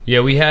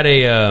Yeah, we had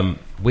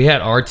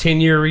our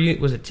 10-year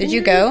was it 10 Did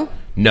you go?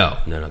 No,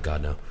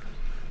 God, no.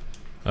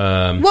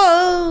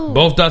 Whoa!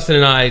 Both Dustin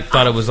and I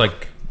thought it was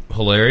like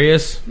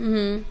hilarious,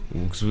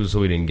 so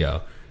we didn't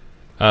go.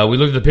 We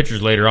looked at the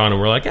pictures later on, and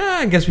we're like,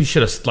 I guess we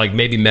should have like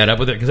maybe met up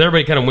with it because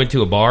everybody kind of went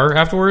to a bar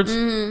afterwards.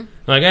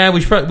 Like,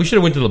 we should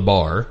have went to the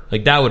bar.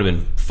 Like that would have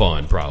been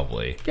fun,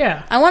 probably.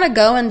 Yeah, I want to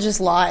go and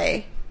just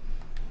lie.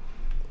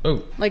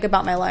 Oh, like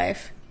about my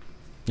life.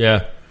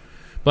 Yeah.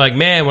 Like,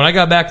 man, when I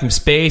got back from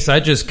space, I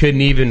just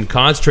couldn't even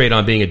concentrate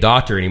on being a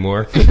doctor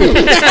anymore.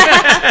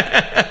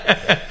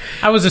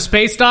 I was a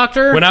space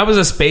doctor. When I was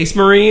a space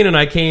marine and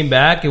I came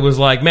back, it was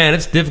like, man,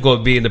 it's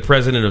difficult being the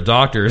president of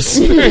doctors.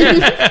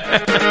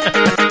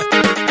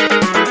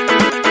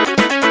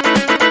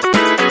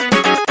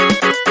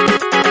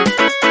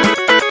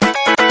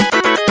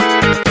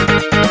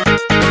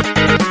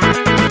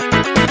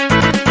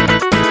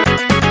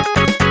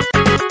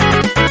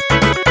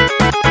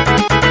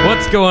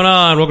 What's going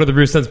on? Welcome to the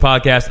Bruce Sons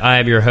Podcast. I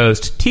am your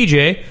host,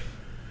 TJ.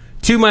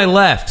 To my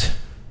left,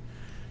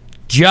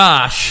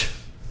 Josh.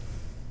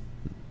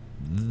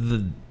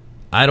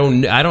 I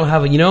don't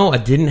have I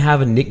didn't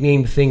have a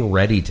nickname thing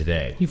ready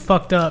today. You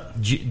fucked up.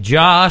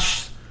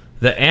 Josh,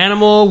 the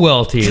Animal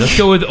Welty. Let's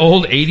go with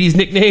old 80s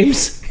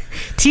nicknames.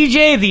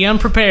 TJ, the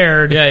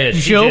unprepared. Yeah.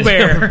 Joe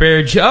Bear.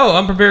 Unprepared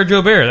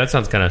Joe Bear. That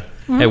sounds kind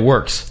of, it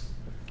works.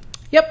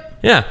 Yep.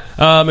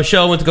 Yeah.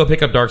 Michelle went to go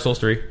pick up Dark Souls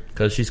 3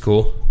 because she's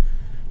cool.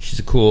 She's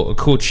a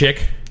cool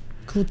chick.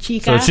 Cool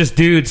chica. So it's just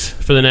dudes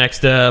for the next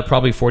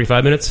probably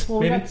 45 minutes. Well,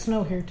 maybe? we got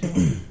snow here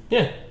too.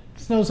 Yeah.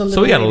 Snow's a little.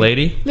 So we got a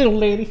lady. Little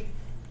lady.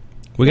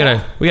 We got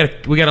a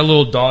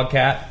little dog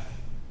cat.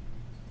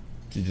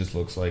 She just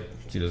looks like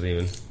she doesn't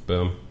even.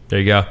 Boom. There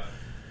you go.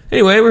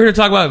 Anyway, we're here to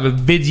talk about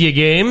video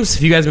games.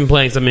 If you guys have been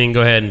playing something,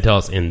 go ahead and tell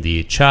us in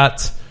the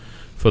chat.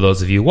 For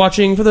those of you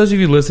watching, for those of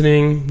you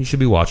listening, you should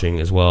be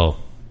watching as well.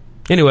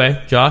 Anyway,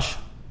 Josh.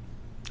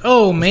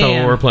 Oh man. Tell me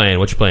what we're playing.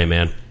 What you playing,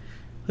 man?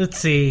 Let's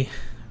see.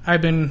 I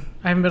haven't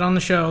been on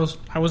the shows.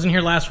 I wasn't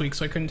here last week,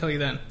 so I couldn't tell you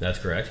then. That's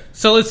correct.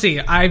 So let's see.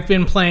 I've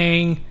been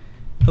playing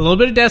a little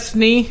bit of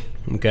Destiny.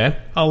 Okay.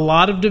 A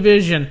lot of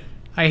Division.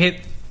 I hit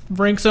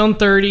rank zone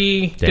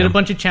 30. Damn. Did a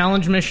bunch of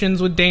challenge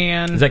missions with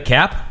Dan. Is that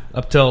cap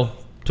up till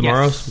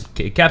tomorrow? Yes.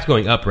 Cap's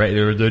going up, right?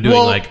 They're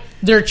doing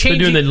they're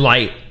changing. They're doing the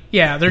light.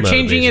 Yeah, they're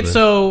changing basically. it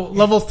so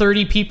level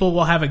 30 people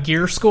will have a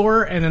gear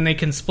score, and then they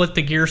can split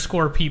the gear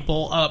score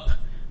people up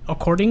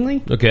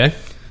accordingly. Okay.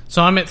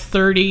 So I'm at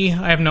 30.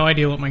 I have no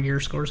idea what my gear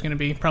score is going to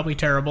be. Probably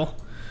terrible.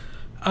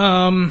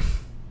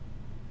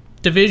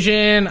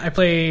 Division, I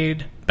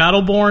played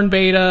Battleborn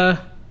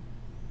Beta.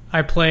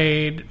 I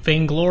played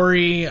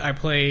Vainglory. I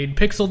played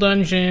Pixel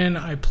Dungeon.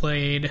 I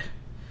played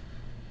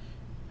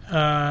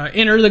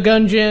Enter the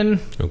Gungeon.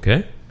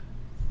 Okay.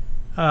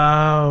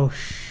 Oh,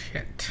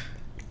 shit.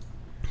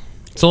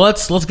 So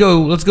let's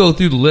go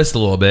through the list a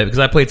little bit because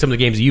I played some of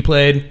the games that you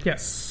played.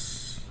 Yes.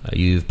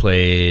 You've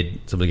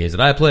played some of the games that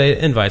I played,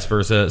 and vice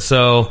versa.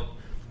 So,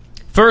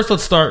 first,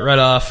 let's start right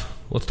off.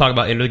 Let's talk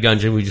about Enter the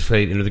Gungeon. We just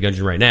played Enter the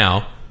Gungeon right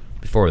now,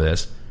 before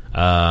this.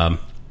 That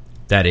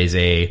is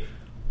a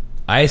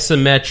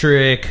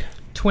isometric...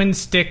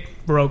 Twin-stick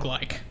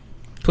roguelike.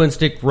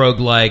 Twin-stick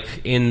roguelike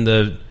in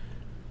the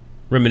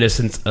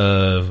reminiscence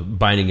of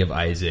Binding of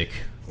Isaac,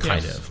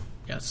 kind of.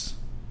 Yes.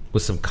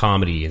 With some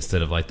comedy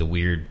instead of like the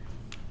weird...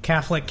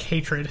 Catholic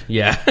hatred.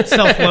 Yeah.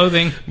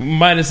 Self-loathing.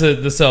 Minus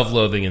the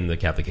self-loathing and the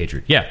Catholic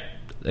hatred. Yeah.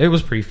 It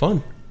was pretty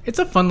fun. It's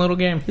a fun little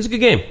game. It's a good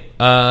game.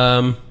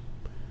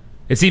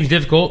 It seems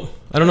difficult.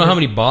 I don't know how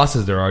many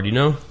bosses there are. Do you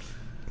know?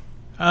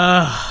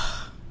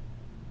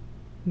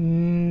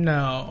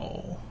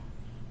 No.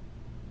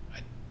 I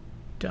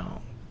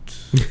don't.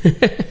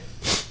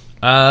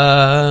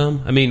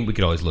 I mean, we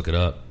could always look it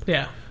up.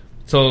 Yeah.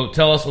 So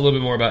tell us a little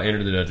bit more about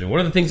Enter the Dungeon.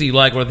 What are the things that you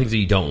like? What are the things that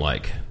you don't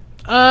like?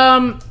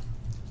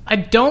 I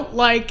don't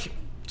like...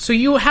 So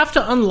you have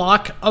to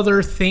unlock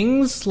other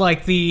things,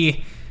 like the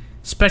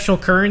special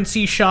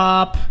currency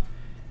shop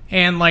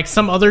and like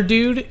some other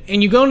dude.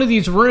 And you go into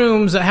these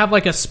rooms that have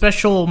like a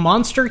special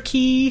monster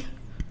key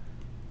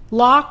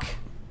lock,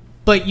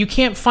 but you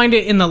can't find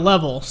it in the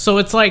level. So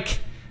it's like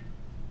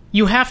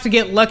you have to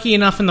get lucky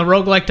enough in the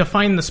roguelike to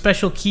find the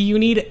special key you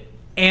need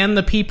and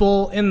the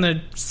people in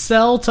the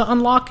cell to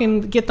unlock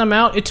and get them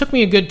out. It took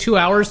me a good 2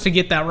 hours to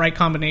get that right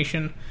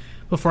combination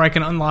before I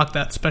can unlock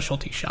that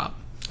specialty shop.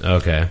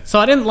 Okay. So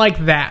I didn't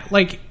like that.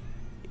 Like,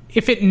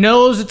 if it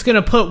knows it's going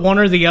to put one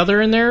or the other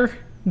in there,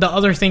 the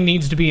other thing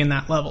needs to be in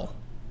that level.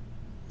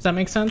 Does that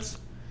make sense?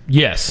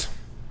 Yes.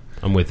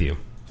 I'm with you.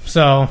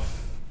 So,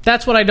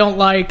 that's what I don't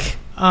like.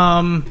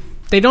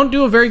 They don't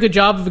do a very good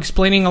job of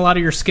explaining a lot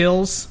of your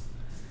skills.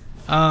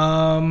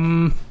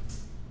 Other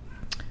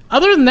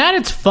than that,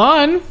 it's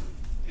fun.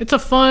 It's a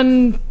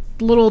fun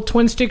little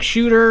twin-stick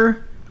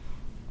shooter.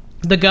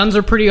 The guns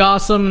are pretty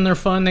awesome, and they're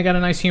fun. They got a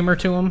nice humor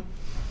to them.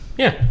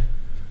 Yeah.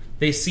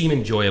 They seem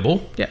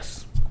enjoyable.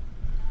 Yes.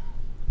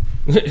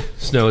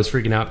 Snow is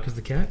freaking out because of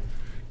the cat.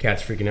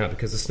 Cat's freaking out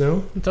because of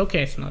snow. It's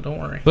okay, Snow. Don't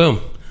worry. Boom.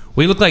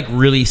 we look like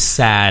really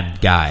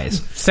sad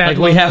guys. Sad, like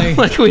we lonely. have,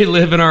 like we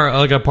live in our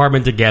like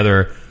apartment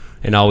together,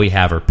 and all we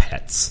have are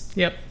pets.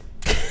 Yep.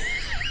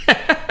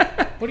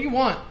 What do you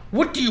want?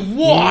 What do you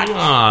want?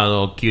 Ah,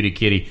 little cutie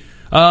kitty.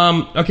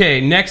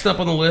 Okay, next up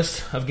on the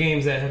list of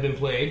games that have been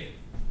played,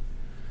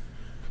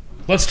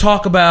 let's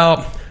talk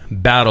about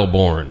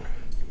Battleborn.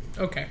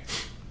 Okay.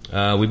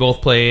 We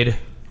both played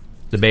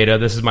the beta.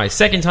 This is my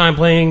second time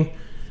playing,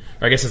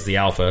 or I guess it's the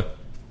alpha,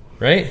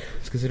 right?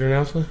 It's considered an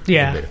alpha?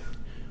 Yeah.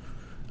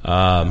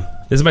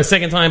 This is my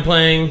second time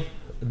playing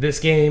this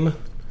game.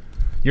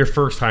 Your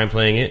first time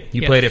playing it.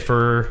 You Yes. played it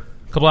for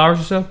a couple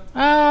hours or so?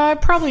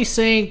 I'd probably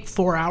say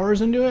 4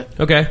 hours into it.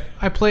 Okay.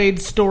 I played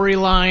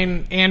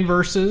storyline and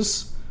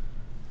versus.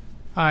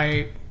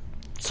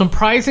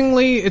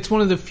 Surprisingly, it's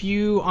one of the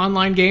few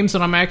online games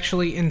that I'm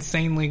actually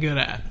insanely good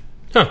at.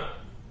 Huh.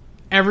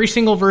 Every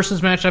single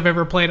versus match I've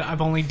ever played,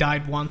 I've only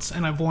died once,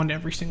 and I've won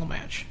every single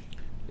match.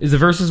 Is the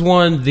versus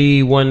one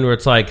the one where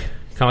it's like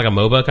kind of like a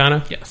MOBA kind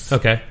of? Yes.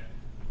 Okay.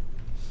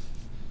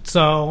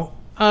 So,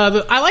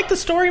 I like the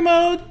story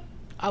mode.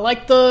 I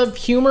like the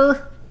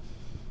humor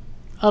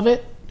of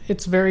it.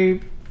 It's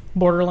very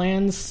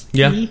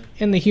Borderlands-y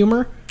in the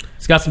humor.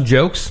 It's got some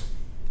jokes.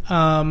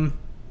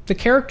 The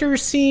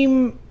characters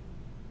seem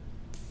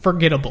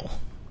forgettable.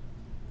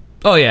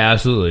 Oh yeah,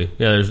 absolutely.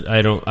 Yeah,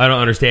 I don't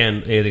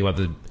understand anything about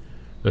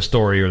the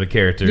story or the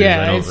characters.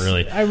 Yeah, I don't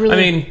really. I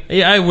mean,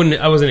 yeah, I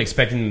wasn't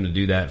expecting them to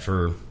do that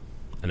for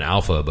an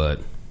alpha,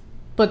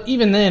 But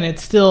even then,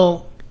 it's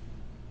still...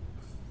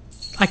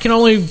 I can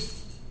only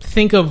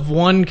think of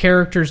one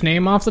character's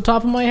name off the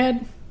top of my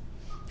head,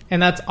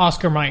 and that's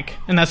Oscar Mike.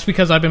 And that's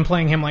because I've been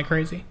playing him like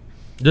crazy.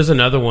 there's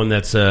another one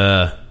that's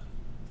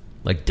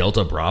like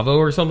Delta Bravo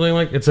or something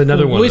like. It's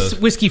another one. Of those.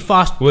 Whiskey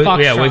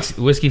Foxtrot. Yeah,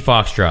 Whiskey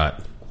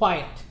Foxtrot,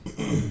 Quiet.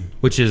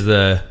 which is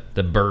the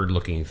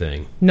bird-looking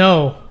thing.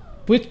 No.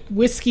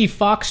 Whiskey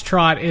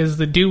Foxtrot is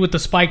the dude with the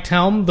spiked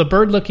helm. The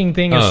bird-looking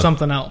thing is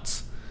something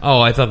else. Oh,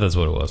 I thought that's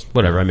what it was.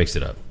 Whatever, I mixed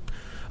it up.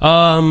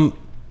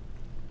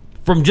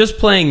 From just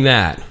playing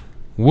that,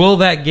 will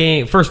that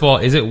game... First of all,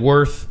 is it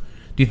worth...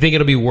 Do you think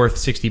it'll be worth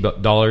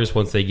 $60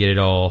 once they get it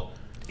all...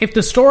 If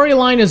the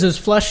storyline is as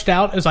fleshed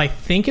out as I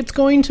think it's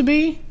going to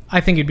be,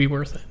 I think it'd be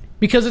worth it.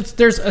 Because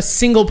there's a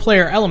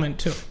single-player element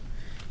to it.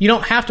 You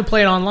don't have to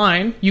play it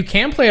online. You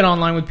can play it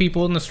online with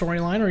people in the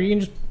storyline, or you can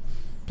just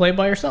play it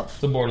by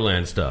yourself. The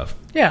Borderlands stuff.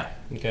 Yeah.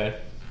 Okay.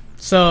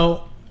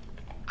 So,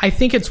 I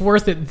think it's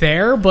worth it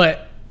there,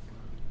 but...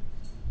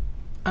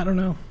 I don't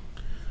know.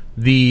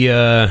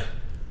 The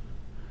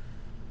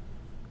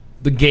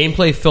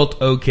gameplay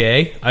felt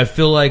okay. I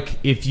feel like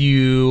if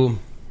you...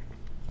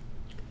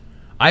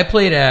 I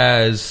played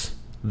as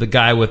the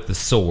guy with the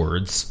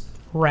swords.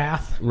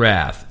 Wrath.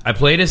 I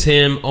played as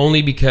him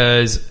only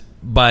because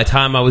by the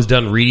time I was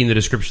done reading the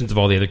descriptions of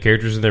all the other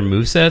characters and their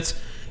movesets,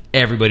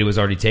 everybody was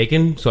already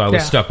taken, so I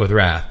was stuck with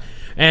Wrath.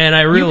 And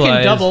I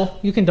realized...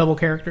 You can double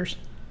characters.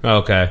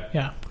 Okay.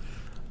 Yeah.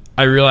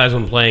 I realized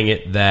when playing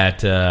it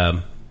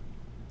that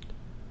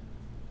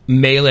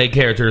melee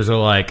characters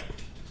are like...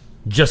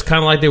 Just kind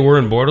of like they were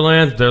in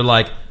Borderlands, they're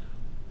like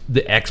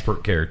the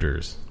expert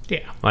characters.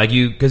 Yeah. Like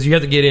because you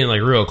have to get in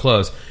like real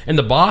close. And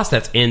the boss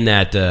that's in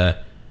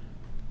that,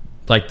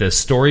 like the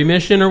story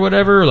mission or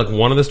whatever, like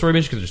one of the story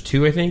missions, because there's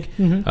two, I think.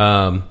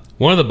 Mm-hmm.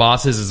 One of the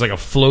bosses is like a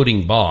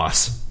floating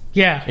boss.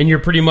 Yeah. And you're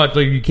pretty much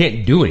like, you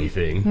can't do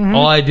anything. Mm-hmm.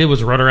 All I did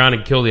was run around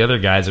and kill the other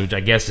guys, which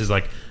I guess is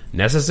like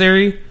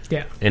necessary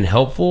and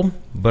helpful.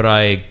 But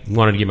I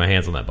wanted to get my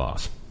hands on that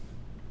boss.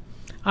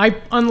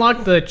 I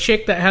unlocked the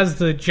chick that has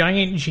the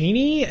giant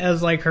genie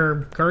as like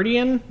her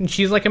guardian, and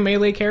she's like a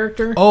melee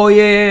character. Oh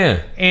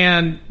yeah.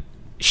 And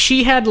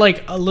she had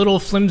like a little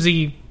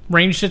flimsy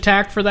ranged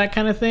attack for that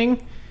kind of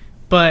thing,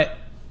 but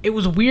it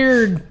was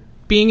weird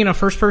being in a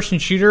first-person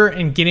shooter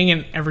and getting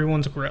in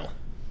everyone's grill.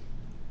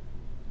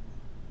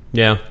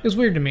 Yeah, it was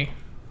weird to me.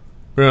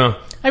 Yeah,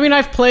 I mean,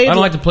 I've played. I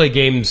don't like to play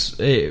games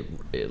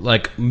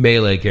like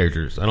melee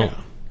characters.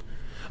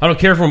 I don't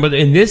care for them, but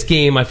in this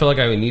game, I felt like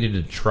I needed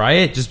to try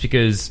it just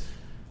because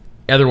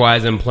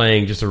otherwise I'm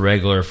playing just a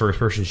regular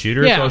first-person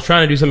shooter. Yeah. So I was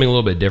trying to do something a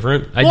little bit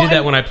different. I did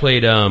that when I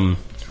played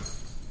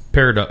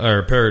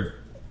Paragon.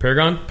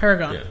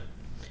 Paragon. Yeah.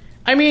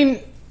 I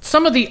mean,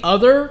 some of the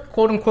other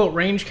quote-unquote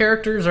range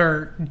characters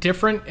are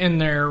different in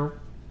their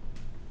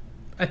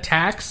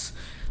attacks.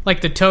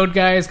 Like the Toad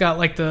guy's got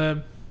like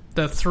the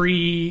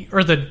three,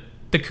 or the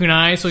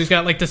kunai, so he's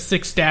got like the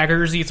 6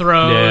 daggers he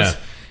throws. Yeah.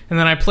 And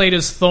then I played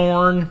as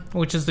Thorn,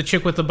 which is the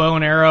chick with the bow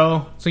and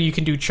arrow, so you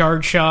can do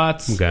charge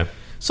shots. Okay.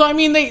 So, I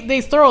mean, they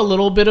throw a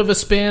little bit of a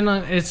spin.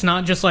 It's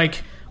not just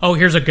like, oh,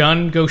 here's a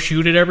gun, go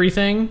shoot at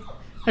everything.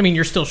 I mean,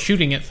 you're still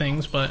shooting at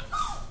things, but...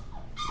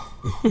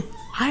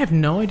 I have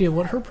no idea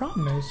what her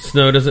problem is.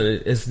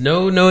 Does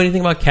Snow know anything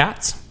about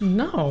cats?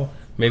 No.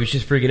 Maybe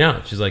she's freaking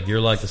out. She's like,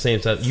 you're like the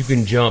same size. You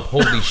can jump.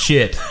 Holy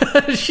shit.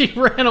 She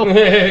ran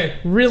away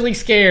really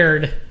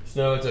scared.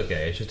 Snow, it's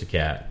okay. It's just a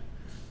cat.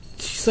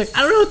 She's like, I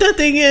don't know what that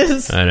thing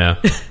is. I know.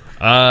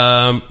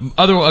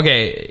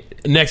 Okay,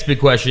 next big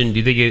question. Do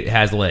you think it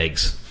has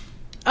legs?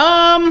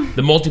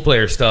 The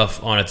multiplayer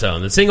stuff on its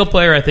own. The single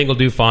player, I think, will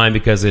do fine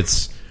because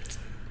it's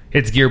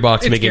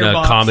Gearbox making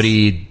Gearbox. a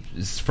comedy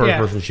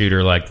first-person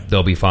shooter. Like,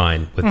 they'll be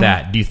fine with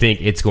that. Do you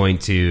think it's going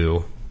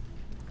to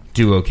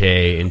do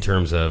okay in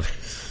terms of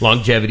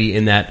longevity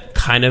in that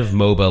kind of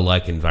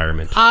MOBA-like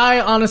environment? I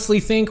honestly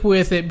think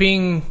with it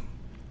being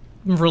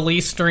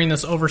released during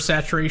this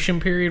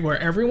oversaturation period where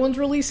everyone's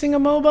releasing a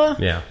MOBA,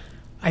 Yeah.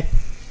 I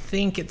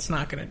think it's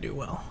not going to do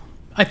well.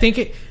 I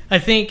think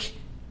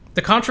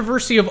the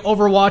controversy of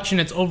Overwatch and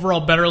its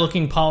overall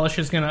better-looking polish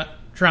is going to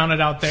drown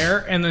it out there,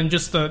 and then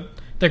just the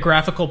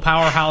graphical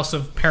powerhouse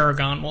of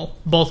Paragon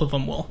both of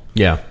them will.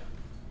 Yeah.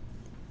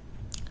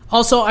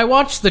 Also, I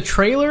watched the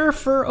trailer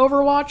for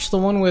Overwatch, the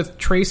one with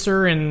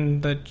Tracer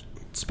and the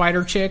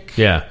spider chick.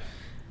 Yeah.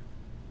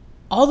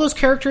 All those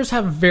characters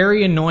have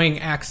very annoying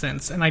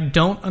accents, and I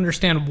don't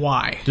understand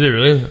why. Do they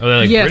really? Are they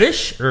like Yes.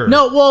 British? Or?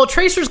 No, well,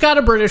 Tracer's got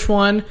a British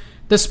one.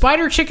 The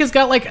spider chick has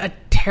got like a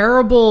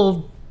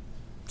terrible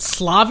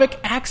Slavic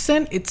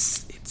accent.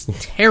 It's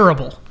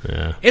terrible.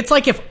 Yeah. It's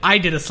like if I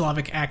did a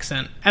Slavic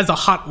accent as a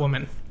hot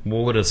woman.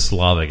 What would a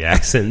Slavic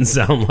accent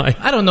sound like?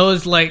 I don't know.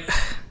 It's like...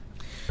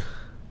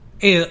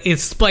 A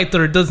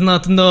spider does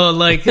not know,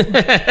 like,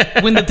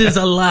 when it is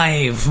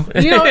alive.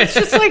 You know, it's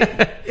just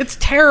like, it's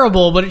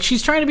terrible, but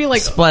she's trying to be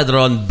like... Spider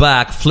on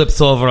back, flips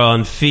over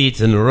on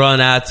feet, and run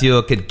at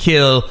you, can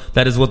kill.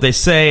 That is what they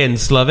say in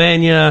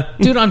Slovenia.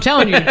 Dude, I'm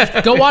telling you,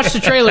 go watch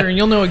the trailer and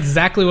you'll know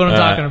exactly what I'm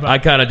talking about. I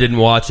kind of didn't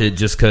watch it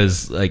just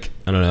because, like,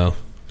 I don't know.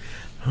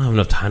 I don't have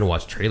enough time to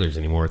watch trailers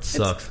anymore. It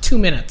sucks. It's 2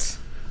 minutes.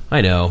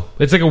 I know.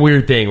 It's like a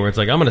weird thing where it's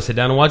like, I'm going to sit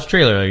down and watch a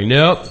trailer. Like,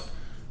 nope.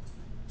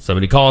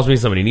 Somebody calls me.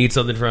 Somebody needs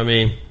something from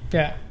me.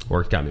 Yeah.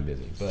 Work got me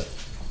busy, but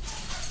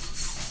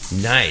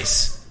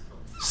nice.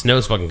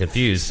 Snow's fucking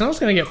confused. Snow's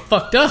gonna get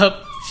fucked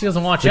up. She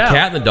doesn't watch The out.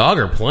 cat and the dog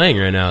are playing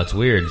right now. It's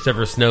weird, except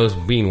for Snow's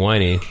being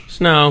whiny.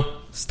 Snow.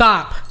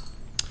 Stop.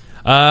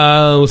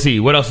 Let's see.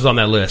 What else is on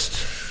that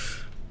list?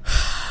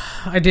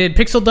 I did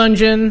Pixel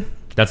Dungeon.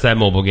 That's that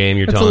mobile game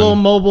you're It's a telling. little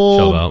mobile.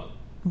 Show about.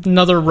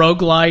 Another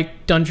roguelike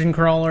dungeon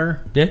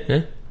crawler.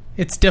 Yeah.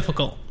 It's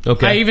difficult.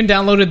 Okay. I even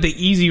downloaded the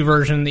easy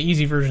version. The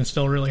easy version's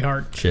still really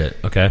hard. Shit.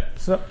 Okay.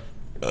 So,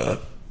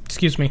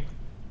 excuse me.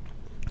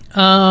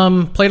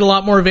 Played a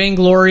lot more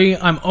Vainglory.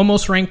 I'm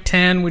almost ranked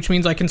 10, which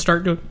means I can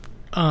start to...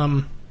 How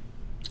long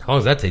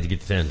does that take to get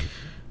to 10?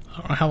 I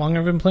don't know how long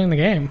I've been playing the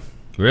game.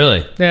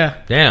 Really?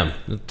 Yeah. Damn.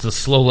 It's a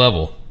slow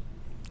level.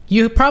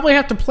 You probably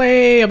have to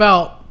play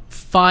about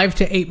 5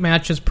 to 8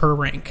 matches per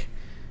rank.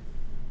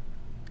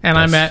 And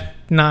I'm at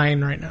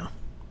 9 right now.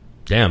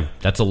 Damn.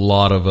 That's a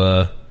lot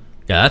of...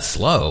 Yeah, that's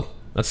slow.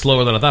 That's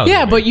slower than I thought it was Yeah,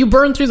 gonna but be. you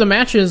burn through the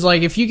matches.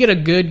 Like, if you get a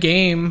good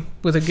game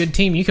with a good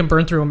team, you can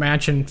burn through a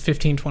match in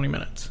 15, 20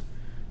 minutes.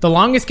 The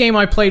longest game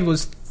I played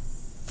was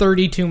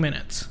 32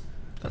 minutes.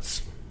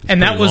 That's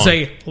and that was long.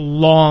 a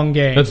long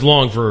game. That's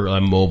long for a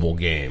mobile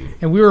game.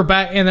 And we were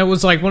back, and that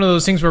was like one of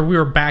those things where we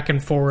were back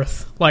and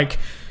forth. Like,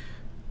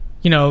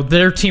 you know,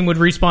 their team would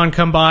respawn,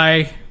 come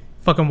by,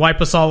 fucking wipe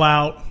us all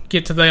out,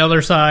 get to the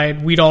other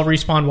side, we'd all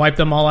respawn, wipe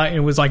them all out, and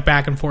it was like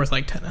back and forth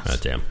like tennis. Oh,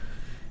 damn.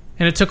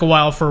 And it took a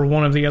while for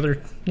one of the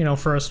other, you know,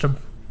 for us to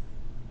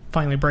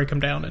finally break them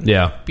down and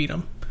beat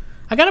them.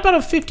 I got about a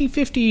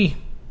 50-50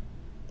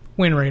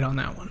 win rate on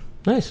that one.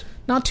 Nice.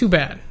 Not too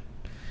bad.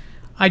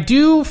 I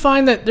do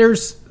find that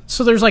there's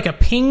like a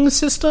ping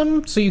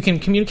system so you can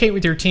communicate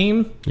with your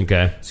team.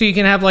 Okay. So you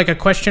can have like a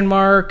question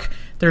mark.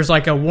 There's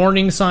like a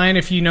warning sign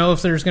if you know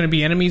if there's going to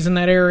be enemies in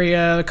that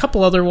area. A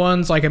couple other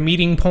ones like a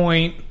meeting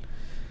point.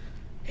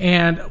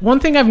 And one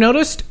thing I've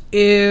noticed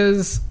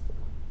is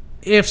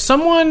if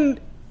someone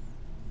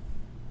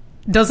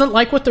doesn't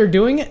like what they're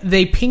doing,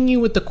 they ping you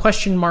with the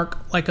question mark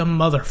like a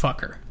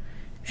motherfucker.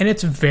 And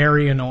it's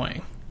very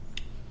annoying.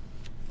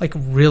 Like,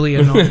 really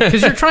annoying.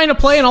 Because you're trying to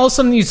play, and all of a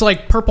sudden these,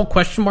 like, purple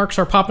question marks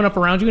are popping up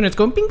around you, and it's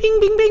going bing, bing,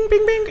 bing, bing,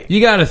 bing, bing.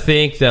 You got to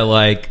think that,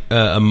 like,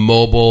 a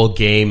mobile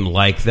game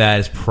like that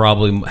is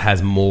probably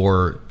has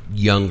a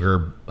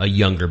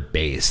younger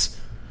base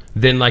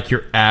than, like,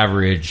 your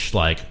average,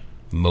 like,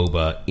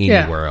 MOBA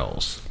anywhere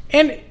else.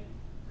 And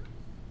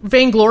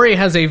Vainglory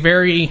has a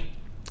very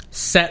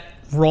set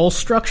role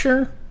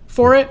structure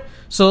for it.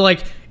 So,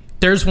 like,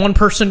 there's one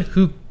person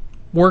who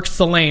works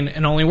the lane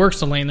and only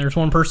works the lane. There's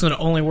one person that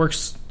only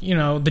works, you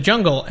know, the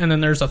jungle. And then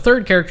there's a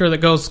third character that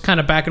goes kind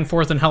of back and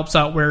forth and helps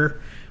out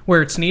where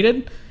it's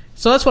needed.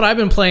 So that's what I've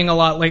been playing a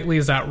lot lately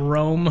is that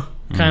roam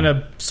kind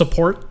of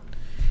support.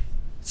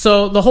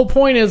 So the whole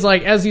point is,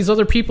 like, as these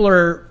other people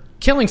are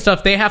killing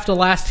stuff, they have to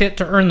last hit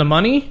to earn the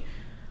money.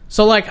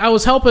 So, like, I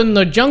was helping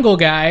the jungle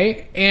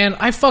guy, and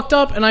I fucked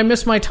up, and I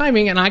missed my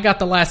timing, and I got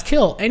the last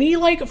kill. And he,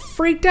 like,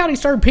 freaked out. He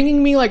started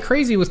pinging me like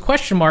crazy with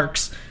question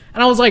marks.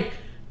 And I was like,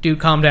 dude,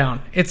 calm down.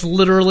 It's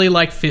literally,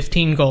 like,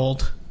 15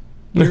 gold.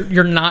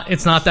 You're not...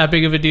 It's not that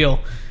big of a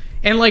deal.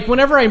 And, like,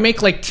 whenever I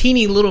make, like,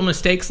 teeny little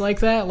mistakes like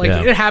that, like,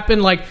 it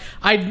happened, like,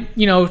 I'd,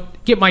 you know,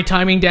 get my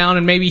timing down,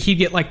 and maybe he'd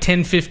get, like,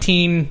 10,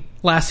 15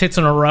 last hits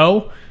in a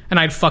row, and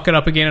I'd fuck it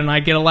up again, and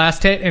I'd get a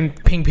last hit, and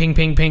ping, ping,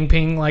 ping, ping,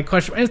 ping, like,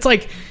 question... And it's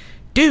like...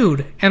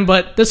 dude.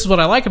 But this is what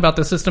I like about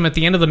the system. At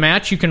the end of the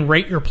match, you can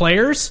rate your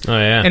players. Oh,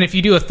 yeah. And if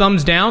you do a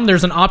thumbs down,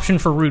 there's an option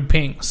for rude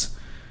pings.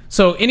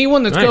 So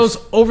anyone that Nice. goes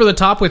over the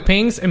top with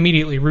pings,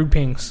 immediately rude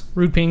pings.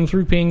 Rude pings,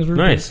 rude pings, rude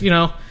Nice. pings. You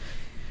know,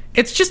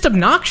 it's just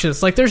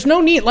obnoxious. Like, there's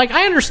no need. Like,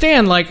 I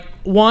understand, like,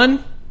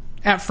 one,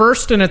 at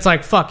first, and it's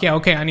like, fuck, yeah,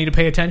 okay, I need to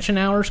pay attention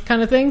hours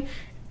kind of thing.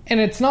 And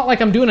it's not like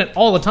I'm doing it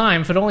all the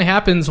time. If it only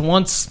happens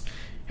once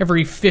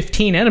every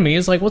 15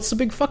 enemies, like, what's the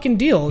big fucking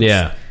deal?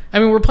 Yeah. I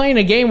mean, we're playing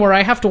a game where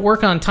I have to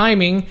work on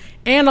timing,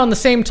 and on the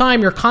same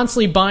time, you're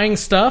constantly buying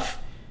stuff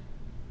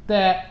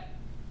that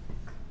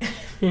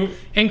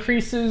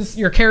increases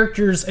your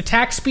character's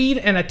attack speed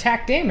and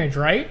attack damage,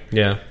 right?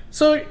 Yeah.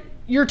 So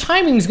your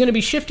timing is going to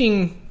be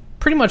shifting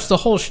pretty much the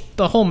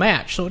whole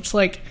match. So it's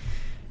like,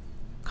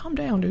 calm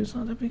down, dude. It's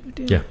not that big of a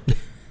deal. Yeah.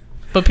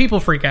 But people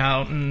freak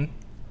out and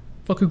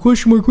fucking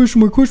question mark,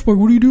 question mark, question mark.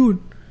 What are you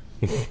doing?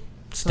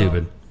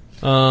 Stupid.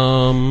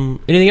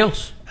 Anything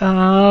else?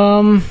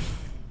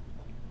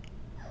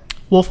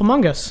 Wolf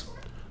Among Us.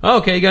 Oh,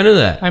 okay, you got into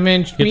that. I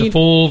mean, you get the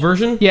full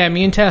version? Yeah,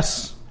 me and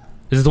Tess.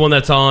 Is it the one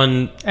that's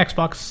on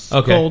Xbox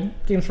Okay. Gold.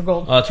 Games for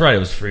Gold. Oh, that's right. It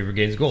was free for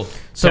Games Gold.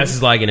 So- Tess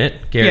is liking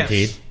it,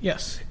 guaranteed.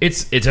 Yes.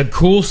 It's a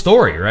cool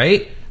story,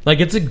 right? Like,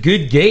 it's a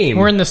good game.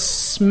 We're in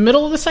the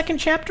middle of the second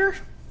chapter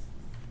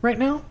right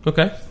now.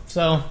 Okay.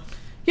 So,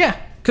 yeah.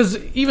 Because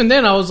even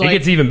then I was It like...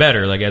 gets even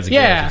better, like, as it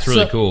Yeah, goes. It's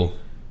really so- cool.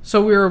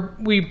 So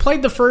we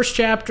played the first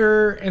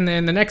chapter, and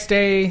then the next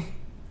day,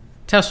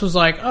 Tess was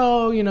like,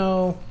 "Oh, you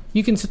know,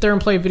 you can sit there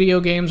and play video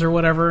games or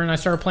whatever." And I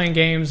started playing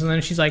games, and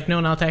then she's like, "No,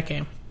 not that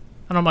game."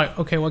 And I'm like,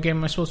 "Okay, what game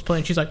am I supposed to play?"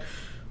 And she's like,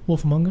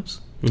 "Wolf Among Us."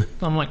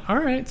 I'm like, "All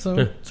right." So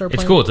start It's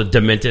playing. cool. It's a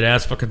demented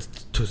ass fucking,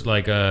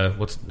 like,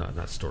 what's, not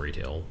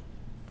Storytale.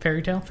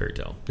 Fairy Tale. Fairy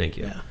Tale. Thank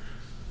you. Yeah.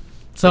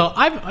 So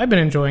I've been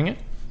enjoying it.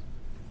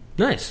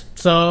 Nice.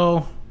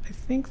 So I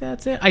think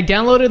that's it. I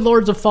downloaded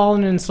Lords of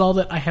Fallen and installed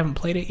it. I haven't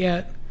played it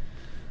yet.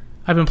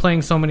 I've been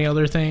playing so many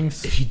other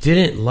things. If you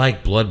didn't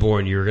like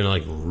Bloodborne, you're gonna,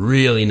 like,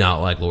 really not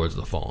like Lords of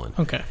the Fallen.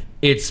 Okay.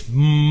 It's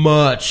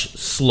much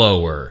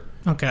slower.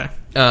 Okay.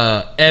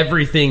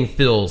 Everything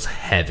feels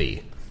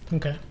heavy.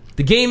 Okay.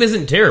 The game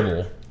isn't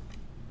terrible,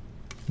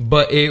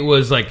 but it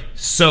was, like,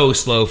 so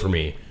slow for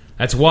me.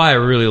 That's why I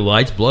really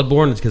liked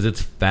Bloodborne. It's because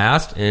it's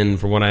fast, and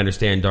from what I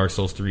understand, Dark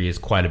Souls 3 is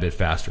quite a bit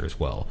faster as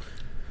well.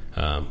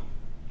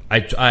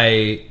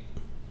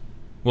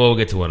 We'll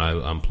get to what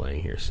I'm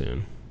playing here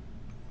soon.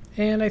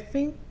 And I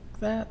think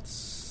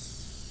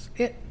that's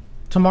it.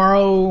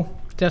 Tomorrow,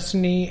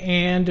 Destiny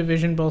and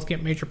Division both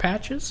get major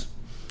patches.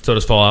 So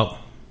does Fallout.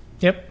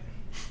 Yep.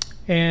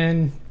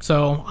 And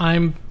so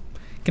I'm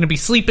going to be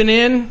sleeping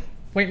in,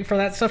 waiting for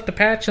that stuff to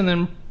patch, and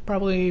then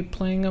probably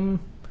playing them.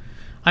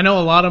 I know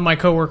a lot of my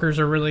coworkers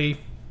are really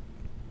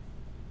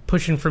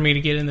pushing for me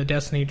to get into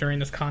Destiny during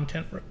this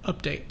content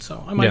update.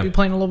 So I might be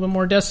playing a little bit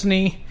more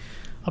Destiny.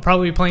 I'll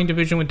probably be playing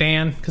Division with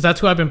Dan, because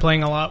that's who I've been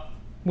playing a lot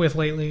with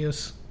lately.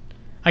 Is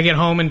I get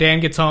home and Dan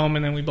gets home,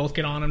 and then we both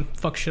get on and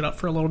fuck shit up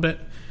for a little bit.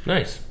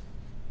 Nice.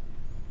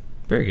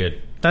 Very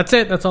good. That's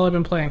it. That's all I've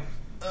been playing.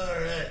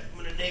 Alright, I'm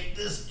gonna take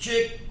this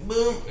chick.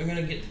 Boom. I'm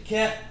gonna get the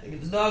cat.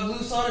 Get the dog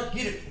loose on it.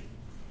 Get it.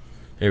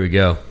 There we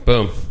go.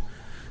 Boom.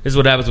 This is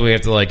what happens when we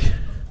have to, like...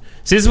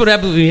 See, this is what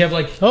happens when you have,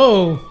 like...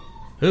 Oh,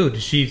 Ooh,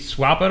 did she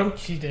swap at him?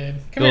 she did.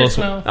 Come here,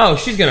 Snow. Oh,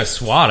 she's gonna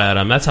swat at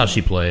him. That's how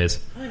she plays.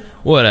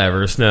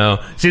 Whatever,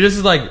 Snow. See, this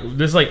is like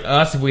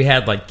us if we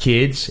had, like,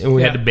 kids and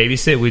we had to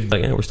babysit. We'd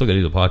be like, we're still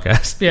gonna do the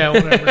podcast. Yeah,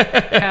 whatever.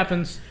 It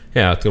happens.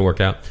 Yeah, it's gonna work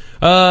out.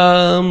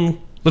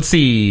 Let's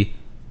see.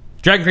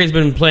 Dragon Crane's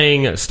been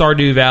playing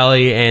Stardew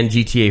Valley and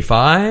GTA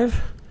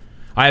 5.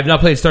 I have not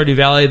played Stardew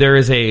Valley.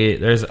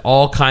 There's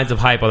all kinds of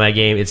hype on that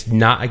game. It's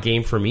not a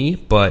game for me,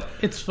 but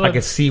It's I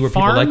can see where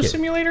people like it. farm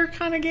simulator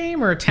kind of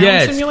game or a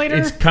town simulator?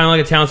 It's kind of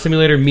like a town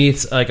simulator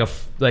meets like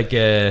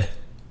a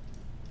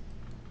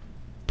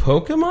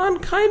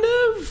Pokemon kind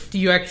of. Do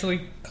you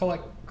actually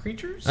collect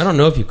creatures? I don't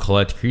know if you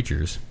collect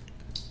creatures,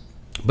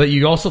 but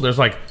you also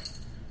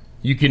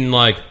you can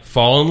like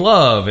fall in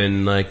love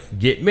and like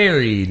get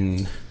married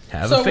and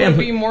have a So family.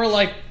 would it be more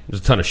like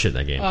There's a ton of shit in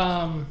that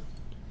game.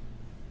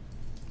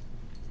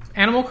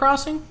 Animal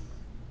Crossing?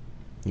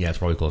 Yeah, it's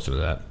probably closer to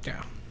that.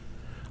 Yeah.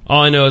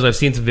 All I know is I've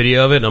seen some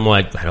video of it, and I'm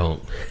like,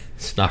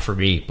 it's not for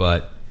me,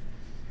 but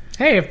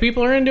Hey, if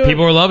people are into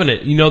people are loving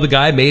it. You know, the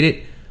guy made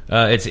it.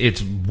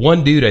 It's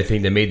one dude, I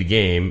think, that made the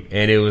game,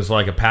 and it was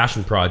like a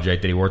passion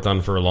project that he worked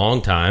on for a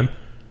long time,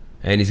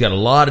 and he's got a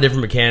lot of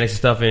different mechanics and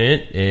stuff in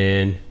it,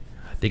 and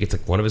I think it's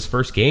like one of his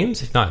first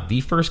games, if not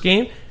the first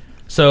game.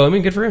 So, I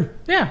mean, good for him.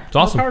 Yeah. It's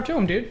awesome. More power to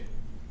him, dude.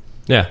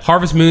 Yeah,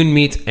 Harvest Moon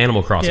meets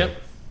Animal Crossing. Yep.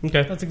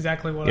 Okay. That's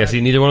exactly what Yeah,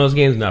 see, neither one of those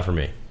games is not for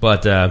me,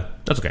 but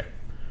that's okay.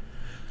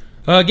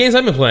 Games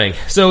I've been playing.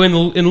 So in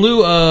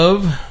lieu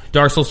of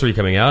Dark Souls 3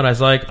 coming out, I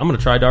was like, I'm going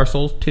to try Dark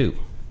Souls 2.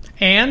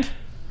 And?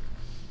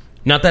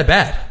 Not that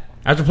bad.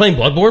 After playing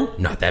Bloodborne,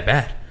 not that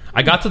bad.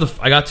 I got to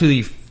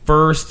the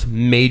first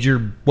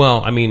major.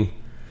 Well, I mean,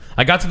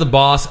 I got to the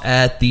boss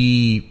at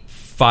the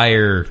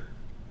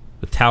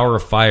Tower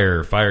of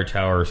Fire, Fire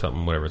Tower or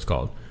something, whatever it's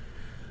called.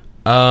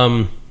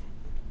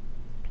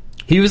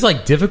 He was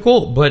like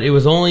difficult, but it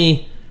was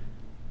only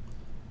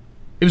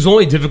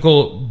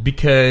difficult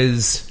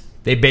because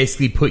they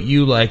basically put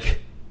you like,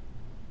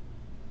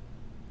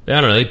 I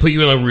don't know, they put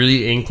you in a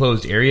really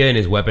enclosed area, and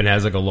his weapon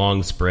has like a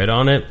long spread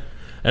on it.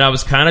 And I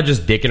was kind of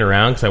just dicking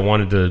around because I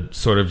wanted to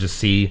sort of just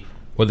see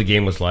what the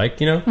game was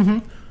like, you know?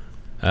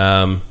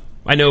 Mm-hmm.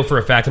 I know for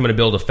a fact I'm going to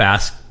build a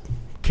fast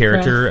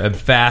character, a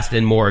fast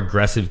and more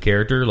aggressive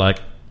character like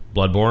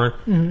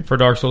Bloodborne for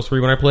Dark Souls 3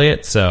 when I play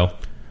it. So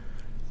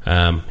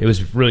it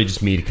was really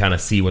just me to kind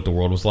of see what the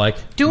world was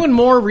like. Doing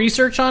more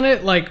research on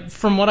it, like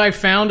from what I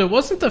found, it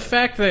wasn't the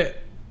fact that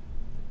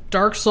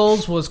Dark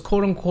Souls was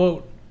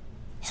quote-unquote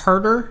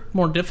harder,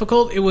 more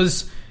difficult. It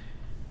was...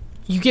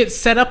 You get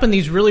set up in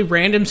these really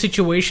random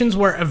situations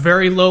where a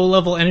very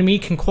low-level enemy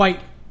can quite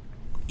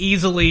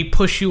easily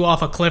push you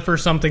off a cliff or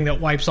something that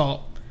wipes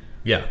all.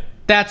 Yeah.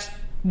 That's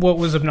what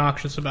was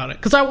obnoxious about it.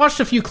 Because I watched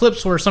a few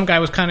clips where some guy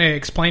was kind of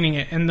explaining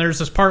it, and there's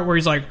this part where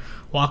he's like,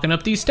 walking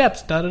up these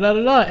steps,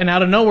 da-da-da-da-da, and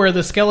out of nowhere,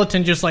 the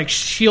skeleton just, like,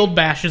 shield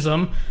bashes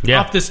him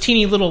off this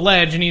teeny little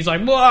ledge, and he's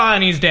like, wah,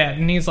 and he's dead.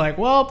 And he's like,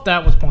 well,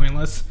 that was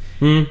pointless.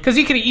 Because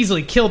he could have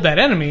easily killed that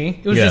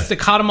enemy. It was just it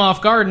caught him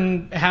off guard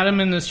and had him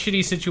in this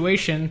shitty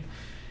situation.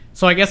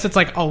 So I guess it's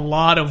like a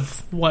lot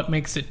of what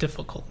makes it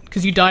difficult.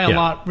 Because you die a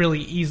lot really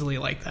easily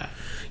like that.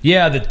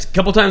 Yeah, the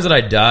couple times that I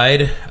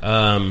died,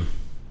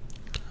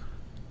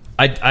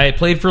 I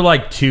played for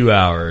like 2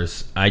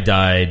 hours. I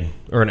died,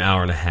 or an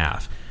hour and a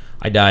half.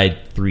 I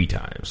died 3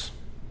 times.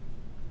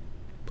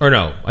 Or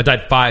no, I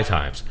died 5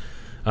 times.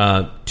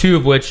 2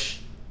 of which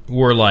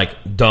were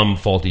like dumb,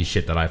 faulty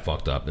shit that I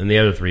fucked up. And the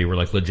other 3 were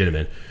like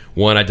legitimate.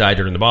 1, I died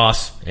during the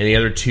boss. And the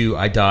other 2,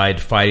 I died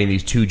fighting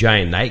these 2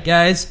 giant knight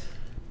guys.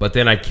 But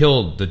then I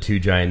killed the 2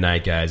 giant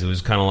knight guys. It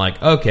was kind of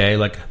like, okay,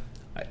 like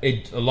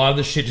a lot of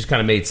this shit just kind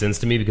of made sense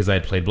to me because I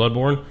had played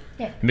Bloodborne.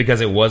 Yeah. And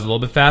because it was a little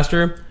bit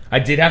faster. I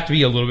did have to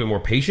be a little bit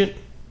more patient.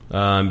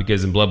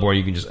 Because in Bloodborne,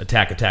 you can just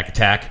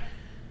attack.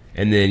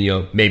 And then, you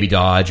know, maybe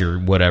dodge or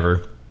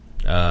whatever.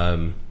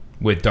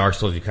 With Dark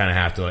Souls, you kind of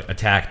have to like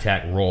attack,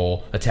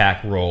 roll.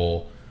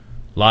 A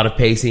lot of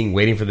pacing,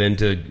 waiting for them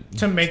to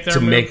make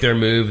their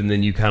move, and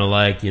then you kind of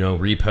like, you know,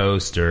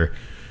 repost or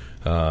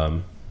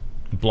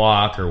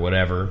block or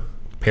whatever.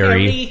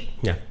 Parry.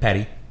 Yeah,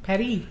 Patty.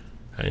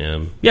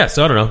 Yeah,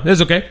 so I don't know. It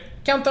was okay.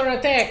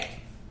 Counterattack.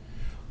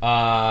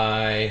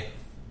 I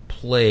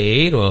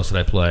played... What else did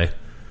I play?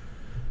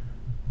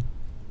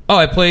 Oh,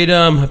 I played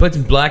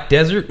some Black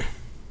Desert.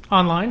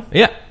 Online?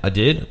 Yeah, I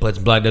did. I played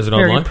some Black Desert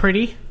online. Very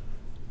pretty.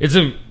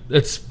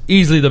 It's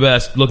easily the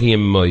best looking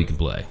MMO you can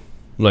play.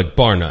 Like,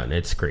 bar none.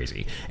 It's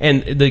crazy.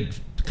 And the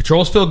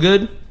controls feel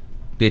good.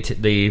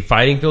 The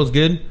fighting feels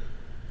good.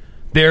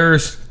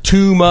 There's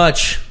too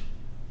much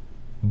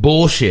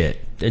bullshit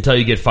until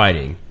you get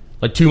fighting.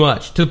 Like, too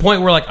much. To the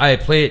point where, like, I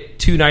play it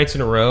 2 nights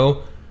in a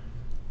row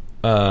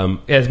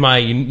as my,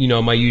 you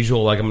know, my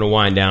usual, like, I'm going to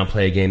wind down,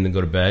 play a game, then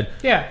go to bed.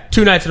 Yeah.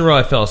 2 nights in a row,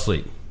 I fell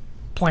asleep.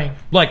 Playing.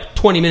 Like,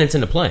 20 minutes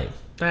into playing.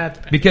 That's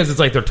bad. Because it's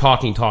like they're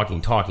talking.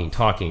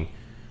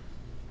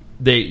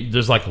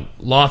 There's like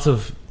lots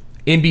of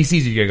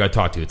NPCs you gotta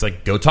talk to. It's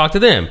like, go talk to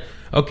them.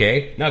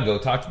 Okay, now go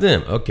talk to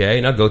them. Okay,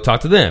 now go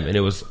talk to them. And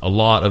it was a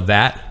lot of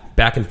that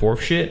back and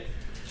forth shit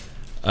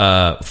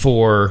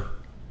for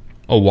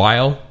a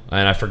while,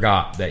 and I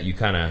forgot that you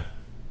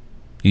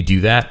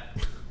do that.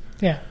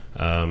 Yeah.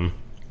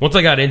 Once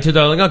I got into it,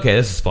 I was like, okay,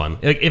 this is fun.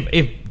 Like,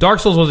 if Dark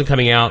Souls wasn't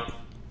coming out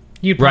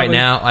right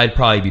now, I'd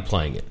probably be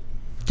playing it.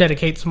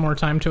 Dedicate some more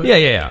time to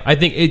it. Yeah. I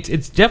think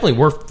it's definitely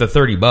worth the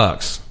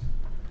 $30.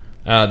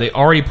 They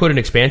already put an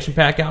expansion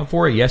pack out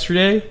for it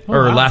yesterday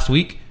last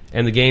week,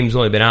 and the game's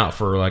only been out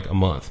for like a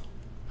month.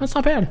 That's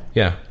not bad.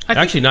 Yeah,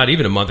 actually, not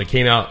even a month. It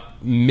came out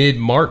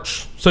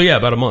mid-March, so yeah,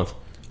 about a month.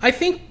 I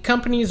think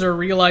companies are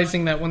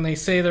realizing that when they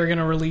say they're going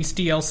to release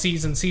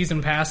DLCs and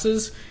season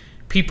passes,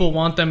 people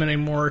want them in a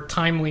more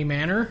timely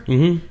manner.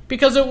 Mm-hmm.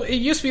 Because it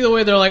used to be the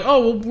way they're like,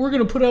 oh, well, we're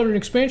going to put out an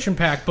expansion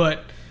pack,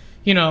 but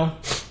you know,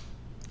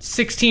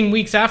 16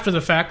 weeks after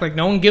the fact, like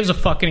no one gives a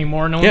fuck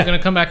anymore. No one's going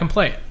to come back and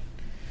play it.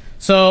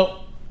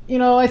 So, you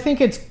know, I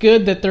think it's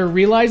good that they're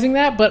realizing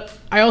that, but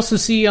I also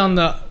see on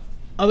the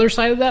other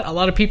side of that, a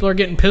lot of people are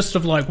getting pissed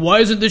of like, why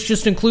isn't this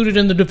just included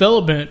in the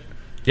development?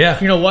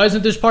 Yeah. You know, why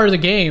isn't this part of the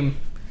game?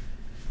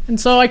 And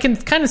so I can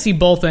kind of see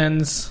both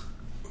ends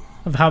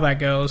of how that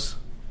goes.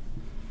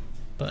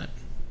 But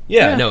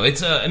yeah. No,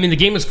 it's I mean, the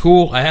game is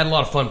cool. I had a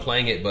lot of fun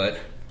playing it, but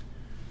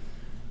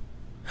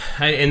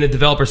and the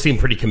developers seem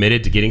pretty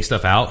committed to getting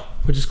stuff out,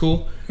 which is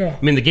cool. Yeah.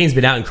 I mean, the game's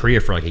been out in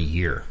Korea for like a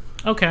year.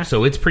 Okay.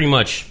 So it's pretty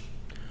much,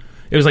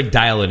 it was like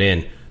dial it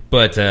in.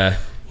 But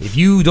if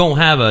you don't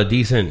have a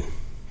decent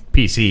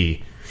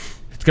PC,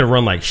 it's going to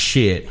run like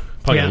shit.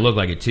 Probably going to look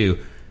like it too.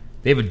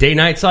 They have a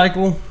day-night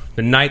cycle.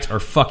 The nights are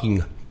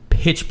fucking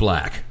pitch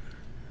black.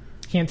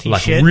 Can't see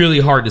like shit. Really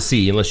hard to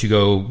see unless you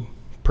go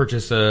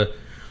purchase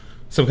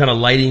some kind of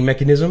lighting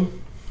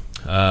mechanism.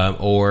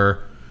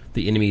 Or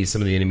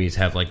some of the enemies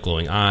have like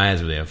glowing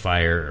eyes or they have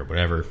fire or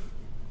whatever.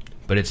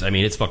 But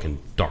it's fucking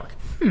dark.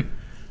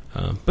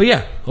 But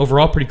yeah,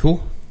 overall pretty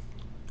cool.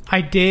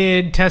 I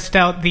did test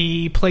out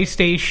the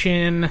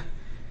PlayStation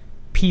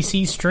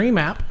PC Stream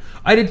app.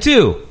 I did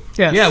too.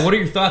 Yes. Yeah, what are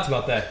your thoughts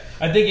about that?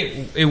 I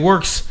think it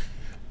works.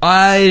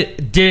 I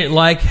didn't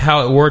like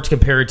how it worked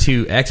compared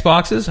to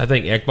Xboxes. I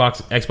think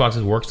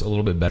Xboxes works a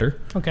little bit better.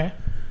 Okay.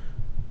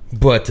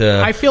 But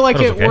I feel like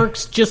it okay.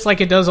 works just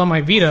like it does on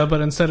my Vita,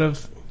 but instead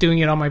of doing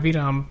it on my Vita,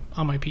 I'm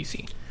on my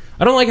PC.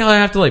 I don't like how I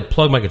have to like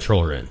plug my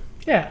controller in.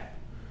 Yeah.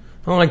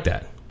 I don't like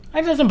that.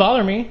 It doesn't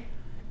bother me.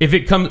 If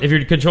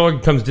your controller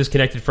comes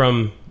disconnected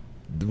from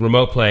the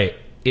remote play,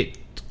 it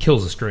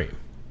kills the stream.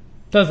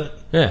 Does it?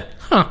 Yeah.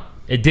 Huh.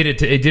 It did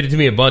it to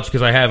me a bunch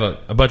because I have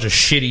a bunch of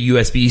shitty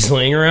USBs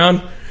laying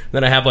around.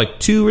 Then I have like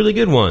 2 really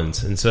good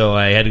ones, and so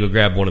I had to go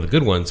grab one of the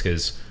good ones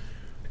because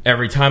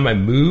every time I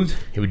moved,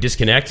 it would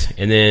disconnect,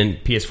 and then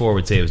PS4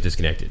 would say it was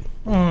disconnected.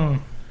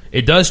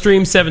 It does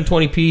stream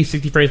 720p,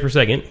 60 frames per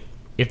second,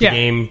 if the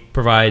game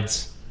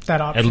provides that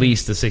option. at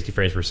least the 60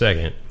 frames per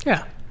second.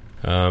 Yeah.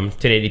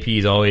 1080p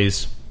is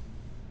always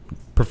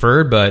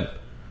preferred, but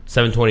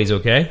 720 is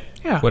okay.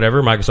 Yeah.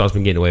 Whatever. Microsoft's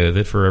been getting away with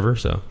it forever,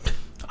 so.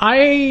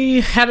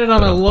 I had it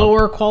on a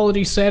lower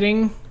quality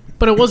setting,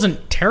 but it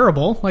wasn't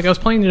terrible. Like, I was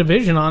playing The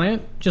Division on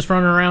it, just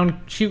running around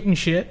shooting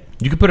shit.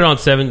 You could put it on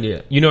 7.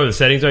 Yeah. You know where the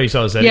settings are? You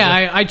saw the settings?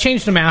 Yeah, I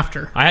changed them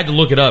after. I had to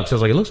look it up because I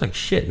was like, it looks like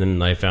shit. And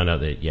then I found out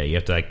that, you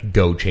have to like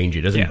go change it.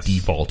 It doesn't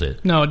default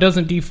it. No, it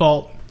doesn't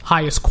default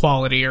highest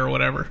quality or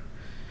whatever.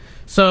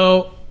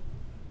 So,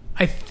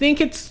 I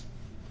think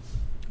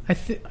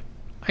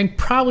I'm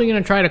probably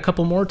going to try it a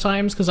couple more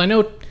times because I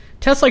know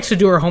Tess likes to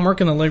do her homework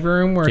in the living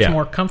room where it's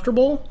more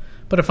comfortable.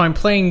 But if I'm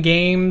playing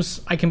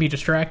games, I can be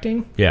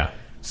distracting. Yeah.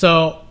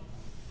 So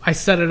I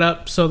set it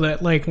up so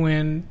that like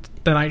when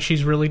the night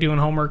she's really doing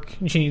homework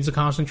and she needs to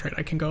concentrate,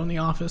 I can go in the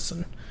office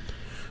and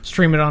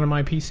stream it onto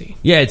my PC.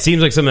 Yeah, it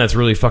seems like something that's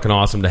really fucking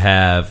awesome to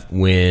have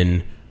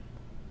when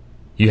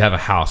you have a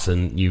house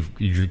and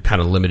you're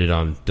kind of limited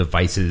on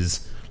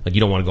devices. Like,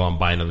 you don't want to go out and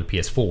buy another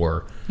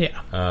PS4.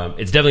 Yeah.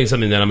 It's definitely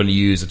something that I'm going to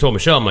use. I told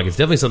Michelle, I'm like, it's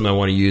definitely something I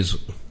want to use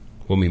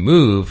when we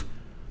move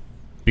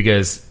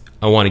because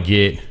I want to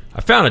get... I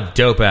found a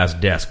dope-ass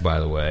desk, by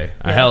the way.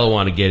 I hella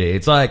want to get it.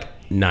 It's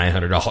like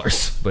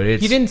 $900, but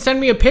it's... You didn't send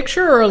me a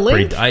picture or a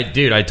link? I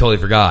totally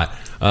forgot.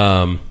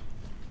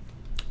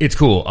 It's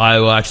cool.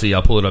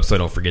 I'll pull it up so I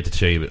don't forget to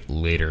show you it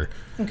later.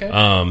 Okay.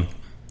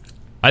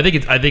 I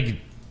think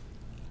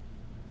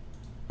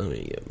let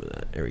me get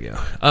that. There we go.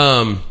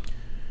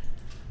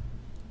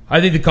 I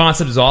think the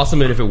concept is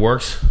awesome, and if it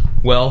works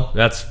well,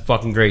 that's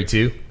fucking great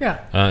too.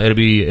 Yeah. It'll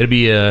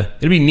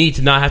be neat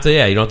to not have to.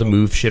 Yeah, you don't have to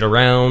move shit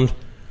around.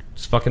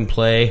 Just fucking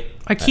play.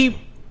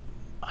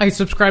 I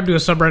subscribe to a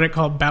subreddit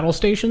called Battle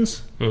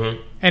Stations, and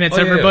it's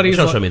Yeah. everybody's.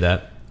 Michelle showed me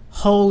that.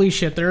 Holy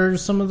shit! There are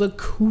some of the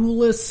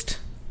coolest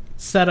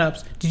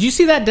setups. Did you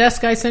see that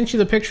desk I sent you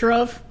the picture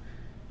of?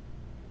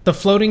 The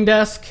floating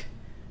desk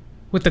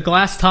with the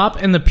glass top,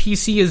 and the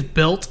PC is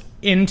built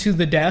into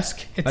the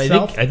desk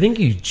itself. I think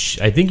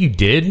you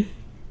did.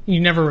 You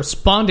never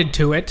responded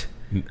to it.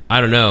 I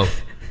don't know.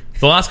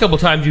 The last couple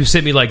times you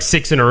sent me like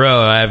 6 in a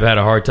row, I've had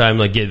a hard time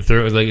like getting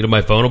through it. Like,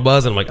 my phone will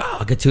buzz, and I'm like,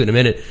 I'll get to it in a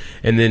minute.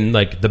 And then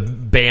like the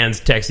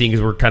band's texting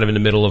because we're kind of in the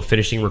middle of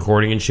finishing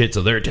recording and shit,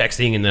 so they're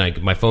texting, and then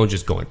like my phone's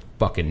just going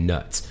fucking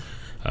nuts.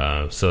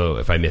 So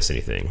if I miss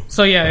anything,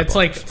 so yeah, it's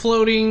like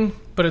floating,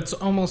 but it's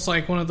almost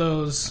like one of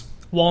those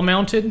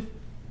wall-mounted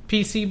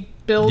PC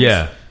builds.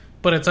 Yeah,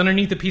 but it's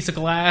underneath a piece of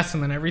glass,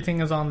 and then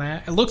everything is on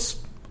that. It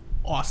looks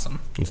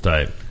awesome. It's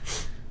tight.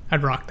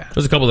 I'd rock that.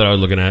 There's a couple that I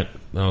was looking at.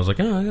 I was like,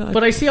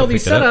 but I see all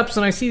these setups,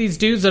 and I see these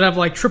dudes that have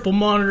like triple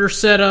monitor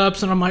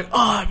setups, and I'm like,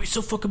 it'd be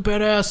so fucking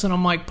badass. And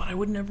I'm like, but I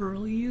would never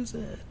really use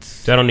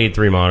it. I don't need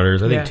 3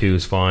 monitors. I think 2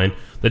 is fine.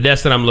 The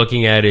desk that I'm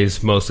looking at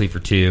is mostly for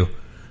 2.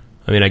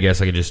 I mean, I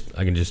guess I can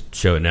just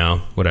show it now,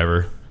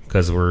 whatever,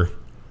 because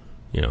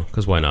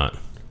because why not?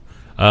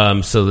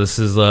 So this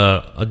is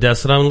a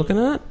desk that I'm looking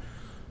at.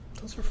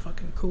 Those are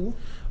fucking cool.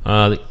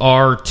 The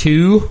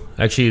R2,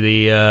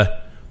 actually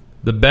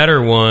the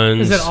better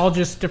ones. Is it all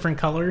just different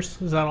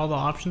colors? Is that all the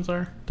options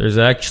are? There's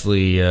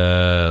actually,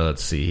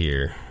 let's see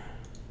here.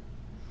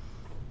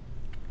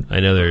 I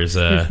know there's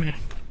some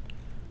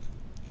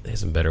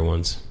better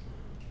ones.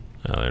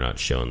 Oh, they're not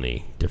showing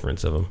the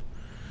difference of them.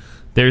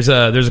 There's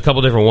a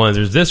couple different ones.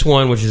 There's this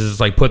one, which is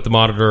just like put the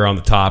monitor on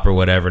the top or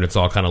whatever, and it's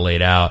all kind of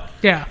laid out.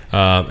 Yeah.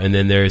 And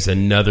then there's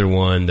another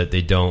one that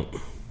they don't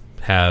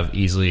have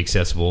easily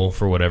accessible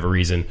for whatever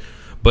reason.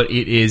 But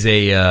it is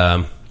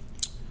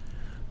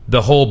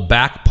the whole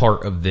back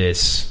part of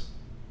this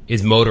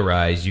is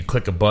motorized. You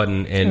click a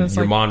button and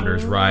your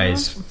monitors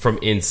rise from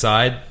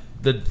inside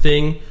the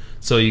thing,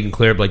 so you can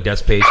clear up like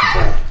desk space.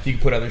 You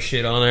can put other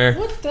shit on there.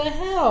 What the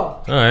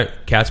hell? All right,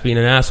 Cat's being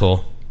an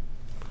asshole.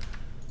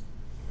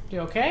 You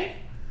okay?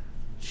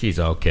 She's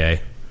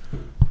okay.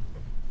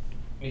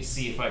 Let me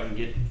see if I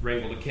can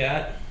wrangle the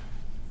cat.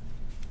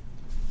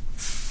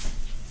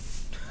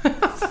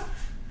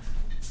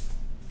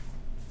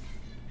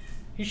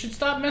 You should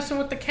stop messing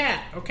with the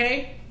cat,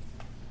 okay?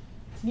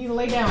 You need to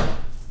lay down.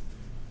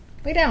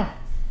 Lay down.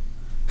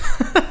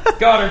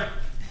 Got her.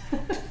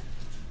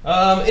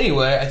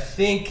 Anyway, I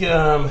think.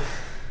 I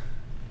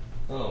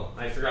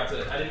forgot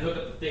to. I didn't hook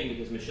up the thing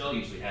because Michelle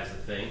usually has the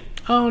thing.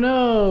 Oh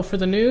no, for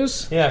the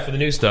news? Yeah, for the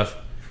news stuff.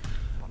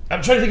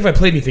 I'm trying to think if I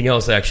played anything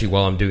else actually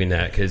while I'm doing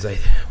that because I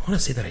want to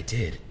say that I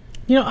did.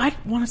 You know, I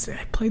want to say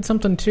I played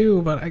something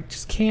too, but I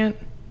just can't.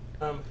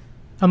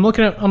 I'm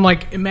looking at. I'm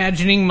like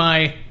imagining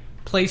my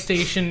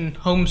PlayStation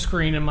home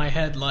screen in my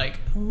head. Like,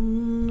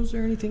 is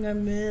there anything I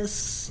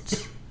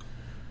missed?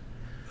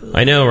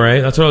 I know,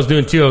 right? That's what I was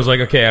doing too. I was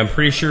like, okay, I'm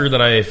pretty sure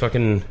that I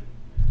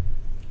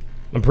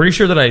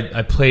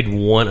played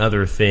one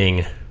other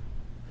thing.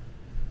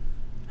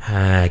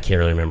 I can't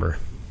really remember.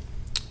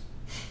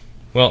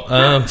 Well,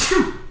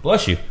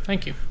 bless you.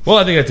 Thank you. Well,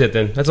 I think that's it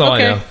then. That's all I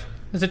know.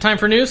 Is it time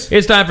for news?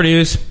 It's time for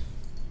news.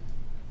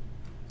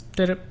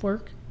 Did it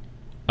work?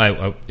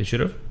 It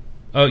should have.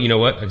 Oh, you know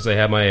what? Because I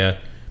have my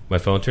my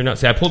phone turned out.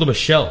 See, I pulled a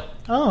Michelle.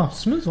 Oh,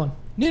 smooth one.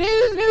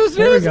 News.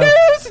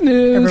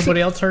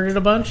 Everybody else heard it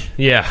a bunch?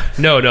 Yeah.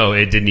 No,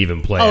 it didn't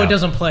even play. Oh, out. it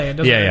doesn't play. It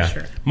doesn't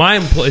register.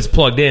 Mine is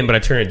plugged in, but I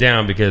turn it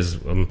down because,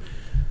 I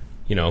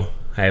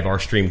have our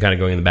stream kind of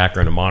going in the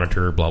background to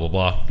monitor, blah, blah,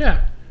 blah.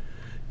 Yeah.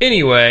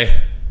 Anyway,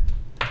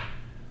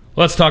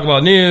 let's talk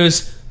about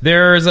news.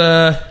 There's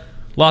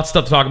lots of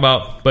stuff to talk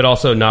about, but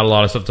also not a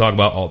lot of stuff to talk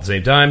about all at the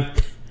same time.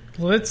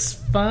 Let's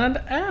find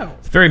out.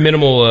 It's a very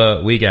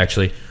minimal week,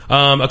 actually.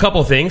 A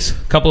couple of things.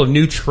 A couple of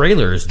new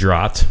trailers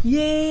dropped.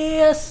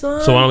 Yes,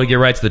 son. So why don't we get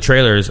right to the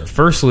trailers?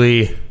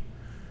 Firstly,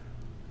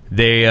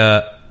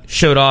 they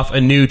showed off a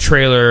new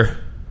trailer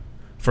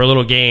for a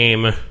little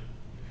game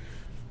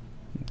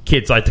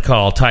kids like to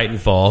call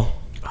Titanfall.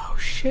 Oh,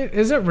 shit.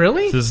 Is it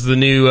really? This is the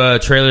new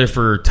trailer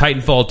for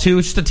Titanfall 2.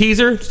 It's just a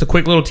teaser. Just a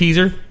quick little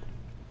teaser.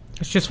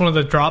 It's just one of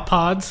the drop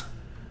pods?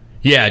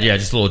 Yeah,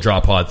 just a little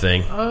drop pod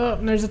thing. Oh,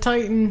 and there's a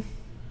Titan.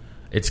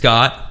 It's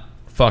got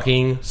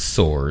fucking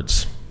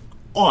swords.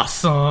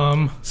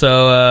 Awesome.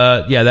 So,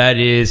 that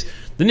is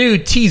the new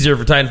teaser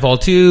for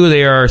Titanfall 2.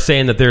 They are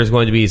saying that there's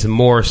going to be some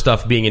more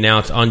stuff being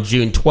announced on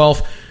June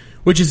 12th,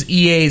 which is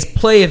EA's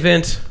Play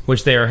event,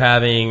 which they are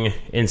having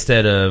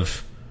instead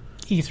of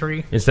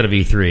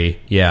E3.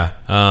 Yeah.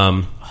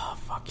 Oh,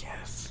 fuck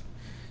yes.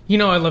 You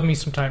know I love me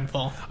some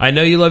Titanfall. I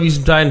know you love you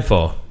some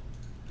Titanfall.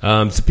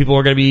 So people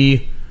are going to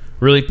be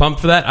really pumped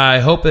for that. I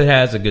hope it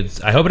has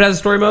a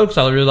story mode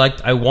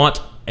because I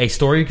want a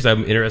story because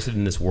I'm interested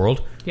in this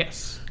world.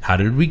 Yes. How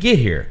did we get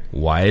here?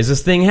 Why is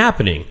this thing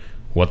happening?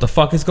 What the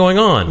fuck is going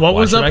on? What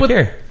was up with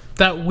care?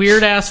 That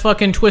weird ass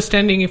fucking twist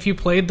ending if you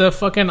played the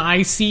fucking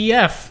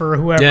ICF or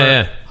whoever?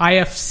 Yeah.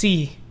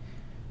 IFC.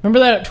 Remember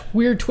that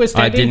weird twist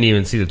ending? I didn't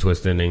even see the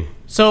twist ending.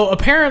 So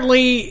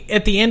apparently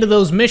at the end of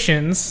those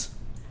missions,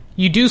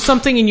 you do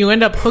something and you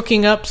end up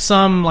hooking up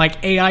some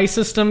like AI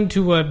system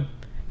to a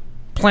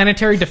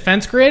planetary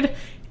defense grid,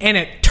 and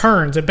it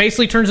turns. It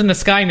basically turns into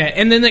Skynet,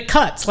 and then it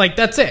cuts. Like,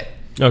 that's it.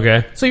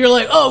 Okay. So you're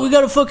like, oh, we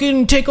gotta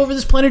fucking take over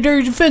this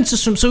planetary defense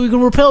system so we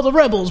can repel the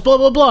rebels, blah,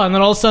 blah, blah. And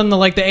then all of a sudden, the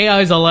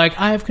AIs are like,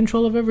 I have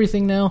control of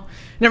everything now.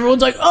 And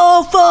everyone's like,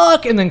 oh,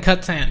 fuck! And then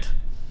cuts end.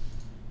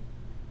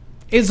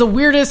 It's the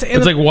weirdest...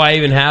 It's like, why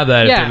even have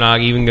that if they're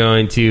not even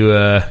going to...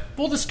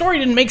 Well, the story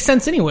didn't make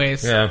sense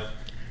anyways. Yeah.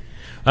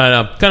 I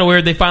don't know. Kind of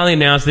weird. They finally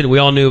announced it. We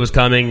all knew it was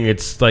coming.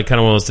 It's like kind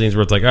of one of those things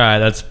where it's like, all right,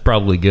 that's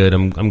probably good.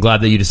 I'm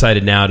glad that you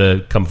decided now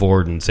to come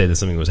forward and say that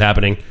something was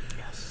happening.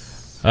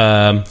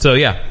 Yes. So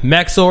yeah,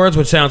 mech swords,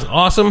 which sounds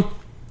awesome.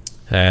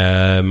 They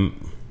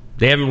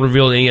haven't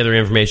revealed any other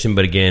information,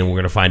 but again, we're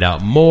going to find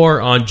out more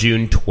on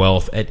June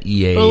 12th at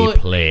EA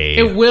Play.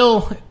 It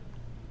will.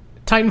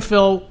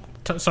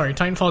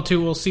 Titanfall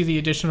 2 will see the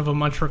addition of a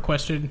much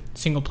requested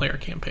single player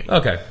campaign.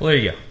 Okay, well there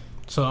you go.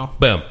 So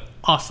boom,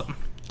 awesome.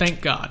 Thank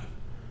God.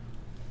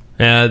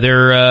 So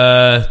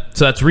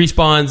that's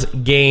Respawn's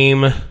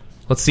game.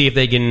 Let's see if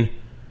they can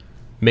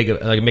make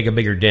a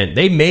bigger dent.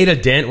 They made a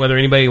dent, whether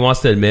anybody wants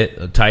to admit.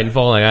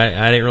 Titanfall.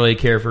 I didn't really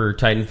care for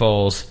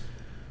Titanfall's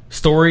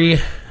story,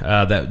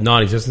 that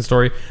non-existent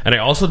story, and I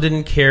also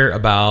didn't care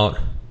about.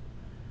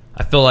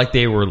 I feel like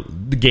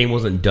the game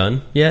wasn't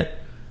done yet.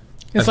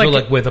 I feel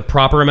like with a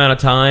proper amount of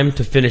time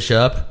to finish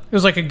up, it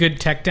was like a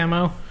good tech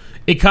demo.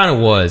 It kind of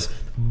was,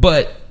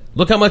 but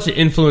look how much it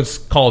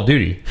influenced Call of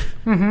Duty.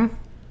 Mm-hmm.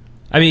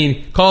 I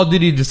mean, Call of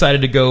Duty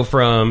decided to go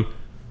from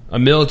a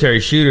military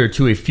shooter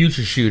to a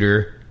future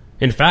shooter.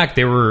 In fact,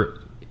 before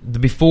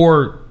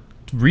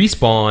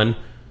Respawn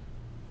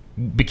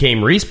became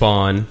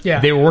Respawn,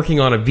 they were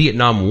working on a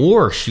Vietnam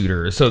War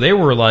shooter. So they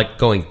were like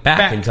going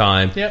back in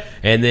time. Yep.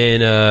 And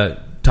then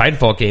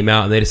Titanfall came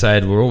out and they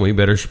decided, well, we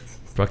better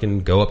fucking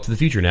go up to the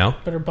future now.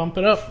 Better bump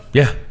it up.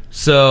 Yeah.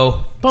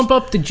 So bump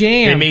up the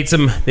jam.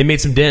 They made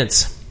some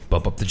dents.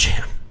 Bump up the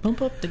jam.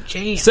 Bump up the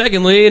jam.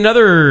 Secondly,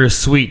 another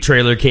sweet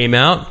trailer came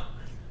out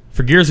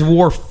for Gears of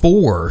War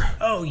 4.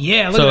 Oh,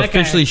 yeah. Look at that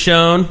officially guy.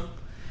 Shown.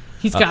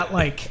 He's got,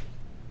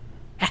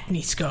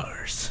 acne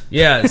scars.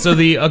 Yeah, so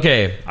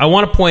I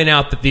want to point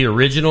out that the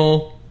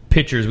original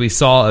pictures we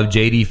saw of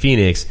JD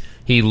Phoenix,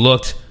 he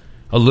looked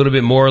a little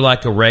bit more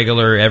like a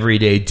regular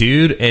everyday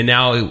dude, and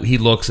now he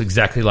looks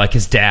exactly like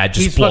his dad,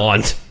 just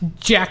blonde,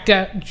 jacked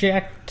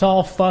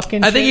all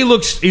fucking. I think he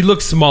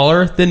looks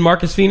smaller than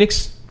Marcus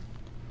Phoenix,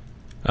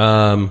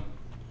 but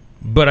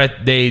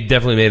they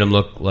definitely made him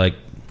look like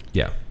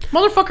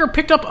Motherfucker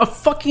picked up a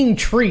fucking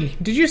tree.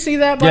 Did you see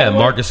that? By the way?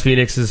 Marcus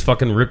Phoenix is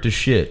fucking ripped as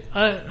shit.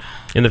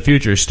 In the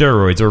future,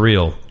 steroids are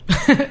real.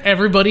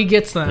 Everybody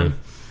gets them.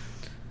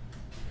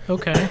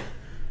 Okay.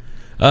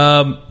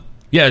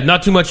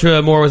 Not too much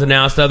more was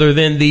announced other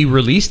than the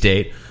release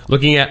date.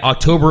 Looking at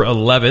October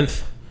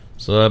 11th.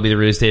 So that'll be the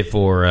release date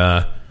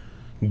for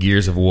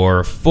Gears of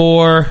War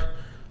 4.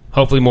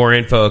 Hopefully more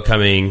info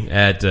coming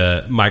at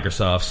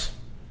Microsoft's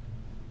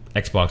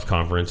Xbox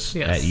conference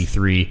at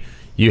E3.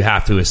 You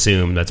have to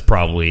assume that's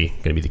probably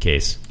going to be the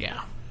case.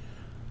 Yeah.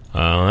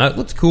 That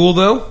looks cool,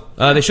 though.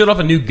 They showed off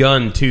a new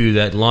gun, too,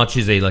 that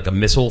launches a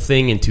missile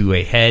thing into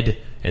a head,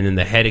 and then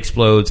the head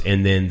explodes,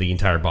 and then the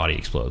entire body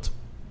explodes.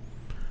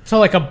 So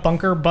like a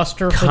bunker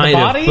buster for the body?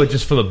 Kind of, but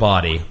just for the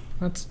body.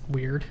 That's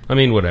weird. I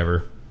mean,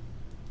 whatever.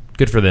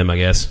 Good for them, I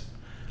guess.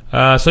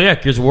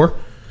 Gears of War.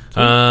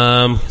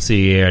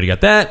 See, I already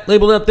got that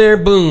labeled up there.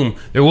 Boom.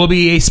 There will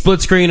be a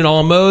split screen in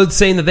all modes,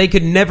 saying that they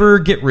could never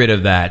get rid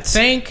of that.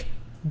 Thank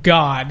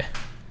God.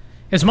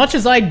 As much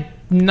as I'm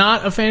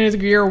not a fan of the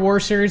Gears of War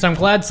series, I'm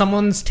glad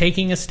someone's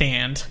taking a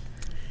stand.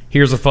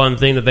 Here's a fun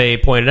thing that they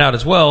pointed out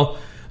as well.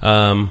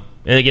 And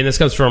again, this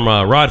comes from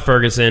Rod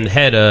Ferguson,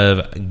 head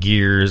of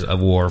Gears of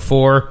War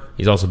 4.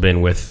 He's also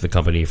been with the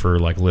company for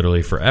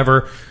literally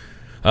forever.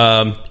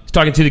 He's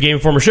talking to the Game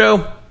Informer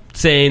show,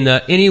 saying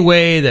that any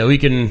way that we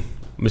can,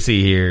 let me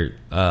see here,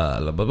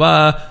 blah, blah,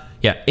 blah.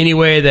 Yeah, any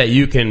way that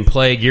you can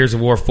play Gears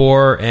of War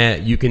 4,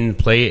 and you can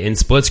play it in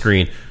split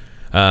screen.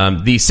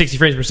 The 60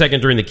 frames per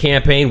second during the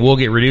campaign will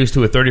get reduced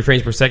to a 30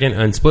 frames per second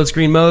on split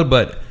screen mode,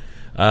 but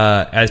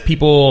as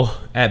people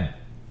at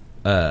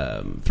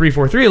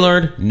 343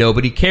 learned,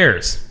 nobody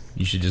cares.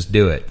 You should just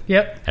do it.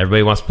 Yep.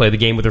 Everybody wants to play the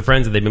game with their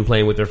friends, and they've been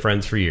playing with their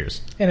friends for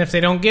years. And if they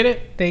don't get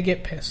it, they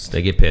get pissed.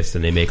 They get pissed,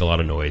 and they make a lot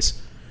of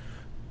noise.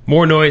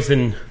 More noise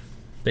than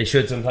they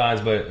should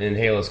sometimes, but in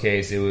Halo's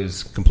case, it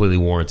was completely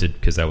warranted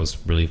because that was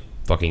really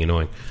fucking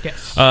annoying.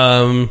 Yes.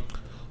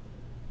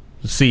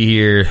 Let's see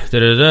here.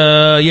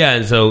 Yeah,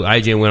 and so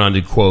IGN went on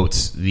to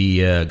quote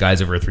the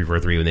guys over at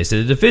 343 when they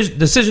said the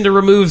decision to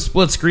remove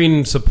split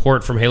screen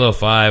support from Halo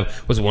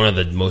 5 was one of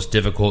the most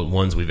difficult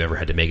ones we've ever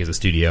had to make as a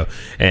studio.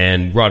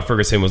 And Rod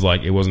Ferguson was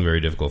like, it wasn't very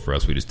difficult for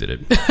us. We just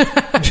did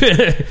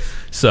it.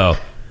 So,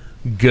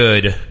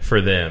 good for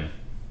them.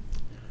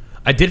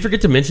 I did forget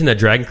to mention that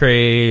Dragon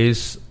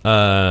Craze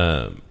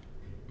had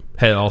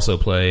also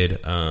played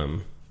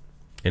and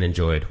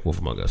enjoyed Wolf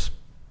Among Us.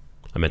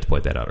 I meant to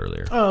point that out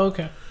earlier. Oh,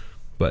 okay.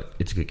 But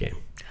it's a good game.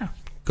 Yeah.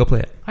 Go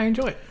play it. I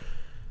enjoy it.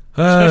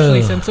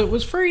 Especially since it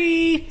was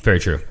free. Very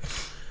true.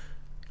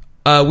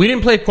 We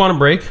didn't play Quantum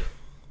Break.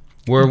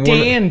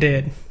 Dan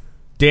did.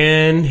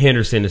 Dan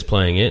Henderson is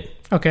playing it.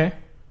 Okay.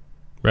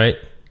 Right?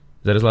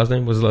 Is that his last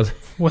name? What's his last name?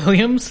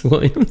 Williams?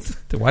 Williams?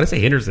 Why did I say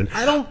Henderson?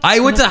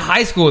 I went to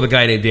high school with a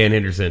guy named Dan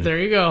Henderson. There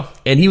you go.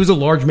 And he was a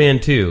large man,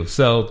 too.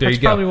 So there you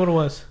go. That's probably what it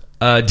was.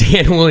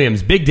 Dan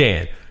Williams. Big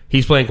Dan.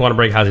 He's playing Quantum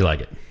Break. How's he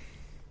like it?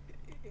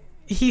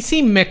 He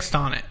seemed mixed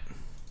on it.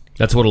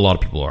 That's what a lot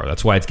of people are.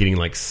 That's why it's getting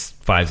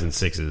 5s and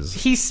 6s.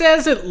 He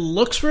says it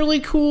looks really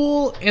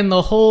cool, and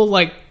the whole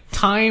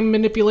time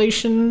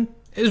manipulation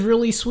is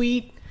really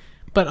sweet.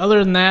 But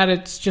other than that,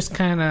 it's just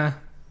kind of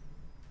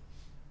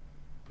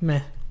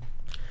meh.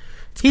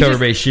 It's a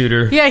cover-based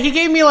shooter. Yeah, he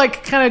gave me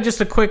kind of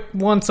just a quick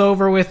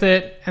once-over with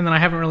it, and then I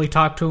haven't really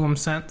talked to him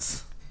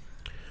since.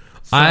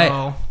 So.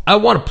 I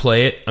want to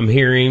play it. I'm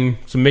hearing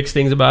some mixed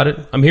things about it.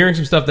 I'm hearing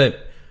some stuff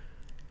that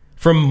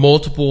from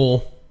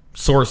multiple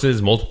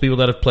sources, multiple people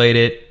that have played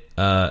it,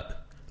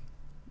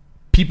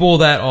 people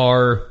that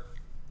are,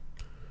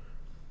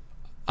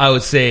 I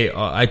would say,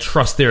 I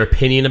trust their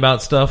opinion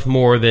about stuff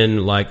more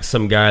than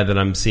some guy that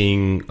I'm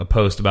seeing a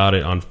post about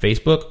it on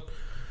Facebook.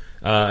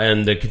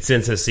 And the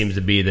consensus seems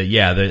to be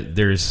that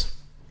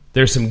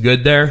there's some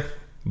good there,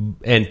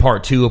 and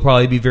part 2 will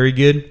probably be very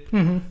good.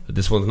 Mm-hmm. But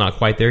this one's not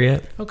quite there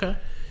yet. Okay.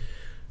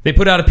 They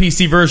put out a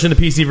PC version. The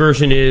PC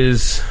version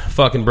is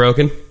fucking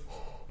broken.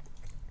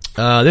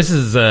 This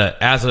is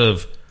as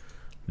of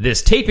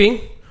this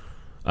taping.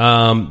 They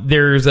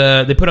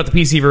put out the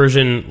PC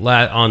version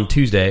on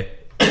Tuesday.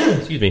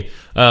 Excuse me,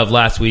 of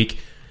last week.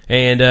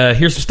 And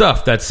here's some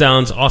stuff that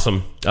sounds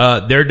awesome.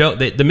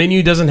 The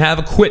menu doesn't have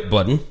a quit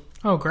button.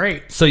 Oh,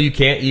 great! So you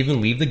can't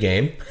even leave the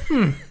game.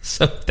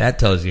 So if that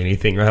tells you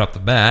anything right off the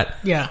bat.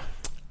 Yeah.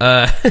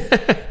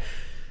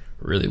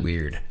 Really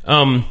weird.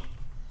 Let's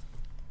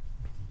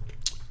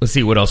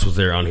see what else was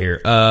there on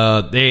here.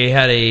 They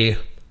had a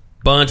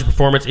bunch of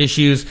performance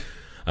issues.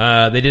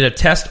 They did a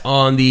test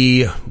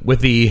with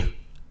the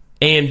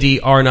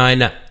AMD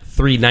R9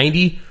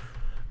 390,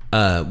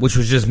 which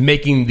was just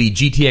making the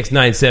GTX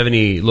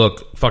 970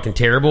 look fucking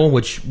terrible,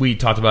 which we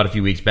talked about a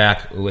few weeks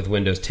back with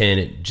Windows 10.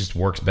 It just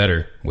works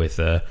better with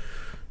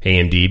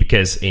AMD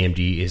because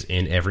AMD is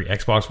in every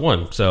Xbox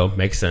One, so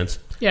makes sense.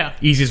 Yeah.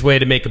 Easiest way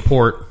to make a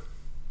port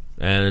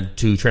and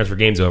to transfer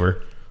games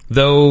over.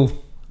 Though,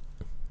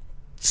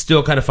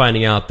 still kind of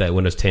finding out that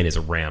Windows 10 is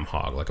a RAM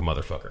hog like a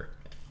motherfucker.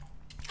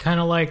 Kind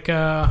of like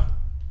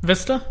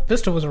Vista.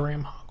 Vista was a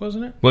RAM hog,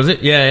 wasn't it? Was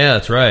it? Yeah,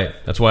 that's right.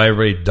 That's why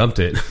everybody dumped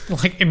it.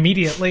 Like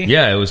immediately.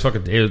 Yeah, it was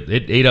fucking.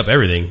 It ate up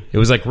everything. It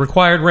was like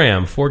required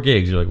RAM, 4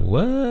 gigs. You're like,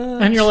 what?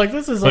 And you're like,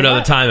 this is. But at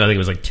the time, I think it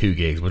was like 2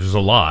 gigs, which is a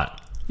lot.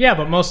 Yeah,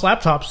 but most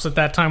laptops at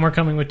that time were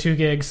coming with 2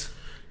 gigs.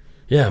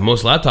 Yeah,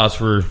 most laptops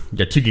were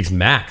 2 gigs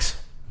max.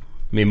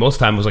 I mean, most of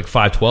the time it was like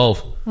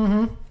 512.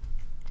 Mm-hmm.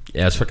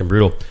 Yeah, it's fucking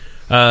brutal.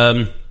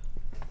 Let's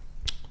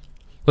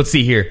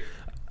see here.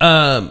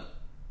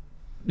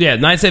 Yeah,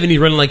 970 is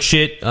running like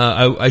shit.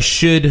 I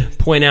should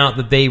point out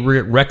that they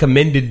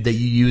recommended that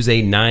you use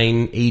a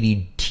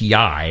 980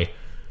 Ti.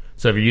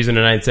 So if you're using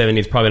a 970,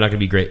 it's probably not going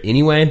to be great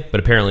anyway. But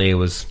apparently,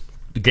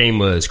 the game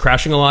was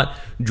crashing a lot.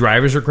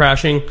 Drivers are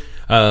crashing.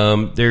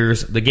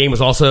 The game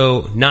was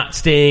also not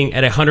staying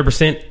at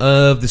 100%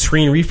 of the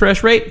screen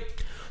refresh rate.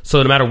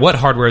 So no matter what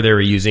hardware they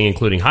were using,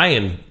 including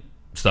high-end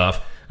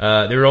stuff,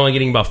 they were only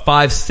getting about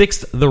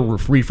 5/6 the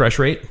refresh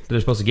rate that they're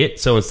supposed to get.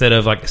 So instead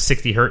of like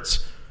 60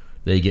 hertz,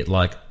 they get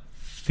like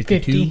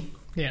 52. 50.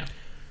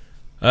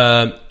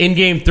 Yeah.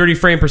 In-game 30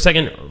 frame per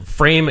second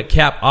frame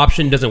cap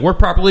option doesn't work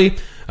properly.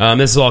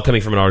 This is all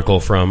coming from an article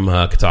from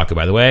Kotaku,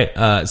 by the way.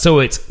 So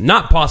it's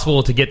not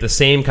possible to get the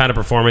same kind of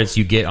performance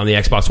you get on the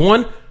Xbox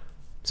One.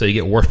 So you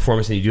get worse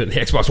performance than you do on the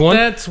Xbox One.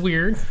 That's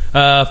weird.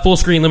 Full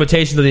screen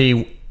limitation of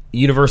the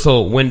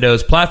Universal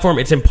Windows platform.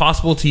 It's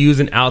impossible to use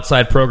an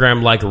outside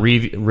program like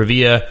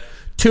Revia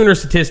tuner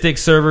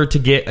statistics server to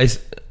get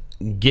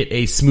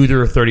a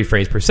smoother 30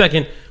 frames per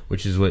second,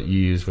 which is what you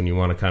use when you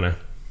want to kind of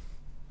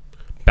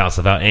bounce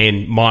stuff out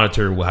and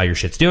monitor how your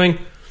shit's doing.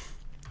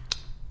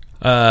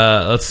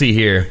 Let's see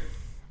here.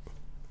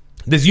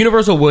 This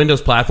Universal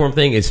Windows platform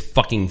thing is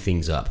fucking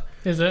things up.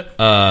 Is it?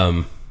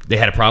 They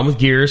had a problem with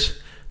Gears.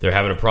 They're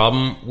having a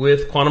problem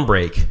with Quantum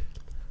Break.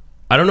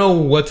 I don't know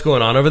what's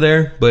going on over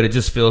there, but it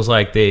just feels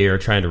like they are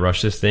trying to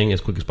rush this thing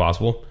as quick as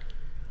possible.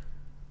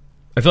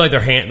 I feel like their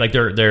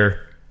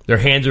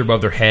hands are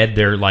above their head.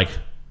 They're like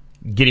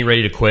getting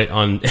ready to quit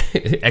on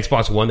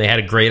Xbox One. They had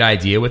a great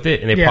idea with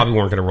it, and they probably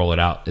weren't going to roll it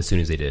out as soon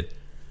as they did.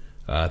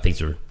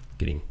 Things are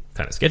getting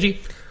kind of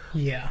sketchy.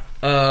 Yeah.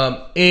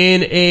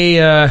 In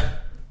a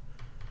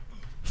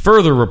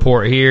further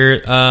report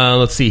here,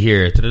 let's see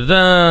here.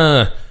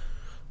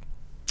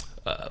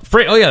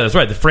 Oh yeah, that's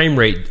right. The frame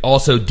rate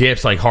also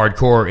dips like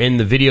hardcore in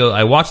the video.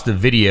 I watched the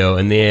video,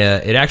 and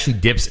it actually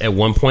dips at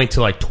one point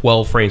to like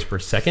 12 frames per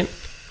second.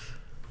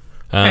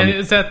 And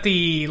is that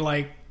the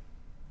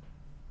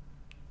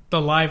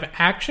live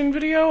action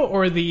video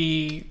or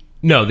the...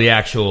 No, the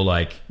actual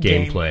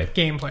gameplay.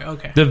 Gameplay,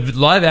 okay. The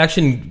live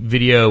action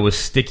video was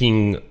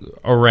sticking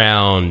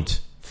around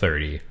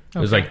 30. It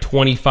was like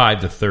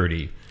 25 to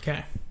 30.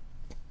 Okay.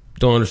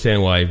 Don't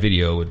understand why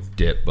video would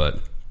dip, but...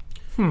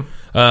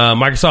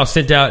 Microsoft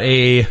sent out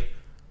a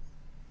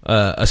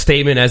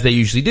statement, as they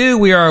usually do.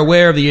 We are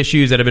aware of the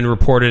issues that have been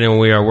reported, and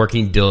we are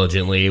working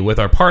diligently with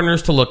our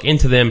partners to look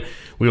into them.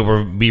 We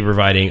will be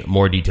providing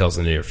more details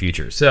in the near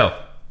future. So,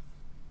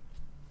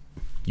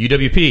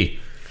 UWP.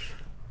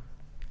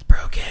 It's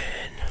broken.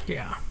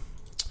 Yeah.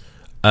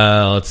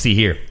 Let's see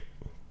here.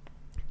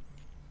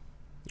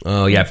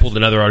 Oh, yeah, I pulled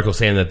another article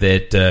saying that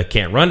it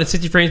can't run at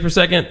 60 frames per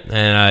second,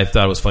 and I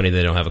thought it was funny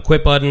they don't have a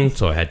quit button,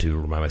 so I had to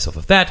remind myself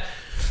of that.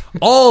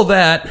 All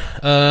that.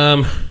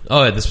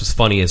 This was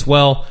funny as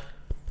well.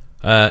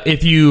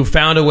 If you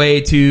found a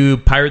way to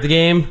pirate the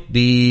game,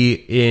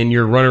 in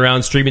your run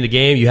around streaming the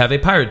game, you have a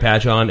pirate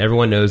patch on.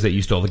 Everyone knows that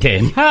you stole the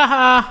game.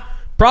 Haha.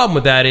 Problem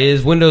with that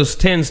is Windows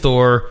 10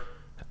 Store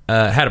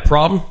had a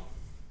problem.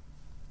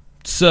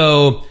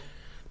 So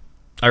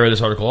I read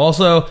this article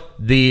also.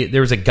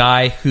 There was a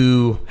guy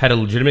who had a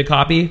legitimate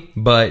copy,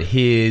 but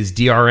his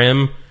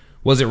DRM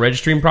wasn't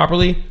registering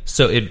properly,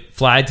 so it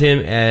flagged him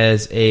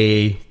as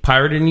a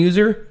pirated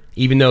user,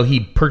 even though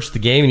he purchased the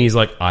game, and he's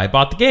like, I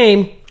bought the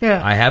game.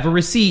 Yeah. I have a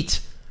receipt.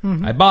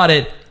 Mm-hmm. I bought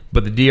it,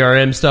 but the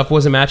DRM stuff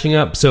wasn't matching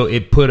up, so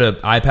it put an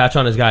eye patch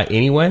on his guy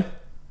anyway.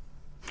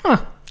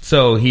 Huh.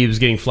 So he was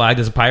getting flagged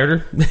as a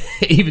pirater,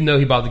 even though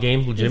he bought the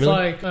game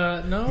legitimately. It's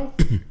like, no?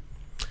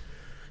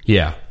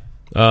 Yeah.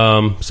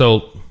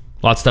 So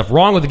lots of stuff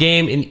wrong with the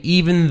game, and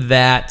even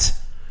that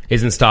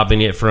isn't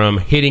stopping it from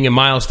hitting a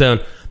milestone.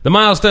 The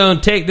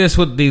milestone, take this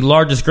with the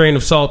largest grain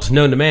of salt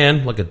known to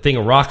man, like a thing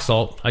of rock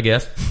salt, I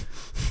guess.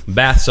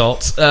 Bath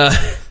salts.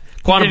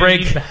 Quantum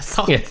Break.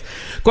 Yeah.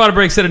 Quantum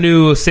Break set a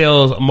new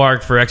sales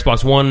mark for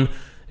Xbox One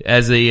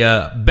as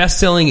a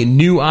best-selling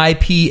new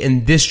IP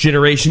in this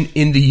generation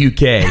in the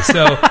UK.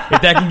 So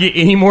if that can get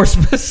any more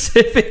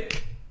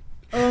specific.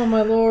 Oh,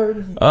 my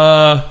Lord.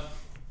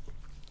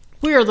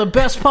 We are the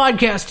best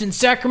podcast in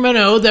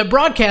Sacramento that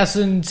broadcasts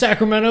in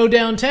Sacramento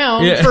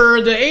downtown for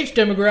the age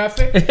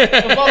demographic,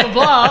 blah, blah,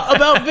 blah,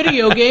 about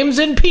video games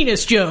and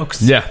penis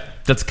jokes. Yeah,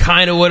 that's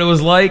kind of what it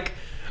was like.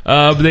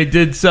 But they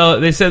did sell,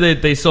 they said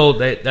that they sold,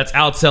 that's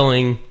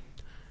outselling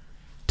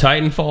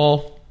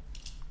Titanfall,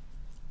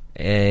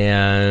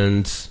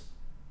 and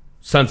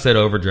Sunset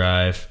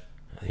Overdrive.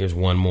 Here's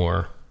one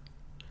more.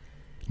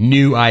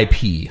 New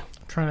IP.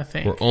 I'm trying to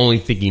think. We're only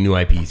thinking new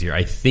IPs here.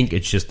 I think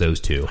it's just those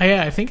two. Oh,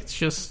 yeah, I think it's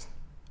just...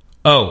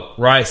 Oh,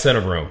 Rise Son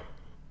of Rome.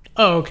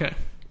 Oh, okay.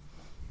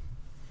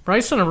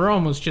 Rise Son of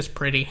Rome was just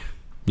pretty.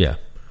 Yeah.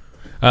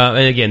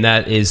 And again,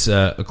 that is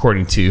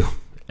according to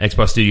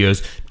Xbox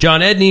Studios'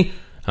 John Edney,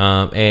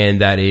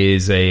 and that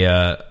is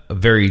a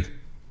very,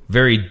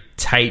 very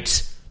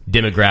tight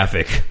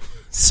demographic.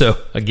 So,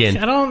 again...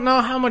 I don't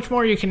know how much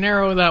more you can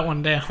narrow that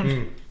one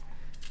down.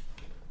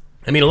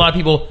 I mean, a lot of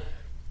people...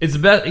 It's the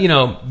best,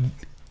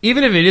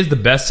 even if it is the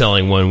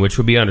best-selling one, which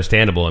would be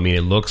understandable. I mean,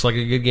 it looks like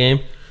a good game,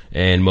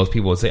 and most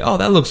people would say, oh,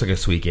 that looks like a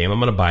sweet game. I'm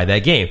going to buy that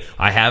game.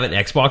 I have an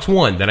Xbox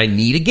One that I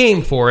need a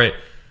game for it.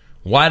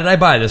 Why did I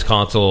buy this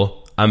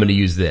console? I'm going to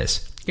use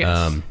this.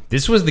 Yes.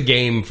 This was the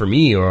game for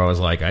me where I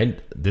was like,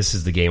 this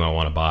is the game I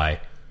want to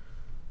buy.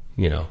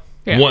 Yeah.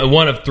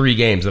 One of 3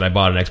 games that I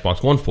bought an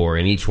Xbox One for,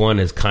 and each one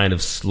has kind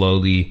of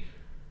slowly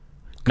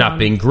not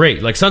been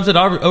great. Like Sunset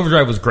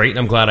Overdrive was great, and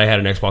I'm glad I had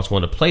an Xbox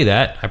One to play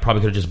that. I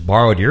probably could have just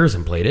borrowed yours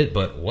and played it,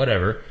 but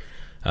whatever.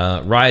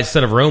 Rise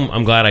Son of Rome,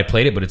 I'm glad I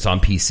played it, but it's on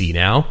PC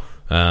now.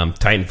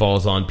 Titanfall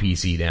is on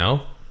PC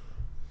now.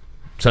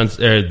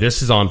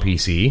 This is on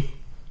PC.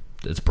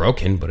 It's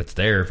broken, but it's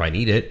there if I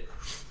need it.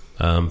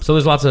 So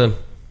there's lots of...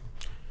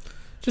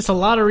 Just a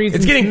lot of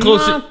reasons it's getting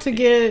closer, not to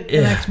get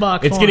an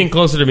Xbox It's One. getting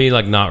closer to me,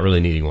 like, not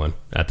really needing one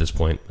at this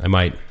point. I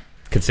might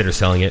consider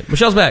selling it.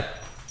 Michelle's back.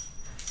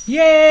 Yay!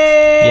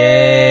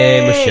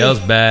 Yay! Michelle's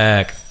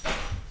back.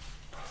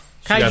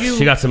 Kaiju.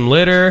 She got some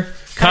litter.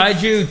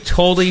 Kaiju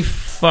totally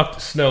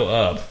fucked Snow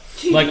up.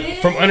 Like,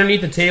 from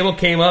underneath the table,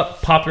 came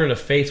up, popped her in the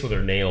face with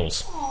her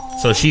nails. Aww.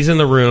 So she's in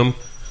the room.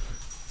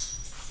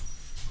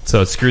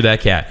 So screw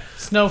that cat.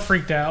 Snow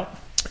freaked out.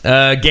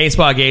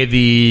 GameSpot gave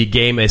the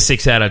game a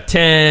 6 out of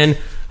 10.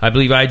 I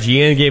believe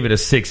IGN gave it a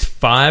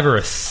 6.5 or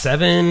a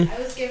 7. I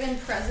was given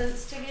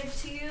presents to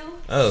give to you.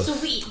 Oh.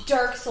 Sweet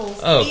Dark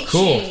Souls. Oh,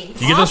 cool. Chains.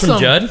 Did you get those from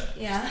Judd?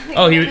 Yeah.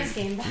 Oh, he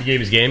gave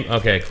his game?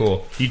 Okay,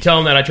 cool. You tell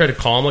him that I tried to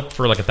call him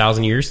for like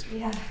 1,000 years?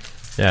 Yeah.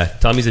 Yeah,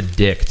 tell him he's a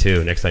dick,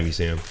 too, next time you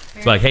see him.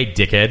 It's like, hey,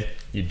 dickhead,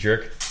 you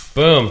jerk.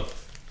 Boom.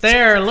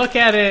 There, look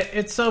at it.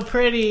 It's so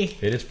pretty.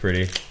 It is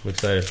pretty. I'm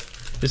excited.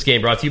 This game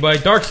brought to you by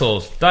Dark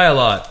Souls. Die a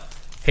lot.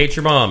 Hate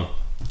your mom.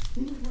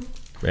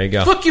 There you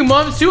go. Fuck you,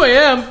 Mom. It's who I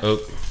am. Oh.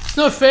 It's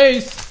no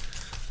face.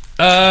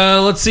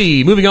 Let's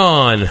see. Moving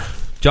on.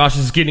 Josh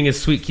is getting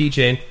his sweet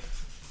keychain.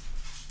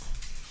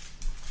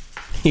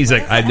 He's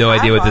like, I have no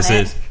idea what this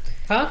is.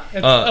 Huh?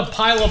 It's a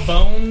pile of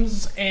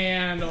bones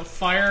and a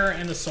fire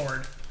and a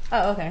sword.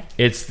 Oh, okay.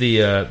 It's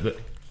the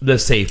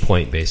save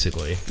point,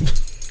 basically.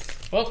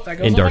 Well, that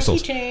goes in on Dark my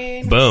Souls.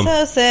 keychain. Boom.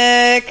 So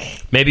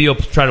sick. Maybe you'll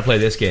try to play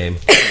this game.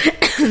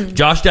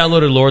 Josh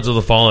downloaded Lords of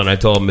the Fallen. I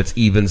told him it's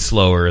even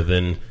slower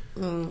than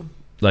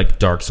like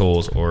Dark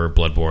Souls or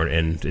Bloodborne,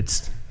 and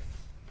it's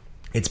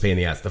a pain in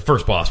the ass. The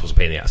first boss was a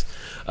pain in the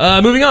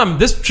ass. Moving on.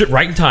 This trip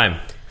right in time.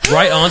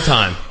 Right on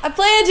time. I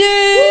planned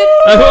it.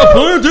 I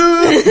planned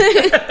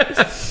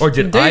it. Or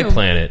did I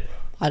plan it?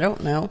 I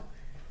don't know.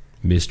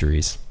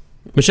 Mysteries.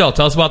 Michelle,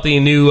 tell us about the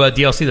new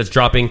DLC that's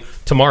dropping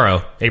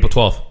tomorrow, April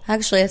 12th.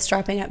 Actually, it's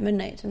dropping at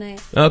midnight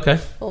tonight. Okay.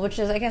 Well, which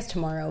is, I guess,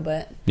 tomorrow,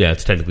 but... Yeah,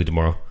 it's technically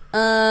tomorrow.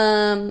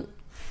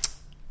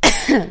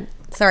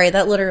 Sorry,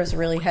 that litter was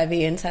really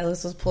heavy, and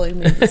Silas was pulling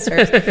me to the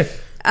stairs.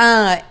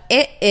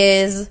 It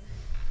is,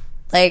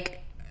 like...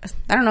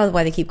 I don't know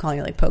why they keep calling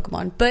it, like,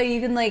 Pokemon, but you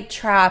can, like,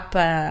 trap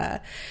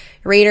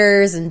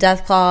raiders and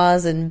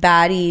deathclaws and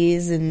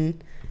baddies,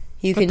 and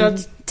you can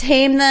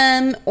tame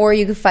them, or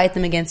you can fight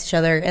them against each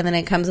other, and then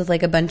it comes with,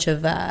 like, a bunch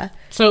of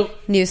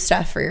new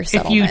stuff for your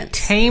settlement. If you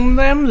tame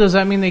them, does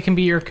that mean they can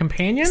be your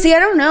companion? See, I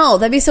don't know.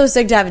 That'd be so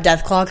sick to have a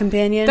deathclaw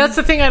companion. That's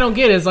the thing I don't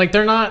get, is, like,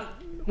 they're not...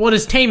 What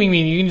does taming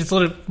mean? You can just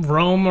let it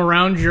roam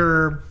around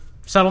your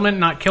settlement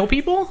and not kill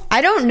people?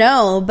 I don't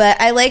know,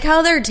 but I like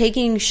how they're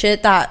taking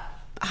shit that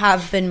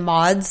have been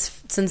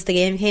mods since the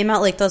game came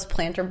out, like those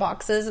planter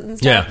boxes and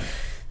stuff. Yeah.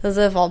 Those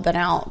have all been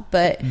out,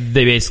 but...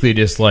 They basically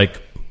just, like...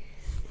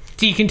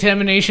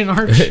 Decontamination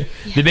arch?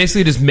 They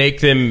basically just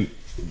make them...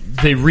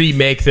 They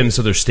remake them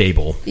so they're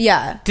stable.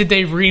 Yeah. Did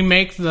they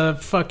remake the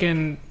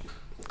fucking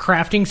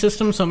crafting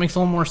system so it makes a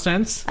little more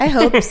sense? I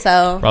hope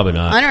so. Probably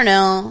not. I don't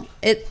know.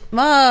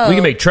 Whoa. We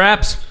can make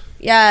traps.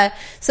 Yeah.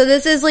 So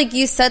this is like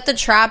you set the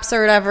traps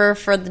or whatever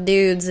for the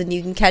dudes and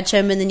you can catch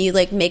them and then you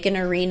like make an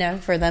arena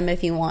for them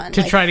if you want.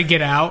 To try to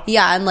get out?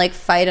 Yeah, and like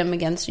fight them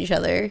against each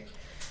other.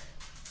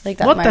 Like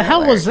that. What the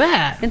hell was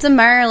that? It's a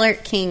Mirror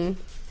Alert King.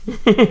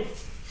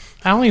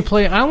 I only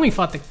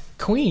fought the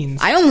queens.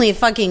 I only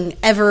fucking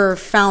ever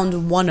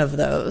found one of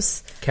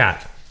those.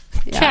 Cat.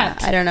 Yeah,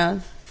 Cat. I don't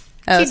know.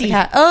 Oh, it's a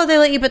cat. Oh, they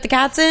let you put the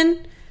cats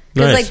in?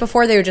 Because like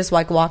before they were just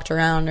like walked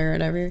around or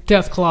whatever.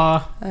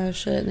 Deathclaw. Oh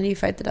shit! And then you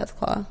fight the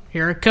Deathclaw.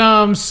 Here it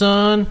comes,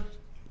 son.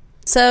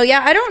 So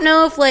yeah, I don't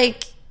know if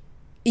like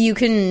you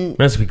can.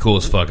 That's be cool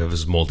as fuck if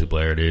it's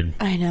multiplayer, dude.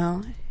 I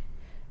know.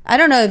 I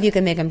don't know if you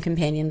can make them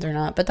companions or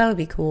not, but that would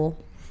be cool.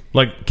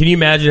 Like, can you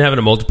imagine having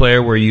a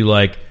multiplayer where you,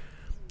 like,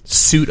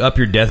 suit up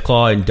your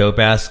Deathclaw in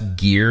dope-ass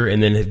gear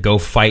and then go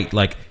fight,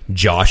 like,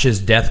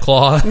 Josh's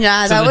Deathclaw?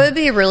 Yeah, that would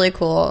be really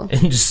cool.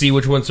 And just see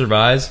which one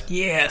survives?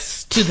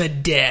 Yes, to the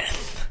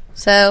death.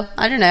 So,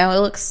 I don't know. It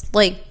looks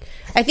like...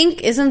 I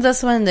think, isn't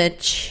this one the...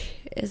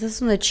 Is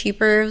this one the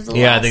cheaper of the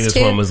Yeah, last I think this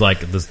two? one was, like,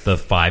 the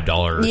 $5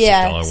 or $6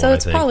 Yeah, one, so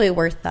it's I think. probably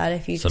worth that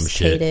if you Some just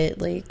shit. hate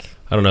it. Like,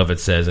 I don't know if it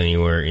says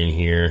anywhere in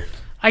here.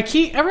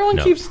 Everyone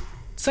No. keeps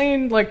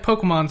saying, like,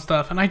 Pokemon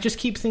stuff, and I just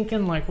keep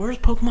thinking, like, where's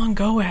Pokemon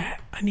Go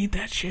at? I need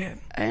that shit.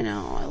 I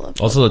know, I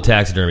love Also, the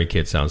taxidermy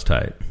kit sounds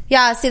tight.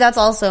 Yeah, see, that's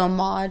also a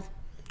mod.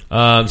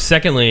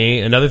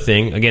 Secondly, another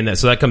thing, again,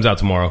 that comes out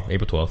tomorrow,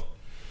 April 12th.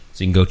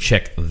 So you can go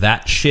check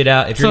that shit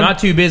out. If you're not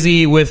too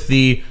busy with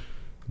the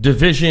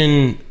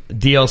Division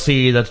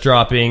DLC that's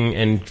dropping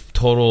and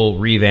total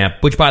revamp,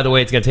 which, by the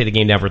way, it's going to take the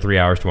game down for 3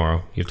 hours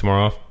tomorrow. You have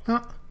tomorrow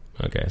off?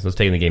 Okay, so it's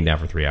taking the game down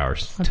for 3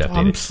 hours to update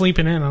I'm it.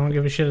 sleeping in. I don't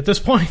give a shit at this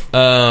point.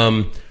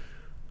 Dark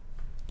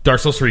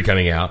Souls 3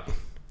 coming out.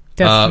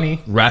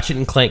 Destiny. Ratchet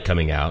and Clank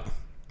coming out.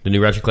 The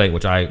new Ratchet and Clank,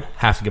 which I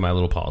have to get my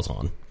little paws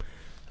on.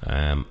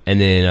 And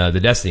then the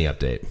Destiny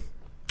update.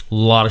 A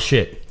lot of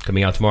shit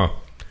coming out tomorrow.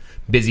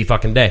 Busy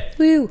fucking day.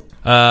 Woo.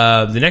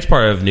 The next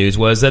part of news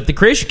was that the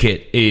Creation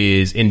Kit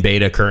is in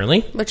beta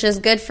currently. Which is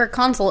good for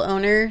console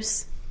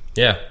owners.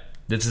 Yeah.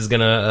 This is going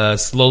to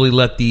slowly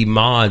let the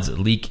mods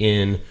leak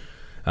in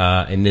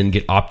and then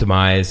get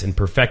optimized and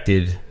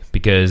perfected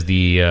because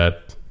the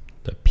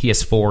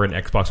PS4 and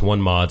Xbox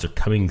One mods are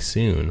coming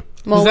soon.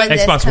 Well, when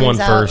this Xbox comes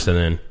One out- first and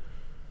then...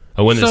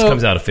 when this So,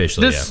 comes out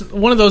officially, This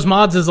one of those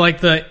mods is like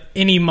the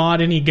any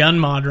mod, any gun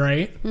mod,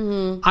 right?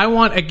 Mm-hmm. I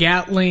want a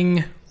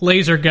Gatling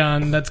laser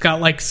gun that's got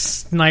like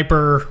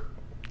sniper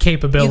You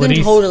capabilities.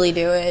 can totally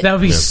do it. That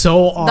would be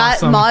so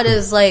awesome. That mod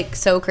is like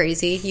so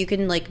crazy. You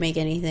can like make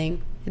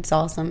anything. It's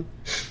awesome.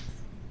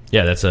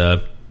 Yeah, that's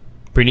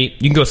pretty neat.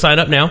 You can go sign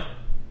up now.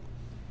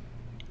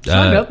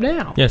 Sign up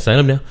now. Yeah, sign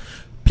up now.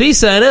 Please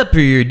sign up for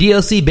your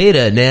DLC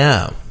beta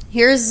now.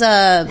 Here's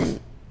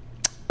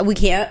we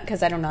can't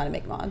because I don't know how to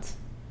make mods.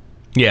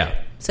 Yeah.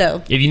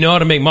 So If you know how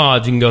to make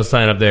mods, you can go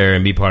sign up there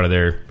and be part of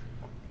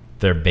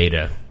their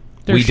beta.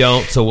 We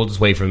don't, so we'll just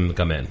wait for them to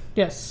come in.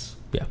 Yes.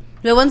 Yeah.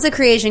 but once the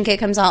creation kit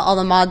comes out, all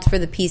the mods for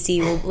the PC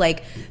will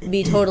like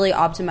be totally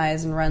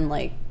optimized and run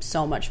like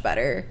so much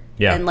better.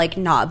 Yeah. And like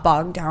not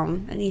bog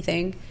down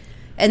anything.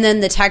 And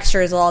then the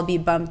textures will all be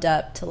bumped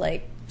up to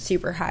like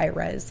super high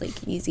res,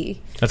 like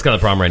easy. That's kind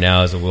of the problem right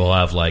now is that we'll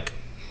have like,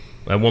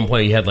 at one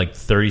point you had like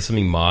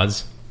 30-something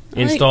mods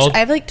installed. I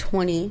have like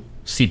 20.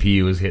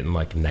 CPU was hitting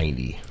like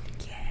 90.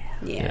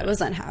 Yeah, I was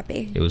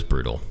unhappy. It was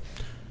brutal.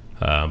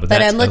 But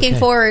But I'm looking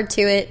forward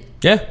to it.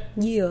 Yeah.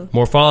 Yeah.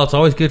 More Fallout's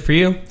always good for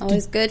you.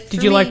 Always good for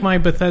Did you me. like my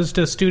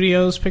Bethesda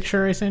Studios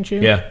picture I sent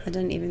you? Yeah. I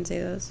didn't even see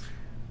those.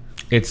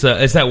 It's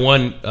that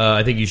one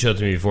I think you showed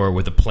to me before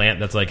with the plant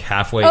that's like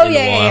halfway Oh, in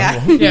yeah,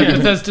 the wall. Yeah,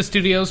 Bethesda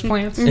Studios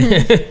plants.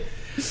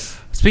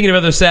 Speaking of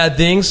other sad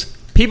things,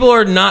 people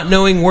are not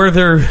knowing where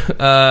their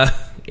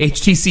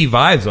HTC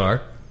Vives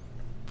are.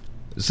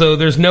 So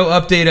there's no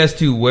update as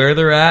to where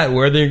they're at,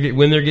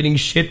 when they're getting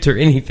shipped or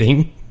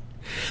anything.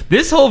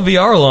 This whole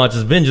VR launch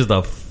has been just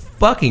a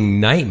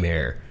fucking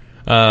nightmare.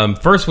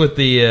 First with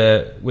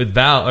the with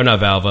Valve or not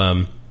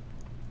Valve,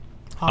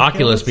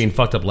 Oculus being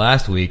fucked up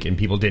last week, and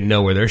people didn't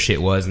know where their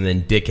shit was, and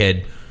then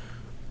dickhead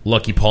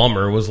Lucky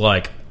Palmer was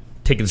like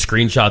taking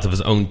screenshots of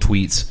his own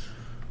tweets.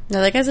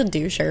 No, that guy's a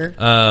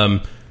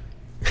doucher.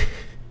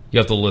 You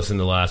have to listen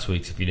to last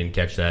week's if you didn't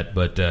catch that,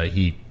 but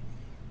he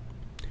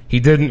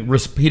doesn't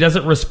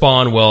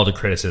respond well to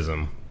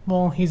criticism.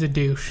 Well, he's a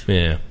douche.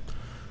 Yeah.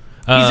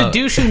 He's a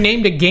douche who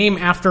named a game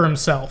after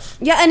himself.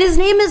 Yeah, and his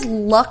name is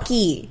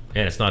Lucky.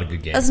 And it's not a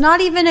good game. That's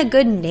not even a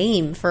good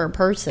name for a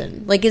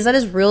person. Like, is that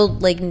his real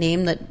like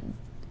name that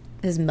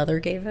his mother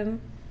gave him?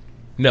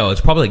 No,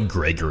 it's probably like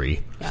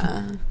Gregory.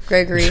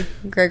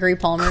 Gregory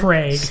Palmer.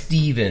 Craig.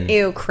 Steven.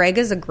 Ew, Craig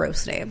is a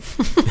gross name.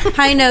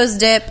 Hi, Nose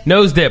Dip.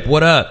 Nose Dip,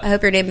 what up? I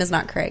hope your name is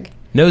not Craig.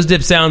 Nose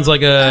Dip sounds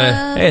like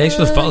a... hey, thanks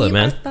for the follow, You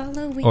man. are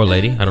following Or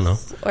lady, us. I don't know.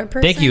 Or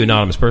person. Thank you,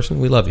 anonymous person.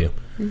 We love you.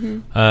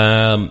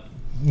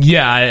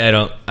 Yeah, I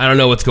don't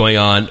know what's going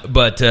on,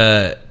 but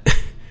UK,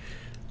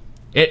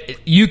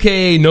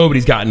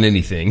 nobody's gotten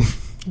anything,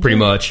 pretty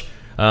much.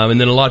 And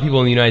then a lot of people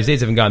in the United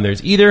States haven't gotten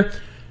theirs either.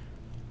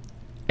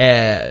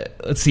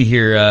 Let's see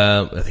here.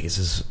 I think this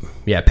is...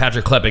 Yeah,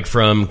 Patrick Klepek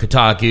from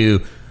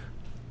Kotaku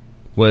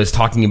was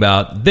talking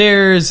about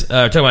theirs,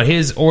 talking about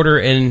his order,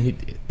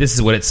 and this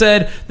is what it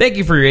said. Thank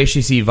you for your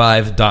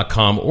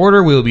HTCVive.com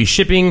order. We will be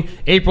shipping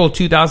April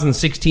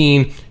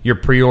 2016. Your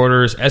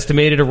pre-order's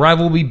estimated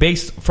arrival will be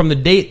based from the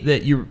date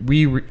that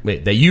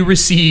you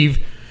receive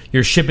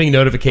your shipping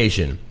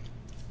notification.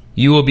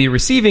 You will be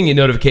receiving a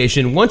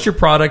notification once your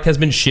product has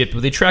been shipped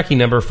with a tracking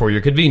number for your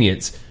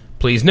convenience.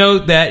 Please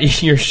note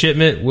that your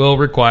shipment will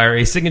require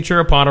a signature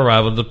upon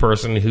arrival of the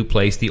person who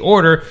placed the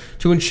order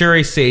to ensure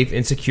a safe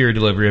and secure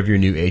delivery of your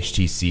new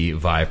HTC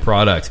Vive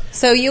product.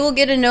 So you will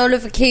get a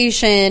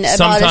notification about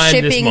Sometime a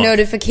this shipping month.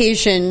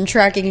 notification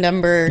tracking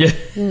number.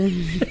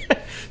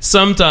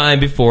 sometime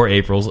before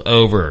April's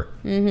over.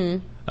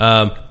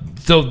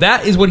 So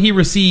that is what he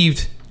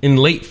received in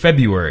late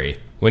February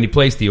when he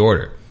placed the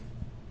order.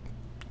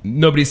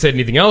 Nobody said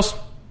anything else.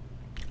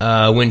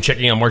 When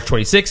checking on March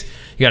 26th,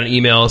 he got an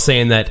email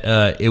saying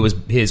that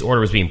his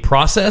order was being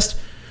processed.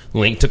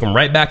 Link took him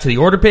right back to the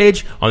order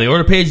page. On the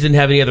order page, it didn't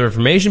have any other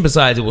information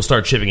besides it will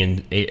start shipping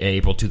in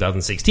April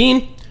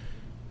 2016.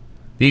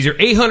 These are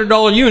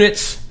 $800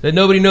 units that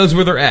nobody knows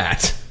where they're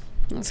at.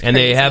 And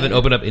they haven't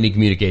opened up any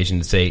communication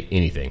to say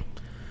anything.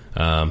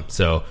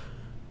 So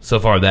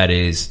far that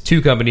is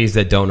two companies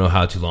that don't know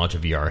how to launch a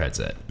VR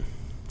headset.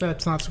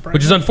 That's not surprising.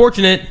 Which is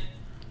unfortunate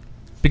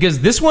because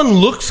this one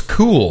looks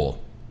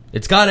cool.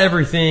 It's got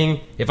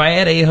everything. If I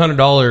had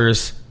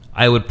 $800,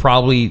 I would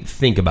probably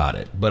think about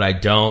it. But I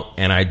don't,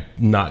 and I'm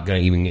not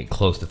going to even get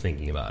close to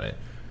thinking about it.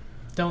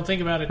 Don't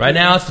think about it. Right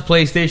now, it's the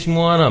PlayStation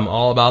 1. I'm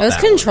all about Those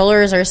that.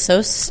 controllers are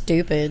so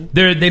stupid.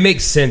 They make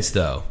sense,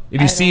 though.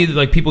 If you see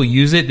like people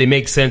use it, they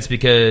make sense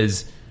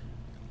because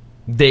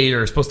they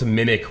are supposed to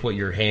mimic what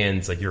your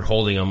hands, like you're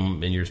holding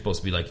them and you're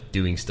supposed to be like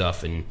doing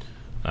stuff, and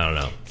I don't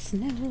know.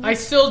 I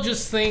still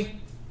just think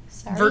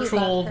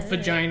virtual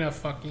vagina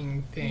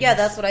fucking thing. Yeah,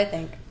 that's what I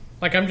think.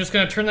 Like, I'm just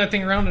going to turn that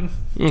thing around and...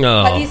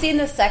 No. Have you seen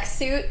the sex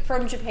suit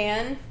from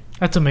Japan?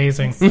 That's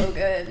amazing. So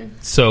good.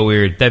 So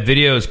weird. That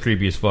video is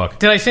creepy as fuck.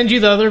 Did I send you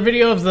the other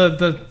video of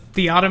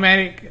the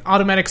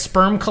automatic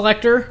sperm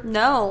collector?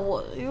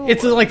 No. Ew.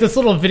 It's like this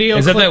little video.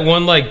 Is that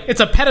one like...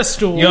 It's a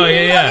pedestal. Yeah.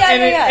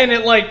 And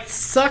it like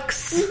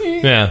sucks.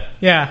 Yeah.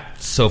 Yeah.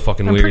 So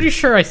fucking I'm weird. pretty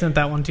sure I sent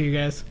that one to you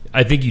guys.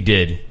 I think you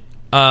did.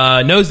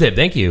 Nose Dip,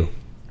 thank you.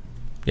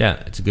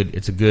 Yeah, it's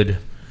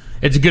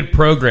a good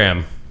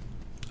program.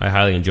 I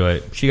highly enjoy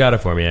it. She got it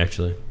for me,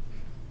 actually.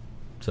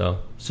 So,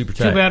 super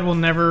tight. Too bad we'll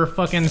never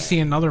fucking see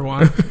another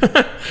one.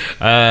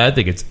 I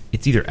think it's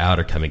either out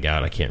or coming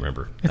out. I can't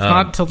remember. It's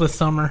not till this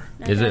summer.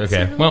 Is it?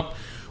 Okay. Well,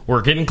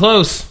 we're getting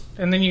close.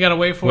 And then you gotta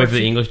wait for Wait for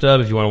the English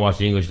dub if you want to watch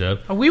the English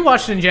dub. We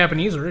watched it in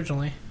Japanese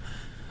originally.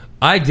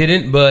 I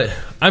didn't, but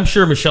I'm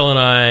sure Michelle and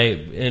I,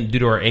 and due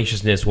to our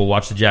anxiousness, will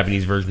watch the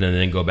Japanese version and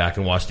then go back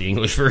and watch the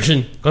English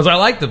version. Because I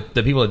like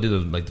the people that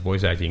do the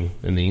voice acting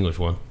in the English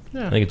one.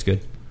 Yeah. I think it's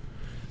good.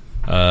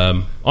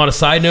 On a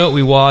side note,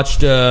 we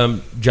watched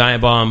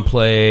Giant Bomb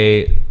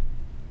play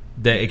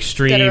the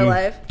Extreme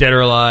Dead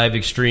or Alive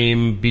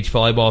Extreme Beach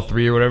Volleyball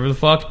 3 or whatever the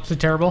fuck. Is it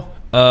terrible?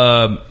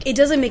 It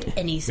doesn't make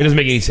any sense. It doesn't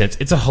make any sense.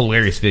 It's a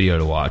hilarious video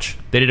to watch.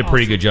 They did a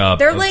pretty good job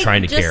They're of like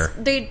trying to care.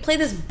 They play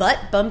this butt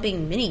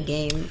bumping mini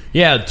game.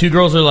 Yeah, two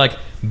girls are like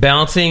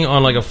bouncing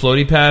on like a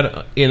floaty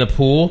pad in a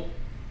pool,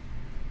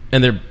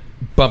 and they're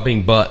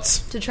bumping butts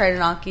To try to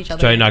knock each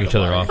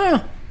other off.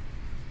 Huh.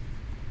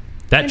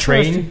 That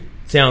train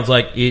sounds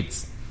like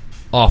it's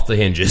off the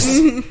hinges.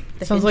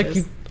 Sounds like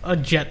a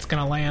jet's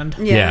gonna land.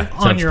 Yeah,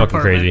 on sounds your fucking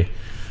apartment. crazy.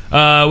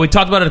 We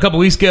talked about it a couple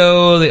weeks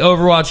ago. The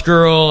Overwatch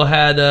girl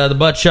had the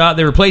butt shot.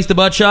 They replaced the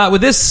butt shot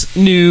with this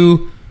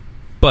new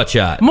butt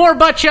shot. More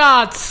butt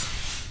shots.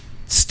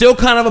 Still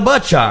kind of a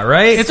butt shot,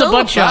 right? It's a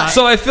butt shot.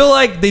 So I feel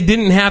like they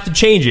didn't have to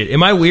change it.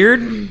 Am I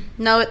weird?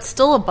 No, it's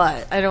still a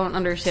butt. I don't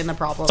understand the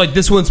problem. It's like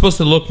this one's supposed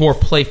to look more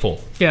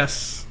playful.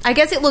 Yes. I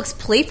guess it looks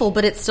playful,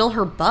 but it's still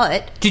her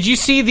butt. Did you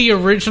see the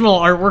original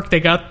artwork they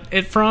got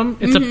it from?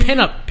 It's a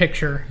pinup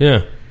picture.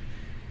 Yeah.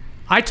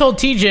 I told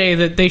TJ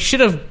that they should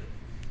have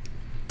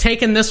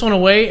taken this one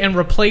away and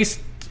replaced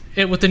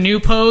it with the new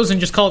pose and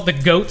just call it the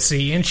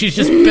goatsy, and she's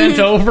just bent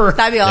over.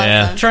 That'd be awesome.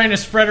 Yeah. Trying to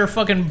spread her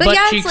fucking But butt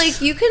yeah, cheeks.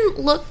 it's like you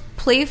can look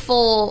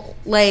playful,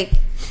 like,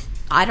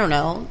 I don't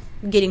know,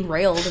 getting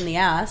railed in the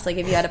ass, like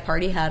if you had a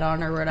party hat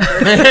on or whatever.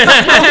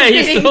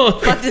 Getting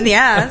fucked in the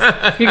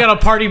ass. You got a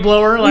party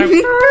blower, like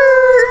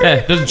Yeah,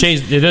 it doesn't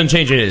change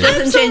anything.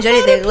 Doesn't change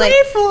anything. Like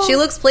she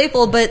looks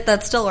playful, but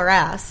that's still her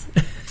ass.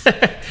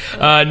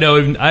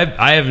 No,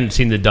 I haven't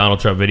seen the Donald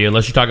Trump video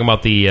unless you're talking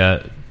about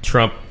the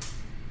Trump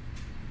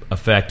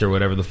effect or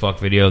whatever the fuck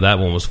video. That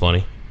one was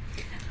funny.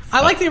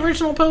 I like the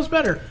original pose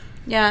better.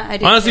 Yeah, I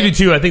do. Honestly, do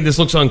too. I think this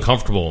looks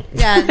uncomfortable.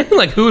 Yeah.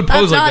 Like who would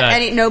pose like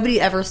that? Nobody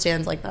ever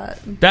stands like that.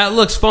 That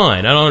looks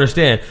fine. I don't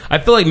understand. I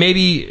feel like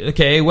maybe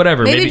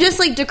whatever. Maybe just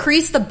like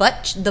decrease the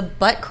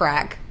butt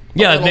crack.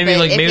 Yeah, maybe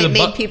the made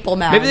butt, people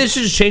mad. Maybe they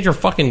should just change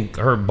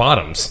her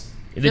bottoms.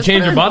 If they Just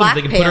change put her her in bottoms, black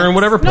they can put her in pants.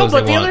 whatever pose No,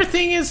 but they the want. other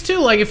thing is too,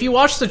 like if you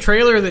watch the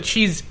trailer that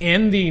she's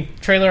in, the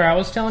trailer I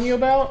was telling you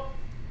about,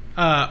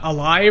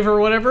 Alive or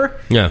whatever.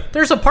 Yeah.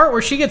 There's a part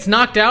where she gets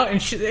knocked out,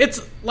 and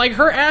it's like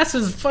her ass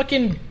is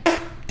fucking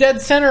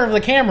dead center of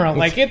the camera.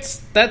 Like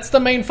that's the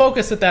main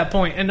focus at that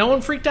point, and no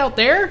one freaked out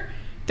there.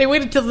 They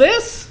waited till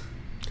this.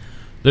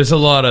 There's a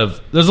lot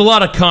of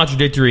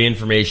contradictory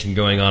information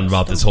going on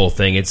about this whole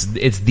thing. It's the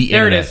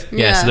There it internet. is. Yeah,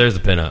 Yeah. so there's the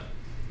pinup.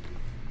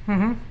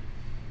 Mm-hmm.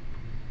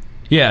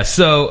 Yeah,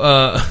 so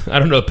I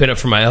don't know a pinup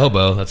from my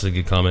elbow. That's a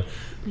good comment.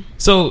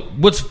 So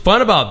what's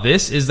fun about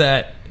this is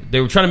that they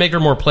were trying to make her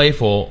more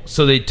playful,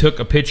 so they took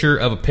a picture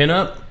of a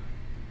pinup,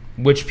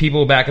 which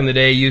people back in the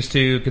day used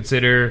to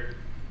consider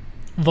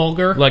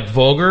Vulgar. like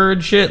vulgar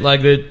and shit.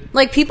 Like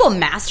people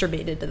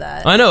masturbated to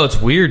that. I know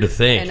it's weird to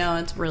think. I know,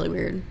 it's really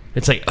weird.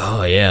 It's like,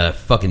 oh yeah,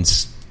 fucking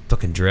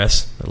fucking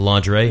dress, that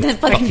lingerie. That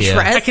fucking Fuck yeah.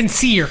 dress. I can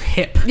see your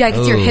hip. Yeah, I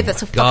can see your Oh, hip. That's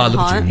so God, fucking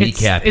look at your hot.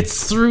 kneecap.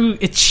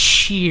 It's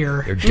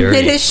sheer. You're dirty.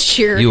 It is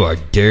sheer. You are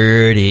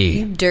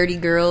dirty. Dirty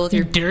girl with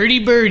your Dirty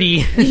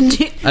birdie.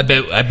 I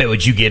bet when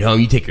you get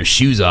home, you take your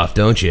shoes off,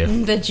 don't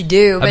you? bet you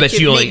do. I bet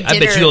you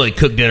only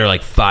cook dinner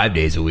like 5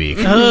 days a week.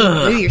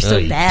 Ooh, you're so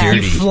you bad.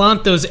 dirty. You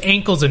flaunt those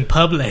ankles in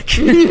public.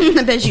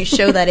 I bet you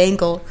show that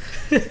ankle.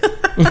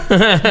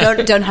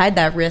 don't hide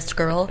that wrist,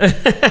 girl.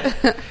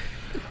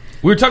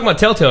 We were talking about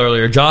Telltale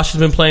earlier. Josh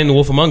has been playing The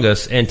Wolf Among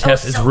Us, and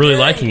Tess is so really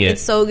good. liking it.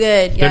 It's so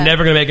good. Yeah. They're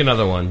never going to make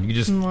another one. You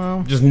just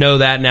know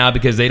that now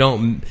because they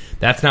don't.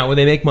 That's not where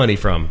they make money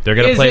from. They're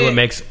going to Is play it- what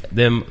makes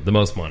them the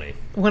most money.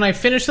 When I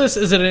finish this,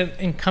 is it an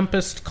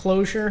encompassed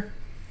closure?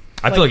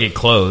 I feel like it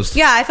closed.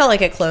 Yeah, I felt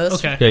like it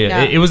closed. Okay.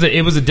 Yeah. Yeah. It was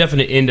a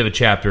definite end of a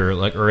chapter,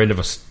 or end of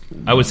a.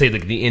 I would say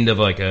the end of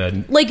like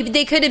a. Like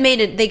they could have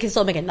made it. They could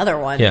still make another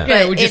one. Yeah. Yeah,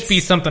 but it would just it's-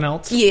 be something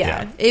else.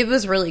 Yeah, it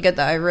was really good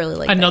though. I really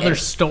liked Another that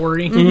game.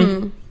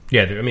 story.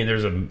 Yeah, I mean,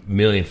 there's a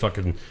million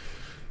fucking,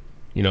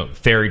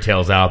 fairy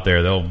tales out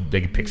there.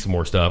 They could pick some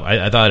more stuff.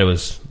 I thought it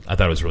was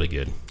really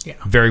good. Yeah.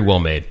 Very well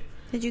made.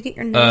 Did you get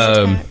your nose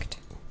attacked?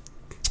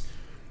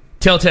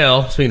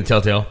 Telltale. Speaking of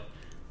Telltale,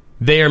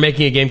 they are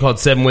making a game called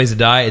 7 Ways to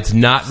Die. It's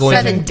not going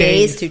 7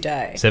 days to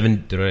die.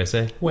 7. Did I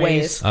say?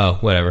 Ways. Oh,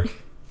 whatever.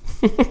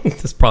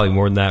 That's probably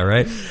more than that,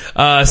 right?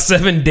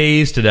 7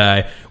 Days to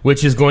Die,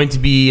 which is going to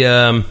be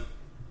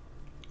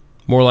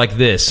more like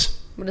this.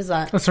 What is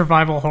that? A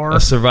survival horror. A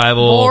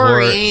survival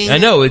Boring. horror. I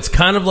know, it's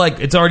kind of like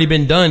it's already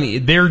been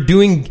done. They're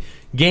doing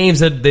games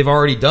that they've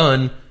already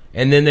done,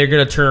 and then they're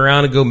going to turn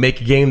around and go make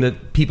a game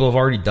that people have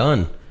already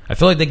done. I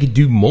feel like they could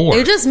do more.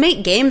 They just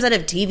make games out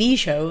of TV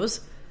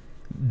shows.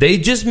 They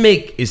just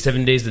make... Is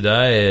 7 Days to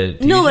Die a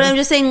TV No, but show? I'm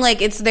just saying, like,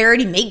 they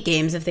already make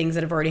games of things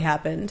that have already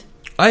happened.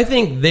 I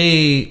think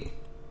they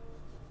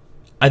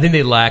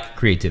lack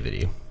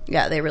creativity.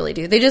 Yeah, they really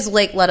do. They just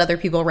like let other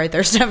people write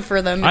their stuff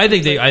for them. I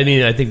think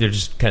they're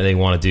just kind of they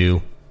want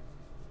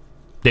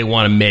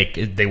to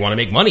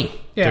make money.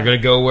 Yeah. They're going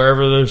to go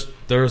wherever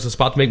there's a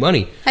spot to make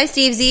money. Hi,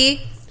 Steve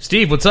Z.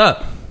 Steve, what's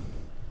up?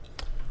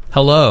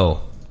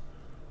 Hello.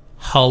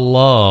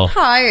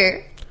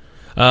 Hi.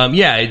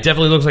 Yeah, it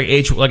definitely looks like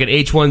an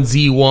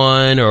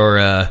H1Z1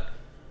 or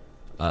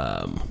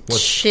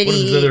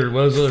Shitty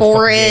what was the other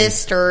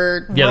Forest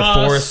or yeah,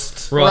 Rust.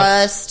 the Forest,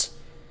 Rust.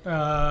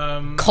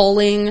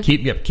 Coaling.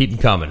 Keep them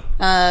coming.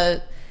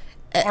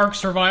 Ark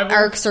Survival.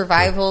 Ark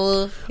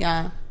Survival.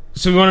 Yeah.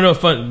 So we want to know a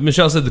fun.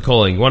 Michelle said the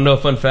calling. You want to know a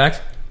fun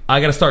fact? I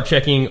got to start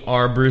checking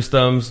our Bruce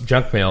Thumbs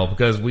junk mail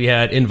because we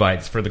had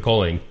invites for the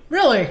calling.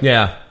 Really?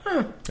 Yeah,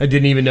 I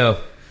didn't even know.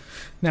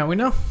 Now we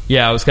know.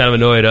 Yeah, I was kind of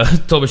annoyed. I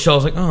told Michelle, I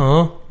was like,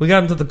 "Oh, we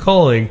got into the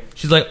calling."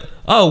 She's like,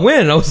 "Oh,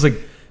 when?" I was like,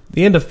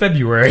 "The end of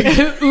February."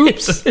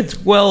 Oops,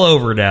 it's well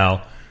over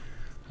now.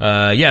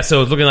 Yeah,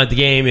 so it's looking like the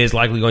game is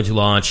likely going to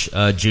launch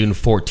June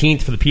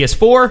 14th for the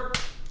PS4.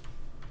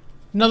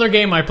 Another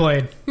game I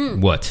played.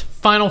 What?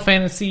 Final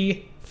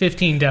Fantasy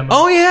 15 demo.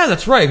 Oh yeah,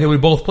 that's right. Okay, we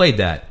both played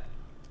that.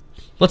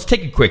 Let's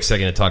take a quick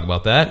second to talk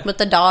about that. With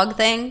the dog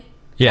thing.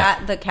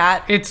 Yeah. The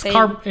cat. It's thing.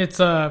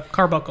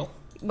 Carbuncle.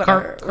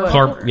 Whatever.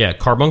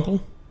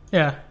 Carbuncle.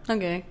 Yeah.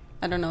 Okay.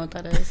 I don't know what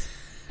that is.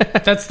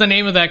 That's the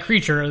name of that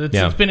creature.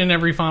 Yeah. It's been in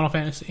every Final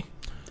Fantasy.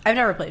 I've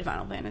never played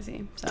Final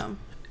Fantasy, so.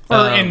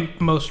 Or in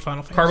most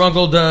Final Fantasy.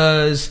 Carbuncle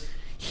does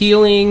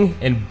healing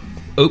and...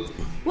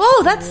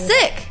 Whoa, that's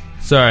sick.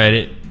 Sorry, I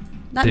didn't...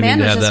 That Didn't man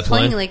mean to was have just that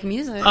playing play. like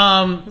music.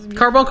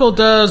 Carbuncle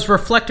does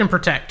Reflect and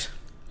Protect.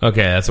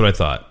 Okay, that's what I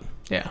thought.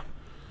 Yeah.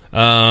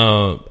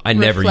 I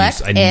never Reflect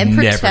use and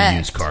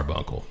protect.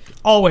 Carbuncle.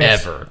 Always.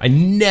 Ever. I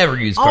never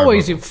use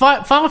Carbuncle. Always.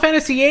 Final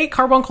Fantasy VIII,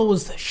 Carbuncle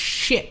was the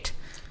shit.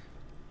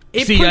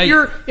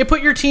 It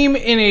put your team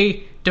in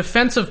a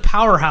defensive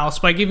powerhouse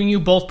by giving you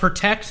both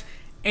Protect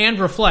and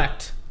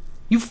Reflect.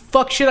 You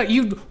fuck shit up.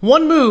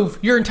 One move,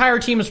 your entire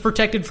team is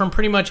protected from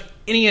pretty much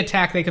any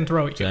attack they can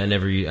throw at you. I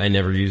never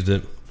used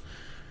it.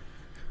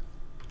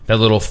 That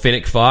little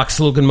Finnick Fox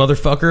looking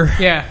motherfucker.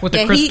 Yeah, with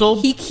the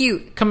crystal he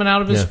cute. coming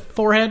out of his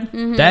forehead.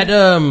 Mm-hmm.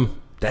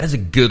 That is a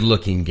good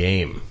looking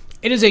game.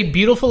 It is a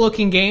beautiful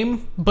looking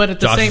game, but at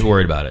the Josh is same,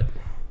 worried about it.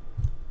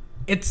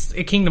 it's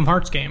a Kingdom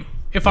Hearts game.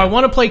 If I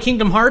want to play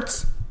Kingdom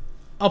Hearts,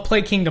 I'll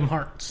play Kingdom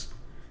Hearts.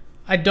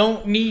 I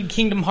don't need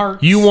Kingdom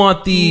Hearts. You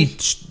want the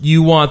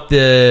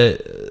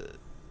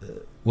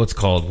what's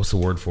the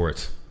word for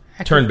it?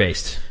 Turn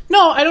based.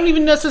 No, I don't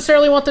even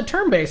necessarily want the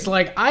turn-based.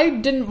 Like, I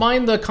didn't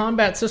mind the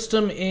combat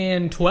system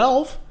in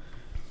 12.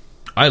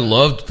 I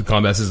loved the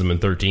combat system in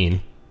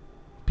 13.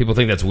 People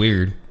think that's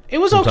weird. It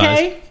was sometimes.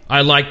 okay.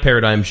 I like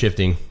paradigm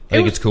shifting. I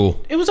think it's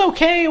cool. It was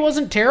okay. It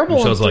wasn't terrible.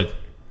 So I was like,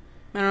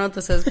 I don't know what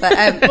this is,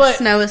 but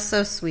snow is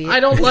so sweet. I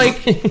don't like...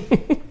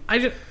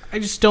 I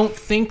just don't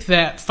think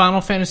that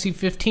Final Fantasy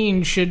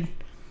 15 should...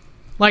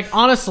 Like,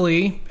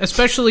 honestly,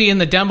 especially in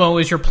the demo,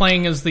 as you're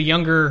playing as the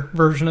younger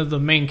version of the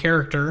main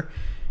character,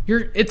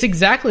 it's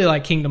exactly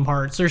like Kingdom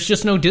Hearts. There's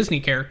just no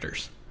Disney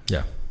characters.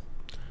 yeah.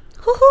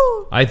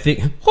 Hoo-hoo. I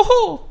think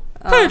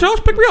Hey, Josh,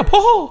 pick me up. Ho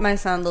ho. Mine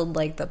sounded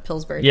like the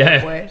Pillsbury Yeah.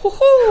 Doughboy. Ho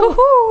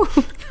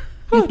ho.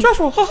 Oh,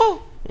 Joshua. Ho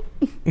ho.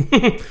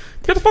 Get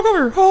the fuck over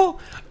here. Ho.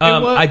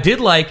 I did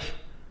like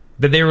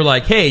that they were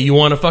like, hey, you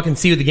want to fucking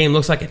see what the game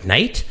looks like at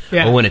night?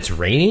 Yeah. Or when it's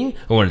raining?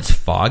 Or when it's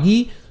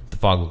foggy? The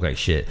fog looked like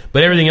shit.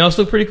 But everything else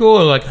looked pretty cool.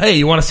 They're like, hey,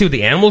 you want to see what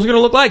the animals are going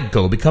to look like?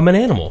 Go become an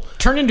animal.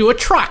 Turn into a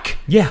truck.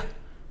 Yeah.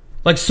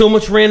 Like, so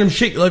much random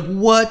shit. Like,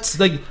 what?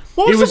 Like,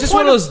 What it was was the just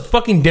point one of those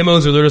fucking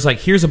demos where they're just like,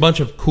 here's a bunch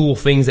of cool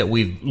things that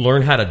we've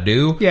learned how to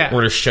do. Yeah.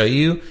 We're going to show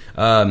you.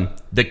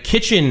 The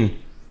kitchen,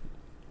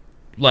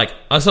 like,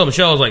 I saw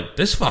Michelle, I was like,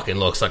 this fucking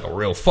looks like a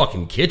real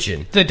fucking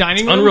kitchen. The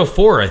dining room? Unreal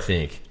 4, I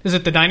think. Is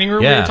it the dining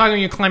room? Yeah. You're talking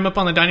when you climb up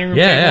on the dining room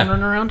Yeah, table yeah. and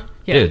run around?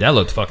 Yeah. Dude, that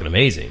looked fucking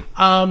amazing.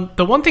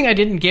 The one thing I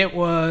didn't get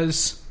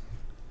was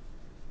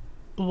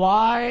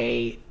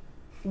why...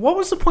 What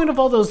was the point of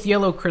all those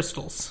yellow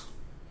crystals?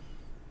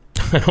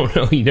 I don't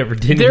know. You never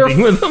did They're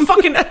anything with them.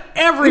 fucking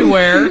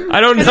everywhere.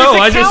 I don't And know. there's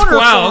a I just, counter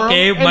wow, for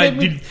 'em, okay.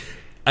 and then-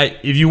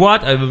 If you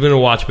watch, I'm going to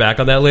watch back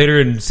on that later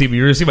and see,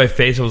 you're going to see my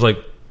face. I was like,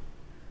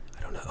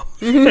 I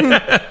don't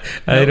know.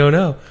 I don't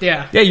know.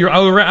 Yeah. Yeah,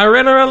 I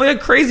ran around like a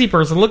crazy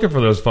person looking for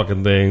those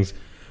fucking things.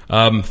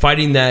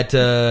 Fighting that,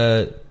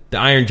 the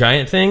Iron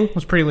Giant thing.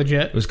 was pretty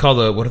legit. It was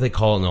called what do they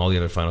call it in all the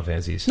other Final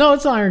Fantasies? No,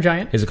 it's the Iron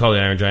Giant. Is it called the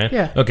Iron Giant?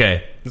 Yeah.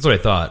 Okay. That's what I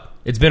thought.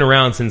 It's been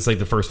around since like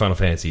the first Final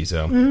Fantasy,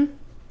 so.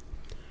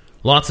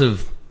 Lots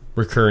of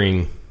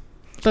recurring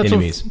That's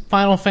enemies. what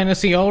Final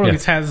Fantasy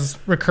always has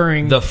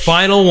recurring. The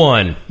final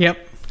one. Yep.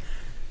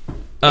 It's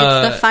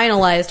the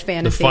finalized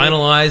fantasy. The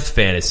finalized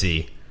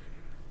fantasy.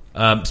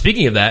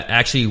 Speaking of that,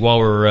 actually, while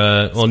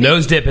we're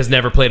Nose Dip has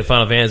never played a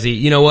Final Fantasy.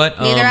 You know what?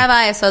 Neither have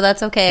I, so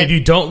that's okay. If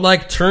you don't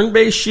like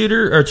turn-based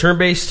shooter or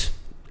turn-based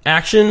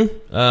action,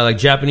 like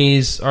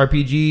Japanese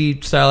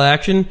RPG style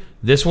action,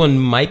 this one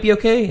might be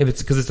okay if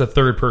it's because it's a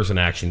third-person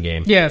action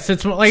game. Yes,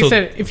 it's like I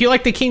said. If you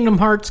like the Kingdom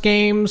Hearts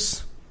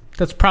games,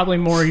 that's probably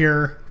more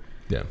your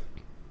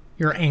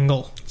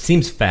angle.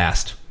 Seems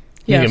fast.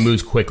 Yes. It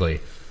moves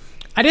quickly.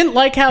 I didn't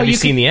like how Have you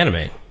seen the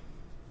anime?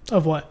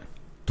 of what?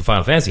 The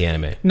Final Fantasy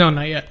anime. No,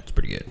 not yet. It's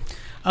pretty good.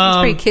 It's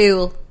pretty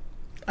cool.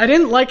 I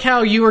didn't like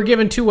how you were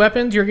given two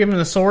weapons. You were given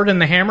the sword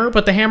and the hammer,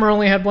 but the hammer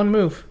only had one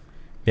move,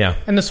 Yeah.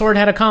 and the sword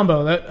had a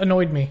combo. That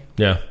annoyed me.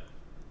 Yeah.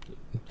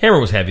 Hammer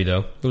was heavy,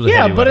 though. It was a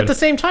Yeah, heavy but weapon. at the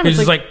same time, it was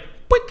it's just like,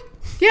 quick.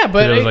 Yeah,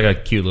 but It was like a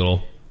cute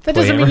little. that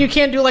doesn't hammer. mean you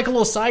can't do like a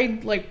little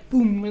side, like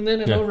boom, and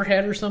then an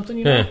overhead or something.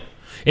 You know? Yeah.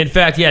 In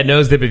fact,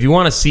 Nose Dip, if you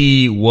want to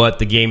see what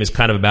the game is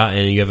kind of about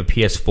and you have a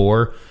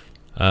PS4,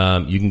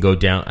 you can go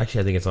down.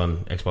 Actually, I think it's on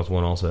Xbox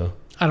One also.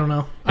 I don't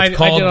know. It's I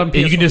called, did it on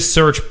you PS1. can just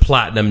search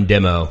Platinum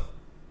Demo.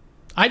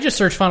 I just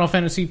searched Final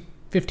Fantasy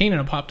 15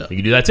 and it popped up. You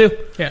can do that too.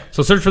 Yeah.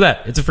 So search for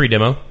that. It's a free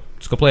demo.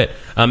 Just go play it.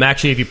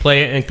 Actually, if you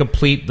play it and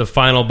complete the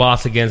final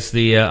boss against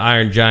the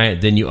Iron Giant,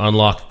 then you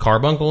unlock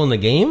Carbuncle in the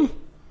game.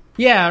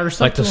 Yeah, or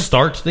something. Like to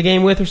start the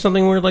game with or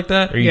something weird like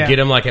that. Or you Yeah. get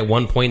him like at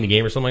one point in the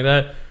game or something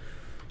like that.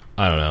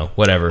 I don't know.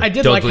 Whatever. I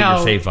did Don't like delete how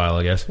your save file,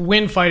 I guess.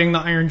 when fighting the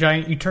Iron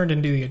Giant, you turned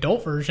into the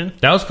adult version,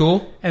 That was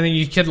cool. and then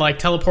you could like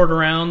teleport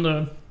around.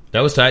 That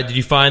was tight. Did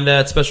you find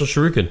that special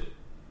shuriken?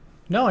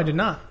 No, I did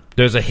not.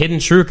 There's a hidden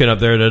shuriken up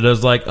there that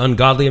does like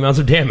ungodly amounts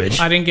of damage.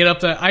 I didn't get up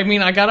to. I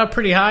mean, I got up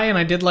pretty high, and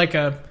I did like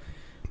a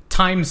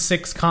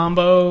 ×6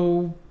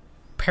 combo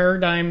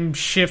paradigm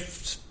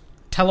shift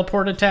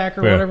teleport attack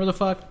or Yeah. whatever the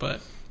fuck. But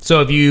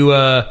So if you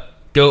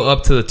go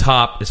up to the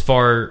top as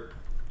far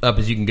up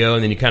as you can go,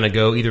 and then you kind of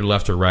go either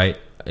left or right,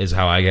 is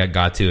how I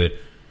got to it.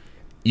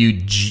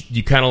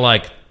 You kind of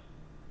like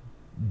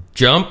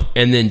jump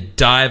and then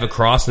dive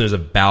across, and there's a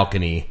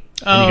balcony.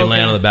 And you can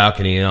land on the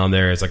balcony, and on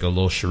there it's like a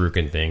little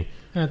shuriken thing.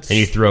 And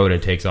you throw it,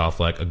 and it takes off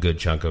like a good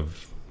chunk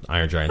of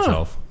Iron Giant's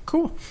health.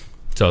 Cool.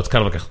 So it's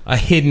kind of like a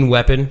hidden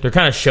weapon. They're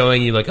kind of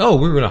showing you like, oh,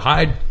 we're going to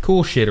hide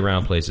cool shit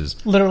around places.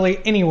 Literally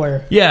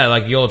anywhere. Yeah,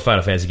 like the old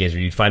Final Fantasy games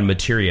where you'd find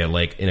materia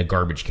like in a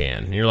garbage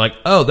can. And you're like,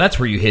 oh, that's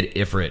where you hid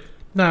Ifrit.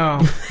 No,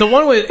 the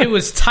one with it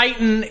was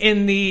Titan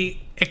in the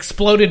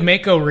exploded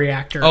Mako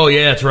reactor. Oh,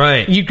 yeah, that's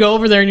right. You go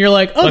over there and you're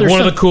like, oh, Like there's one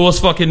of the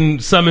coolest fucking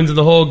summons in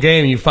the whole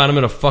game, and you find them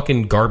in a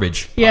fucking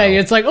garbage pile. Yeah,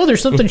 it's like, oh,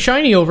 there's something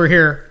shiny over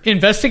here.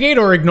 Investigate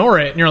or ignore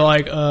it. And you're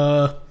like,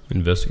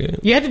 Investigate.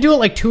 You had to do it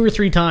like 2 or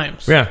 3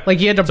 times. Yeah. Like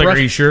you had to It's brush. like,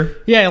 are you sure?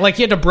 Yeah, like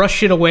you had to brush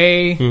shit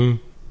away.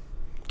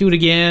 Do it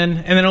again,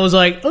 and then it was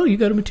like, oh, you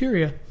got a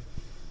materia.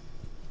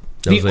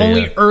 The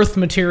only Earth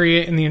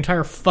materia in the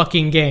entire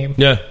fucking game.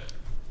 Yeah.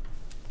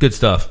 Good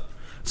stuff.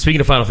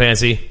 Speaking of Final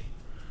Fantasy,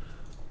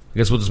 I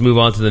guess we'll just move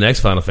on to the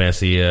next Final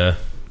Fantasy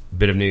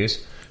bit of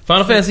news.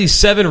 Final Fantasy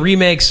VII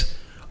remakes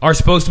are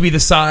supposed to be the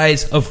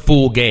size of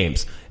full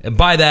games. And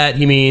by that,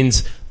 he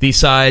means the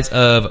size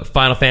of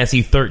Final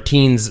Fantasy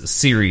XIII's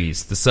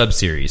series, the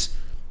sub-series.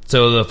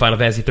 So the Final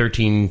Fantasy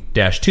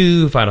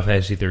 13-2, Final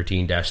Fantasy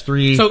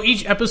 13-3. So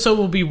each episode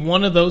will be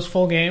one of those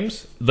full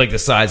games? Like the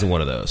size of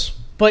one of those.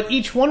 But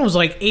each one was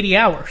like 80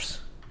 hours.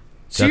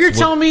 So That's you're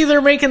telling me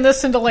they're making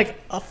this into like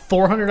a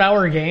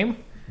 400-hour game?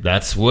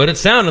 That's what it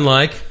sounded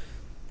like.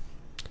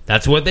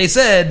 That's what they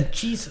said.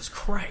 Jesus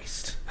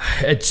Christ.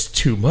 It's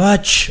too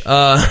much.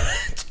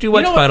 It's Too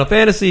much Final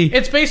Fantasy.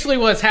 It's basically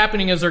what's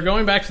happening is they're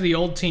going back to the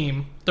old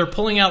team. They're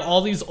pulling out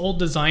all these old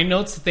design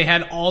notes that they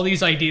had all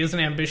these ideas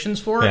and ambitions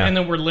for, and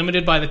then we're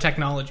limited by the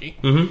technology.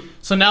 Mm-hmm.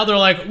 So now they're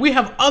like, we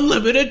have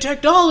unlimited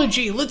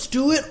technology. Let's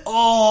do it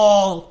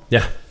all.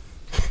 Yeah.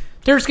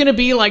 There's going to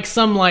be like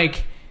some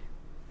like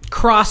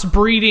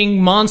crossbreeding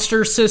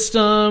monster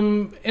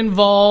system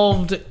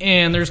involved,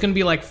 and there's going to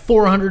be like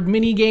 400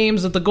 mini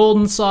games at the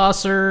Golden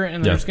Saucer,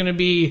 and there's going to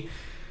be...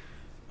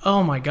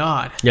 Oh my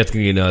god. Yeah, it's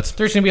going to get nuts.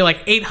 There's going to be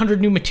like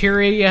 800 new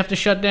materia you have to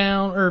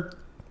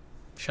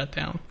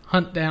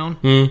hunt down.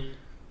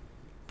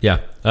 Yeah.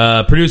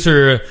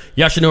 Producer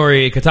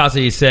Yoshinori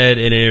Katase said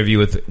in an interview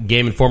with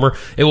Game Informer,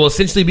 it will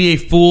essentially be a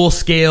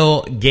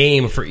full-scale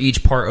game for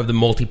each part of the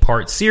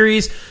multi-part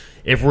series.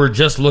 If we're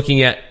just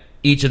looking at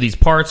each of these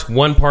parts,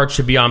 one part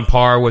should be on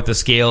par with the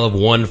scale of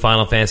one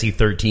Final Fantasy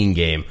 13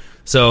 game.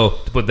 So,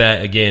 to put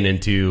that again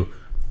into...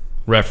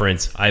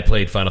 reference, I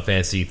played Final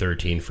Fantasy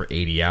 13 for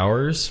 80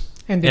 hours,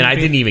 and I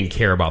didn't even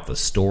care about the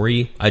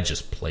story. I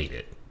just played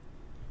it.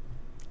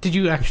 Did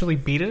you actually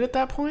beat it at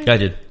that point? I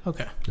did.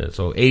 Okay.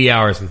 So 80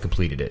 hours and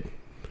completed it.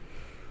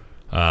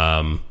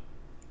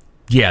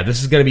 Yeah,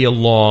 this is going to be a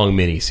long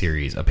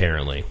mini-series,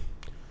 apparently.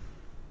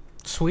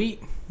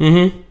 Sweet.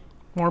 Mm-hmm.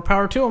 More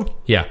power to them.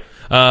 Yeah.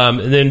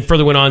 And then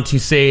further went on to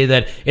say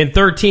that in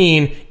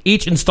 13,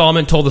 each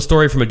installment told the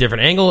story from a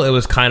different angle. It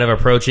was kind of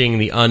approaching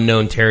the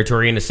unknown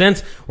territory in a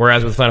sense,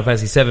 whereas with Final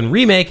Fantasy VII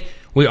Remake,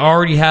 we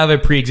already have a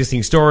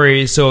pre-existing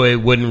story, so it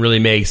wouldn't really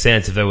make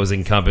sense if it was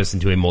encompassed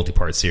into a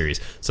multi-part series.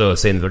 So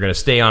saying that they're going to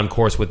stay on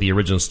course with the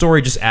original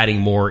story, just adding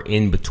more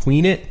in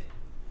between it,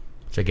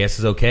 which I guess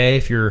is okay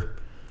if you're...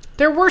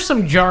 There were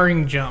some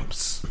jarring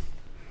jumps.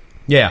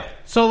 Yeah.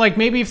 So, like,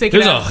 maybe if they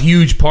could... There's a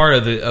huge part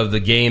of the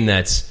game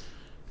that's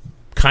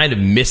kind of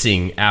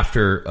missing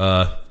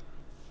after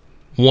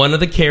one of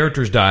the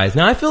characters dies.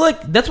 Now, I feel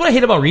like that's what I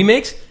hate about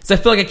remakes, is I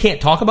feel like I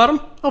can't talk about them.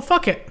 Oh,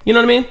 fuck it. You know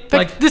what I mean?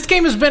 Like, this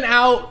game has been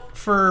out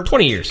for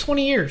 20 years.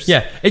 20 years.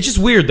 Yeah. It's just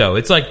weird, though.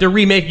 It's like they're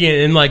remaking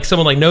it, and like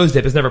someone like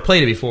Nosedip has never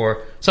played it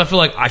before. So I feel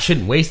like I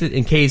shouldn't waste it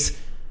in case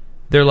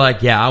they're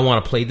like, yeah, I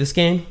want to play this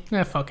game.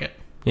 Yeah, fuck it.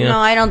 You know? No,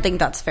 I don't think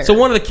that's fair. So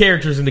one of the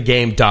characters in the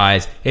game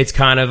dies. It's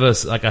kind of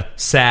like a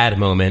sad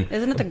moment.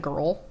 Isn't it the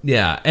girl?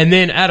 Yeah. And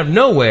then out of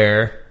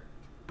nowhere,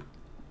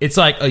 it's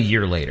like a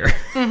year later.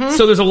 Mm-hmm.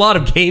 So there's a lot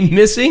of game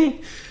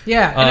missing.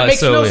 Yeah, and it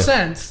makes no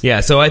sense.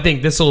 Yeah, so I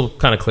think this will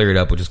kind of clear it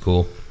up, which is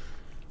cool.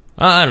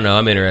 I don't know.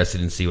 I'm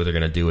interested in see what they're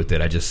going to do with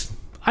it.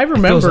 I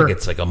remember... It feels like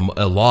it's like a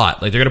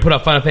lot. Like they're going to put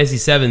out Final Fantasy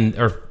 7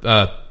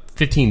 or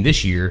 15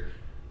 this year,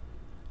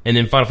 and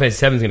then Final Fantasy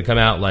 7 is going to come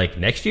out like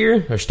next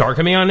year, or start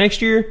coming out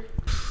next year,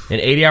 in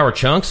 80-hour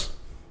chunks.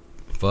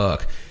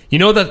 Fuck.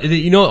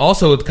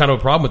 Also kind of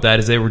a problem with that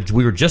is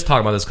we were just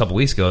talking about this a couple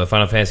weeks ago. That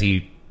Final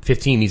Fantasy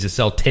 15 needs to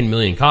sell 10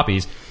 million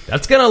copies.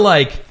 That's going to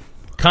like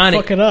kind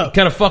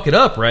of fuck it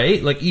up,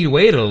 right? Like eat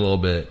away at it a little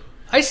bit.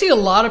 I see a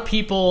lot of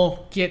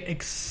people get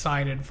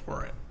excited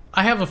for it.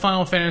 I have a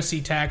Final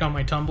Fantasy tag on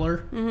my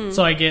Tumblr,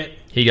 so I get...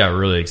 He got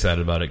really excited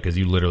about it because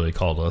you literally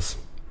called us.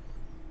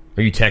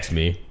 Or you texted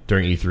me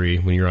during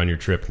E3 when you were on your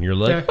trip, and you're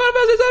like, Final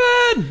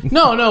Fantasy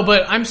 7! No,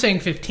 but I'm saying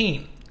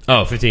 15.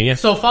 Oh, 15, yeah.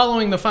 So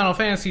following the Final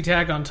Fantasy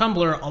tag on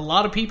Tumblr, a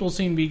lot of people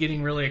seem to be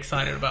getting really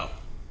excited about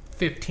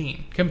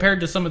 15 compared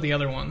to some of the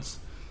other ones.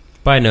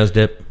 Bye,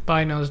 Nosedip.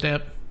 Bye,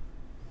 Nosedip.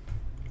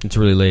 It's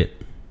really late.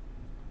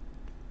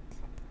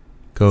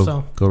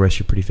 Go rest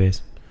your pretty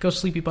face. Go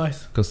sleepy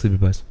pies. Go sleepy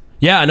pies.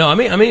 Yeah, no, I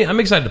mean,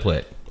 I'm excited to play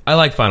it. I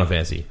like Final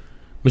Fantasy.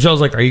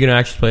 Michelle's like, "Are you going to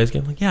actually play this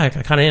game?" I'm like, yeah, I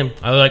kind of am.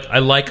 I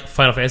like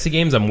Final Fantasy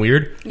games. I'm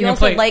weird. You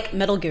also like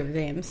Metal Gear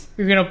games.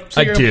 You're gonna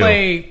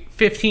play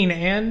 15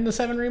 and the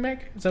 7 remake?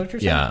 Is that what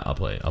you're saying? Yeah, I'll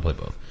play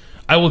both.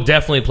 I will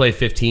definitely play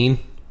 15,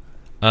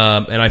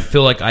 and I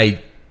feel like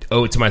I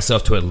owe it to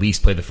myself to at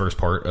least play the first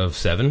part of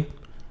 7.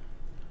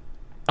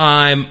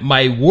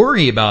 My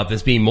worry about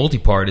this being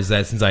multi-part is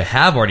that since I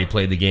have already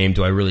played the game,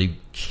 do I really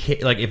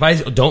like if I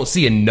don't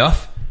see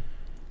enough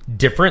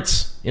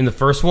difference in the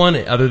first one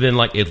other than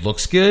like it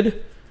looks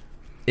good?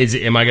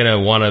 Am I gonna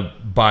want to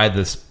buy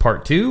this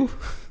part 2?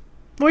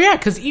 Well, yeah,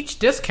 because each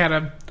disc had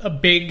a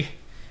big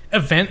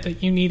event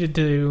that you needed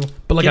to.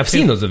 But like I've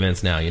seen those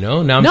events now, you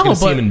know. Now I'm just gonna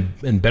see them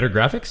in better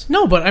graphics.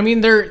 No, but I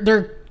mean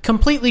they're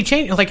completely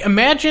changing. Like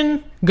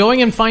imagine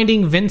going and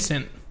finding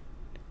Vincent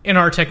in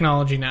our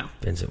technology now.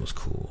 Vincent was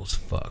cool as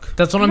fuck.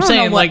 That's what I'm saying.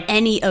 I don't know what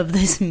any of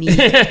this means.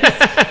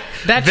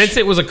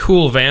 Vincent was a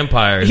cool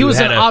vampire. He was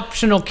an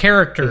optional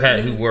character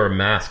who wore a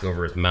mask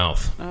over his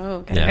mouth. Oh,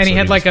 okay. Yeah, and he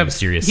had like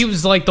mysterious. He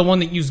was like the one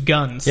that used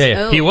guns.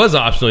 Yeah. Oh. He was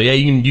optional. Yeah,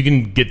 you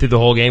can get through the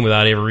whole game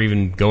without ever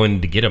even going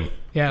to get him.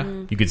 Yeah.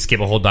 You could skip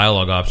a whole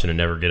dialogue option and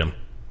never get him.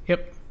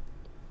 Yep.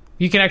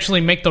 You can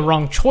actually make the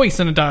wrong choice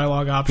in a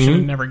dialogue option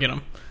and never get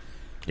him.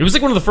 It was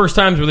like one of the first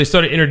times where they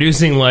started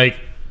introducing like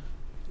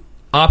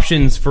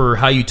options for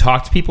how you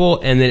talk to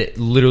people, and then it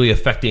literally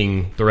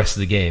affecting the rest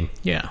of the game.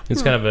 Yeah,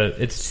 it's kind of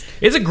it's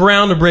a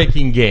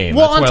groundbreaking game.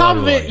 Well, on top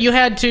of it, you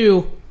had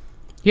to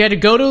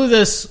go to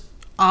this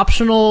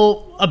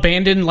optional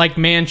abandoned like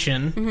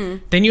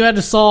mansion. Then you had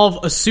to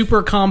solve a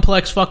super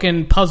complex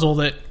fucking puzzle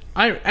that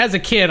as a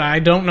kid, I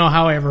don't know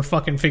how I ever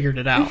fucking figured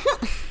it out.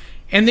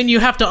 And then you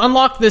have to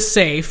unlock this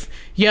safe.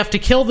 You have to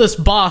kill this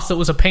boss that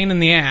was a pain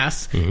in the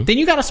ass. Then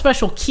you got a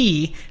special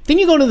key. Then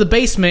you go to the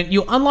basement.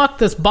 You unlock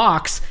this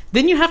box.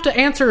 Then you have to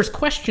answer his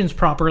questions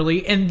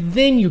properly, and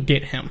then you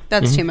get him.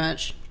 That's too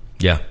much.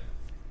 Yeah.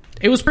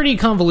 It was pretty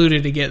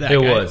convoluted to get that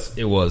guy.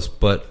 It was.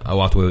 But I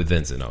walked away with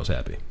Vincent. I was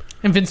happy.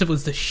 And Vincent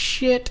was the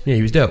shit. Yeah,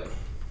 he was dope.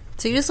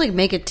 So you just like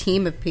make a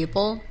team of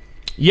people?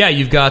 Yeah,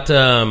 you've got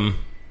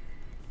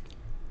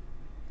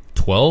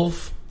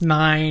 12?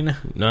 9.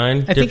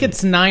 I think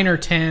it's 9 or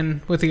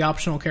 10 with the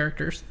optional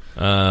characters.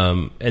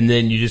 And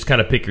then you just kind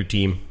of pick your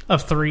team.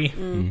 Of 3.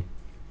 Okay.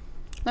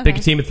 Pick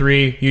a team of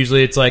 3.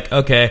 Usually it's like,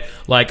 okay,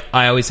 like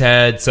I always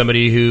had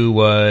somebody who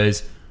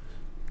was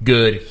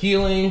good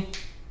healing.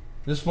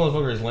 This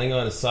motherfucker is laying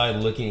on his side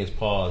licking his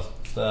paws.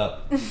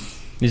 Stop.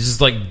 He's just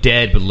like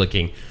dead but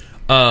licking.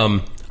 I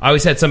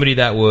always had somebody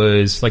that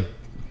was like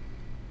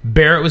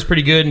Barrett was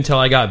pretty good until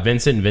I got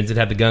Vincent, and Vincent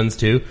had the guns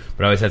too.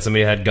 But I always had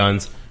somebody that had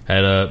guns.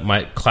 Had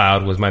my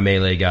Cloud was my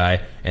melee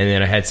guy, and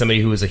then I had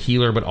somebody who was a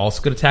healer but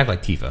also could attack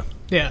like Tifa.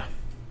 Yeah.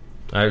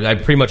 I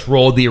pretty much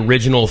rolled the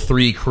original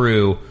 3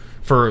 crew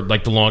for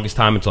like the longest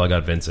time until I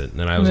got Vincent. And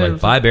then I was like,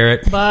 bye,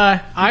 Barrett.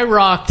 Bye. I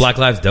rocked. Black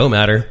lives don't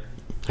matter.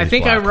 I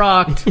think black. I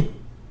rocked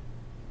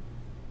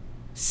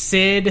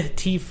Sid,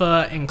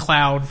 Tifa, and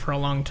Cloud for a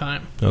long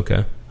time.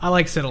 Okay. I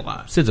like Sid a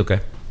lot. Sid's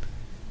okay.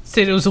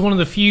 Sid, it was one of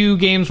the few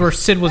games where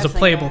Sid was That's a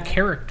playable like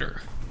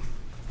character.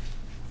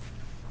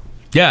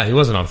 Yeah, he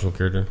was an optional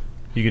character.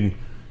 You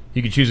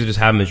could choose to just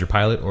have him as your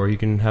pilot, or you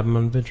can have him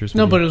on adventures.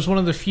 No, but it was one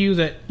of the few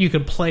that you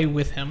could play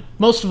with him.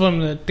 Most of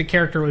them, the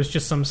character was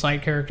just some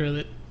side character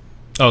that...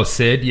 Oh,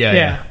 Sid? Yeah,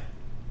 yeah.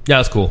 Yeah,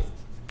 that's cool.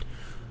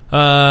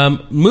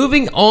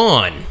 Moving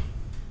on.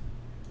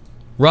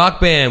 Rock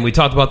Band. We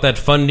talked about that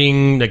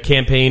funding, the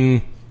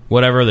campaign,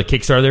 whatever, the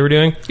Kickstarter they were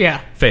doing.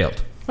 Yeah.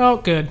 Failed. Oh,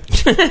 good.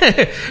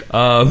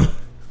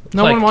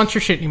 No one wants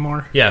your shit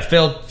anymore. Yeah,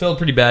 failed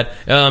pretty bad.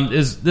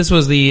 This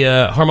was the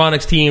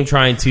Harmonix team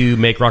trying to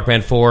make Rock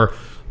Band 4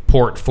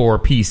 port for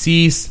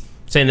PCs,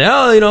 saying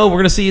that, we're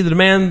going to see the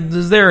demand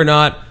is there or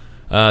not.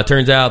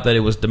 Turns out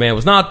that demand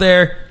was not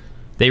there.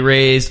 They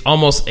raised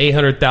almost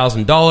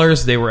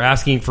 $800,000. They were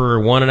asking for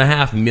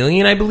 $1.5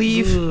 million, I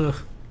believe. Ugh.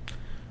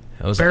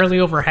 That was barely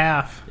over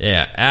half.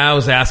 Yeah, I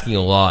was asking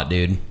a lot,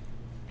 dude.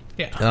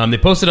 Yeah. They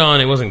posted on,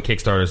 it wasn't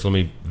Kickstarter, so let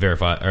me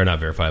not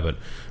verify, but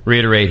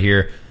reiterate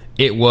here.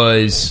 It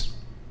was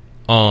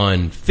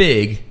on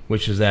Fig,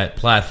 which is that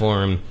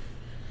platform,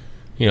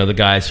 the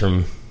guys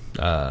from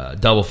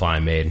Double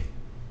Fine made.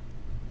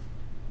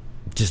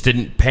 Just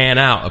didn't pan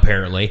out,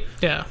 apparently.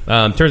 Yeah.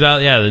 Turns out,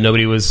 that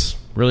nobody was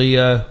really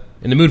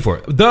in the mood for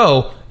it.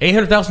 Though,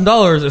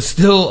 $800,000 is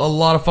still a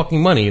lot of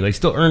fucking money. They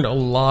still earned a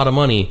lot of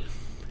money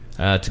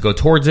to go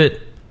towards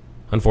it.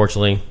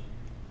 Unfortunately,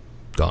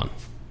 gone.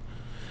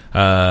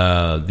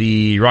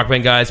 The Rock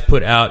Band guys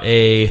put out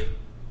a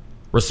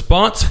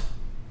response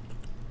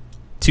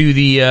to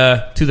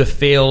the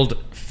failed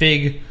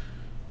Fig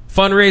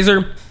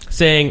fundraiser,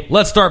 saying,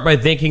 let's start by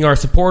thanking our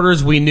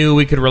supporters. We knew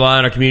we could rely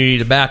on our community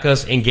to back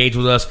us, engage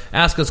with us,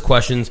 ask us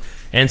questions,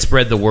 and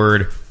spread the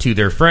word to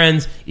their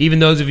friends. Even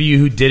those of you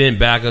who didn't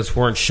back us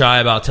weren't shy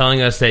about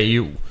telling us that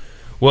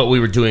what we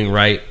were doing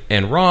right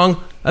and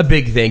wrong. A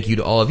big thank you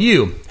to all of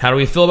you. How do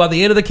we feel about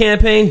the end of the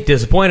campaign?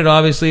 Disappointed,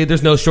 obviously.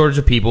 There's no shortage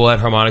of people at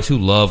Harmonix who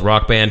love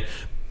Rock Band.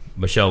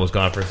 Michelle was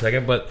gone for a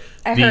second, but...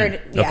 I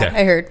heard.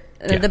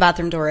 Yeah. The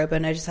bathroom door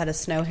open. I just had a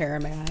snow hair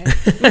in my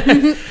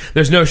eye.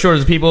 There's no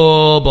shortage of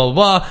people, blah,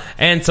 blah, blah.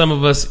 And some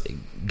of us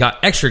got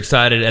extra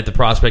excited at the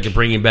prospect of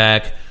bringing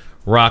back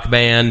Rock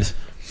Band,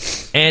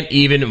 and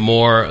even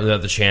more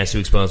the chance to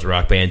expose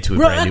Rock Band to a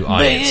brand new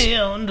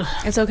audience.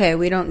 It's okay.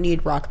 We don't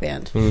need Rock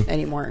Band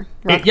anymore.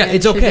 Rock Band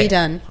it's okay. Should be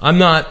done. I'm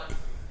not...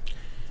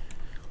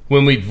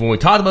 When we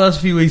talked about this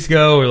a few weeks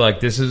ago, we're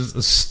like, this is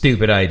a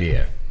stupid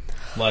idea.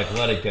 Like,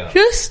 let it go.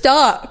 Just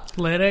stop.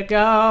 Let it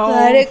go.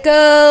 Let it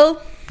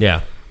go.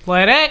 Yeah.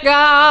 Let it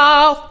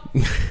go.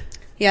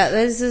 Yeah,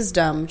 this is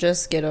dumb.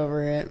 Just get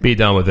over it. Be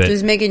done with it.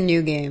 Just make a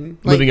new game.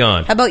 Moving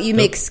on. How about you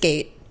make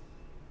Skate?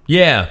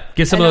 Yeah.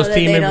 Get some I know of those that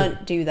team they members.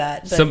 don't do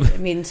that,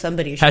 but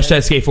somebody should.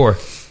 Hashtag Skate 4.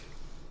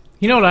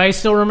 You know what I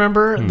still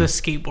remember? The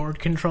skateboard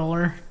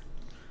controller.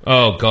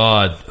 Oh,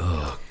 God.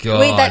 Oh, God.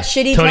 Wait, that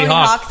shitty Tony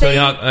Hawk thing?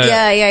 Tony Hawk.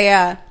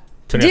 Yeah.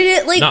 Did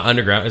it, like... Not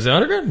Underground. Is it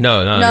Underground?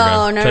 No, not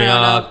Underground. No.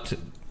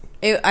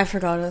 Tony Hawk. I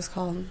forgot what it was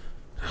called.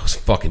 That was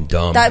fucking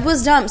dumb. That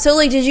was dumb. So,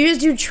 like, did you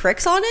just do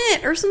tricks on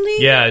it or something?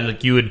 Yeah,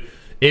 like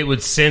it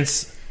would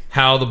sense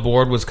how the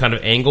board was kind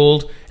of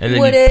angled, and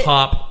then you'd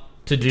pop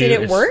to do... Did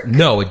it work?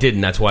 No, it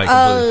didn't. That's why it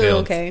completely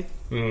failed.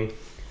 Okay.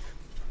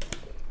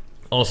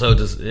 Also,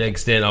 to an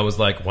extent, I was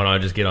like, why don't I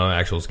just get on an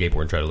actual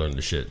skateboard and try to learn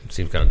this shit? It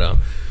seems kind of dumb.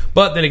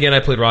 But then again,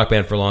 I played Rock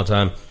Band for a long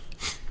time,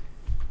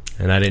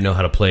 and I didn't know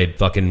how to play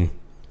fucking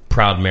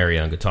Proud Mary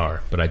on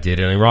guitar, but I did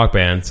it in Rock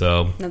Band,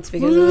 so... That's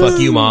because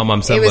fuck you, Mom,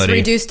 I'm somebody. It was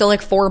reduced to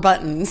like 4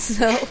 buttons,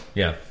 so...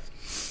 Yeah.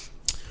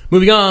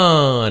 Moving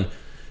on.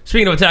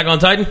 Speaking of Attack on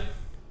Titan,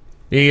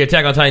 the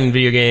Attack on Titan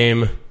video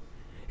game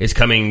is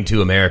coming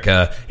to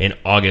America in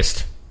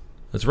August.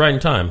 That's right in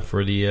time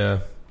for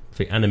the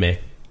anime.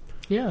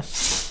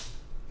 Yes.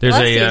 There's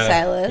Bless you,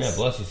 Silas. Yeah,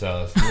 bless you,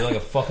 Silas. You're like a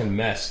fucking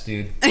mess,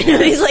 dude. I know,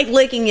 he's like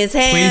licking his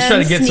hands, Please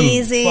try to get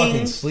sneezing. some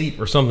fucking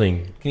sleep or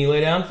something. Can you lay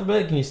down for a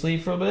bit? Can you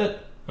sleep for a bit?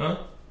 Huh?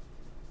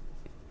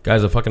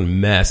 Guy's a fucking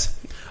mess.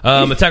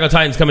 Attack on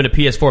Titan's coming to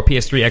PS4,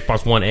 PS3,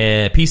 Xbox One,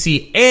 and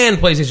PC, and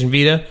PlayStation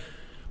Vita.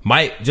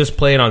 Might just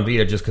play it on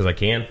Vita just because I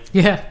can.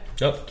 Yeah.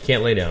 Nope,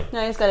 can't lay down.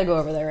 No, he's got to go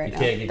over there right now.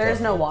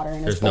 There's no water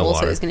in his bowl,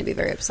 so he's going to be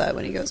very upset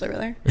when he goes over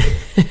there.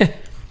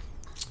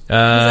 He's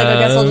like, I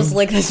guess I'll just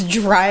lick this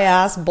dry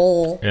ass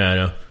bowl. Yeah, I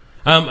know.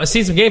 I've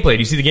seen some gameplay. Do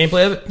you see the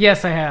gameplay of it?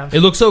 Yes, I have. It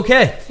looks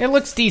okay. It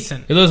looks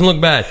decent. It doesn't look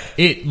bad.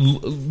 It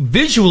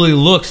visually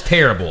looks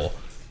terrible.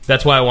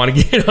 That's why I want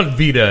to get it on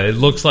Vita. It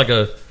looks like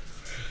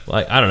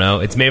I don't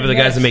know. It's made by the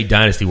guys that make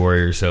Dynasty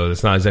Warriors, so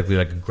it's not exactly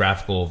like a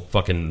graphical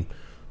fucking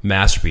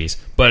masterpiece.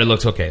 But it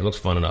looks okay. It looks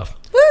fun enough.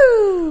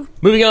 Woo!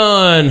 Moving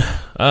on. You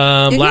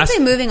can say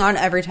moving on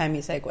every time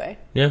you segue.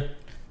 Yeah.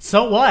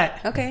 So what?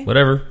 Okay.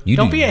 Whatever.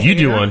 Don't be a You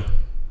do hater. one.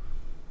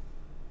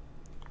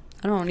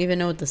 I don't even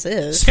know what this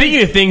is.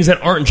 Speaking of things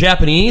that aren't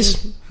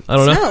Japanese, I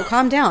don't know. No,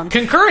 calm down.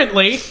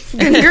 Concurrently,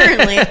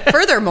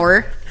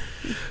 Furthermore,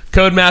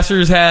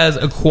 Codemasters has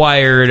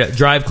acquired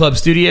Drive Club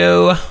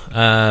Studio,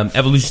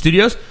 Evolution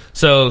Studios.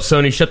 So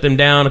Sony shut them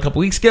down a couple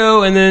weeks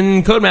ago, and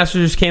then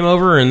Codemasters came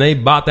over and they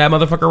bought that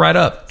motherfucker right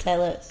up.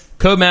 Silas.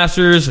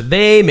 Codemasters,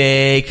 they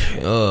make...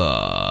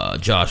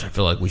 Josh, I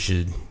feel like we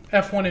should...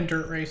 F1 and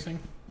dirt racing.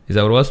 Is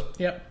that what it was?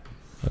 Yep.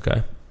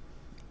 Okay.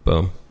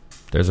 Boom.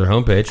 There's our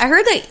homepage. I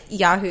heard that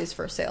Yahoo's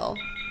for sale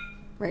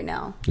right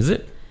now. Is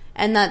it?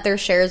 And that their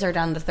shares are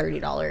down to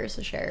 $30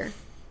 a share.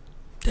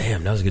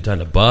 Damn, now's a good time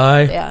to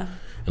buy. Yeah.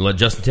 And let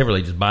Justin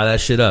Timberlake just buy that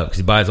shit up because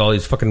he buys all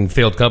these fucking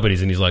failed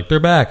companies and he's like, they're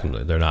back. I'm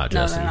like, they're not,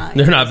 No, Justin. they're not.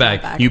 They're not It's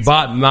back. not back. You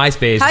bought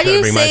MySpace. How How do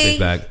you bring say- MySpace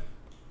back?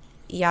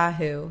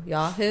 Yahoo.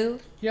 Yahoo?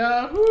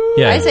 Yahoo.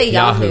 Yeah, I say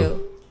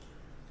Yahoo.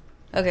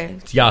 Okay.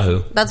 It's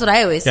Yahoo. That's what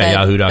I always Yeah, said.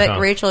 yahoo.com. But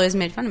Rachel always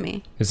made fun of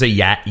me. You say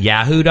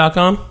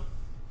yahoo.com?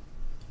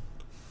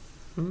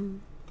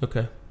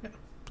 Okay.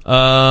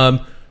 So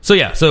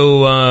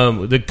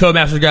the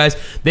Codemasters guys,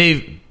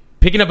 they've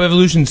picking up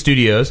Evolution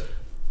Studios.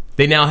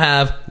 They now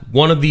have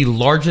one of the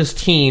largest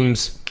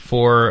teams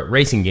for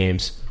racing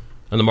games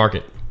on the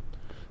market.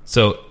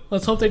 So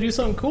Let's hope they do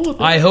something cool with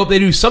it. I hope they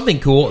do something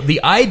cool.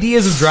 The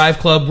ideas of Drive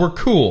Club were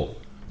cool.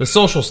 The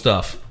social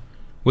stuff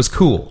was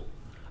cool.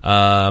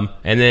 And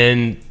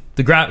then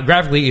the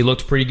graphically, it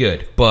looked pretty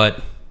good.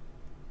 But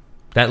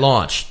that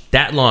launch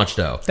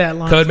though.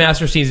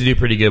 Codemaster seems to do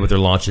pretty good with their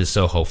launches,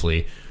 so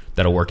hopefully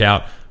that'll work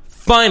out.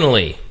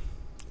 Finally,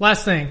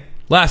 Last thing.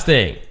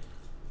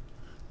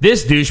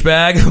 this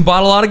douchebag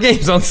bought a lot of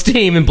games on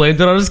Steam and blamed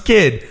it on his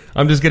kid.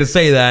 I'm just going to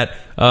say that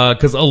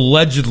because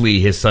allegedly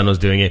his son was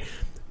doing it.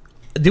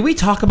 Did we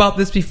talk about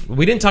this before?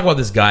 We didn't talk about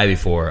this guy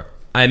before.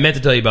 I meant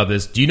to tell you about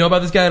this. Do you know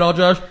about this guy at all,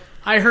 Josh?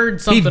 I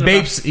heard something He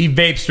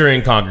vapes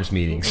during Congress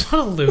meetings. What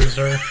a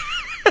loser.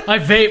 I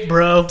vape,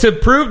 bro. To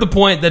prove the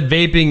point that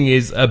vaping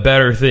is a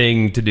better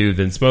thing to do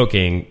than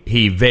smoking,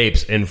 he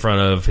vapes in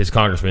front of his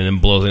congressman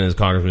and blows in his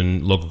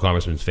local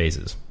congressman's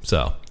faces.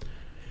 So,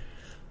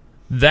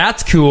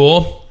 that's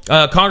cool.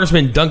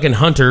 Congressman Duncan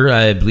Hunter,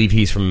 I believe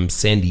he's from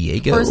San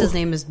Diego. Of course his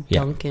name is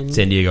Duncan. Yeah,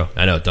 San Diego.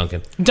 I know,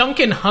 Duncan.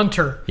 Duncan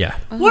Hunter. Yeah.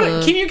 What?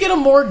 Can you get a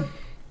more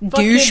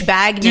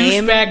Douchebag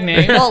name. Douchebag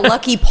name. Well,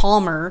 Lucky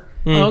Palmer.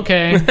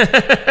 Okay.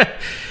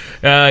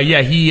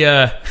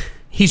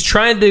 He's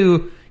trying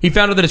to... He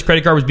found out that his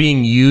credit card was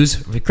being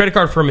used... The credit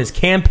card from his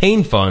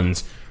campaign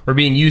funds were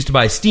being used to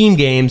buy Steam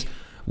games,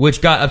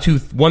 which got up to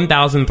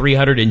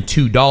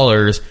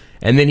 $1,302,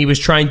 and then he was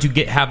trying to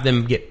have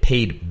them get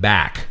paid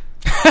back.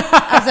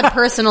 As a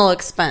personal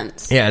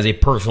expense. Yeah, as a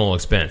personal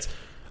expense.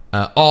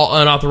 All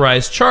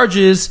unauthorized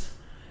charges,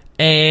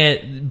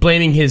 and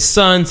blaming his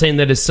son, saying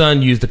that his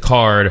son used the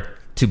card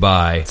to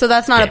buy. So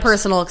that's not games. a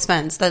personal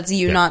expense. That's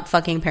you not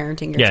fucking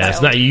parenting your child. Yeah,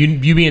 that's not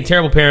you being a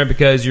terrible parent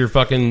because you're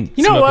fucking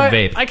You know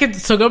smoking what?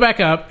 vape. Go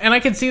back up, and I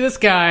could see this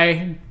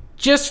guy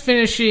just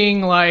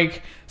finishing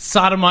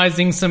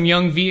sodomizing some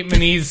young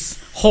Vietnamese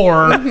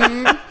whore,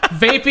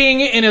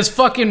 vaping in his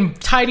fucking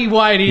tidy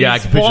whities. Yeah, I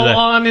can picture that.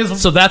 On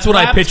his so that's what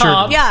laptop. I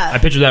pictured. Yeah. I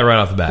pictured that right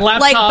off the bat.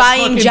 Laptop, Like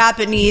buying fucking,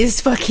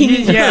 Japanese fucking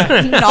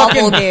Yeah.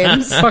 novel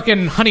games.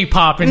 fucking honey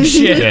pop and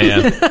shit.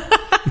 Yeah.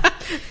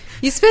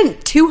 You spent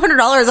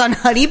 $200 on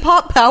Honey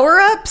Pop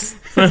power-ups?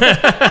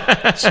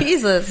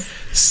 Jesus.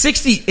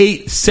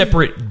 68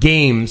 separate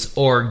games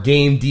or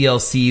game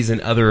DLCs and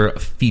other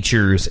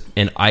features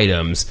and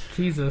items.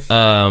 Jesus.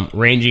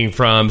 Ranging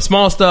from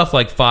small stuff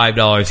like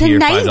 $5 To here,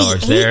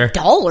 $5 there.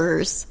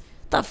 $98?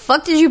 The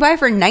fuck did you buy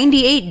for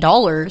 $98?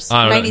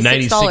 I don't know,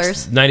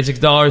 $96. $96,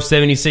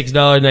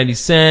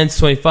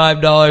 $76.90,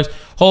 $25,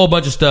 whole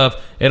bunch of stuff.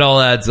 It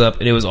all adds up,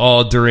 and it was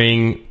all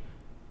during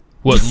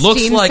what looks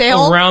Steam like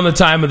sale? around the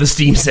time of the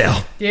Steam sale.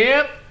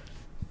 Yep.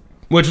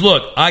 Which,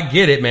 look, I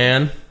get it,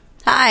 man.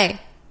 Hi.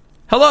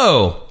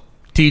 Hello,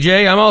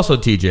 TJ. I'm also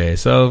TJ.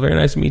 So very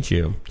nice to meet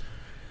you.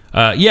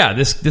 Yeah,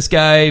 this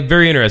guy,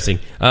 very interesting.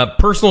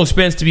 Personal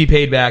expense to be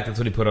paid back. That's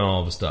what he put on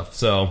all of his stuff.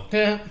 So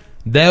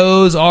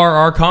those are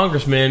our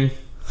congressmen,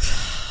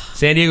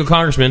 San Diego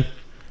congressmen.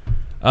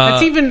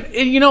 That's even,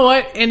 you know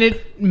what? And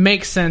it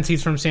makes sense.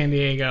 He's from San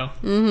Diego.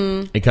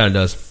 Mm-hmm. It kind of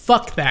does.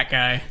 Fuck that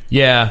guy.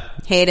 Yeah.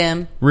 Hate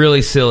him.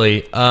 Really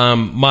silly.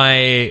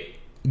 My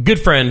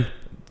good friend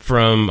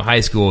from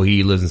high school,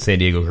 he lives in San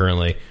Diego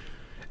currently,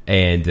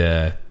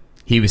 and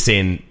he was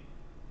saying,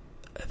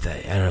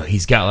 I don't know,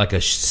 he's got like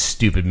a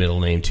stupid middle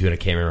name too, and I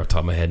can't remember off the top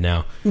of my head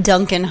now.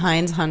 Duncan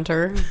Hines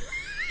Hunter.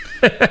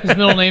 His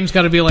middle name's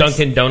got to be like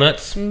Dunkin'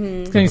 Donuts.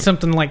 It's gonna be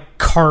something like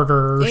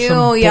Carter or Ew,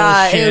 some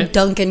yeah, bullshit. ew,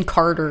 Duncan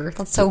Carter.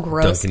 That's so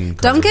gross. Duncan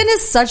Carter. Duncan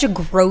is such a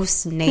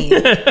gross name.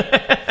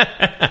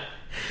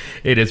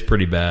 It is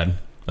pretty bad.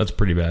 That's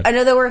pretty bad. I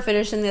know that we're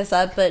finishing this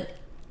up, but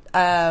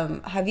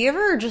have you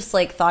ever just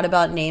like thought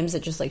about names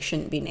that just like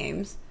shouldn't be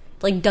names?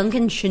 Like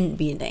Duncan shouldn't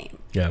be a name.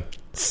 Yeah.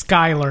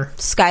 Skylar.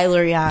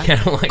 Skylar, yeah.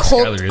 Yeah, I don't like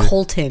Skylar either.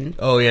 Colton.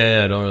 Oh,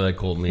 yeah, I don't really like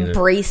Colton either.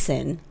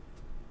 Brayson.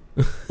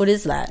 What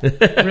is that?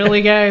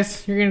 Really,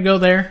 guys? You're gonna go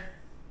there?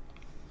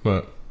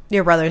 What?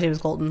 Your brother's name is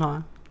Colton,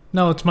 huh?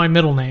 No, it's my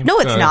middle name. No,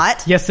 it's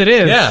not. Yes, it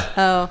is. Yeah.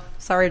 Oh,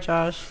 sorry,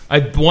 Josh. I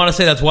want to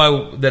say that's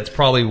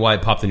probably why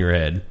it popped in your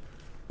head.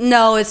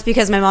 No, it's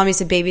because my mom used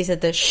to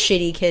babysit this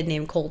shitty kid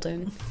named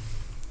Colton.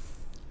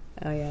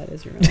 Oh, yeah, it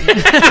is your middle name.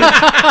 Why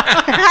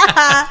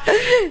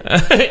is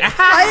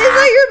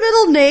that your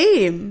middle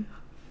name?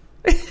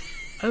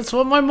 That's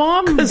what my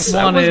mom wanted. I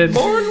was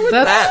born with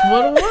That's that.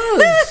 what it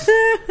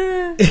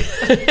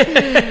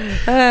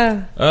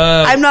was.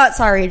 I'm not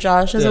sorry,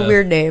 Josh. It's a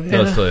weird name.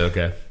 No, it's totally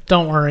okay.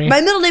 Don't worry.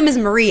 My middle name is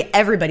Marie.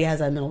 Everybody has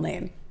that middle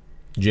name.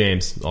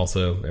 James,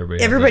 also.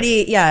 Everybody.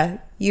 Everybody, yeah.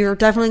 You're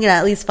definitely going to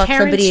at least fuck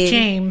Terrence somebody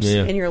James.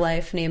 Yeah. in your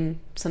life named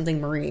something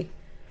Marie.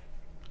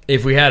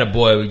 If we had a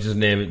boy, we'd just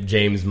name it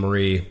James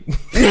Marie.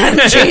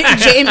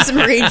 James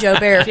Marie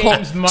Jobert.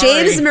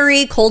 James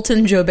Marie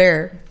Colton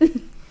Jobert.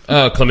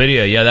 Oh,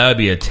 chlamydia. Yeah, that would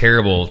be a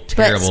terrible, But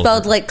terrible.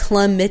 spelled like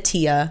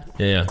chlamydia.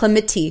 Yeah.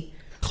 Chlamydia.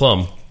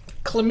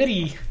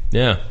 Chlamydia.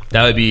 Yeah,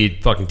 that would be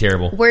fucking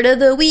terrible. Word of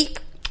the week.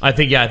 I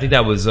think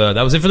that was it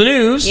for the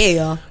news.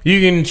 Yeah.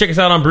 You can check us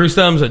out on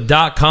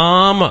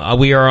BruceThumbs.com.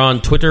 We are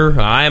on Twitter.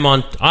 I am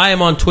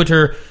on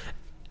Twitter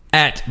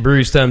at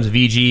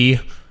BruceThumbsVG.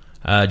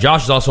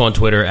 Josh is also on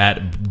Twitter at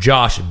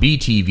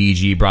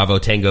JoshBTVG. Bravo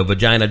Tango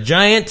Vagina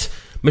Giant.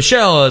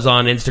 Michelle is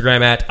on Instagram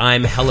at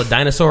I'm Hella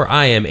Dinosaur.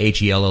 I am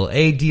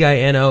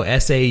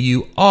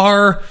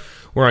HELLADINOSAUR.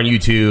 We're on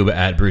YouTube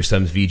at Bruce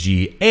Thumbs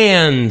VG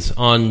and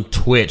on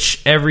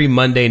Twitch every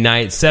Monday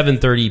night,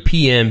 7:30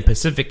 p.m.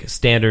 Pacific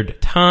Standard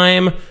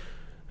Time.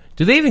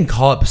 Do they even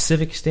call it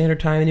Pacific Standard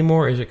Time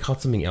anymore, or is it called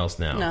something else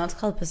now? No, it's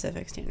called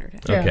Pacific Standard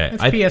Time. Okay.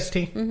 It's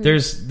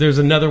PST. There's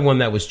another one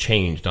that was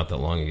changed not that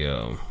long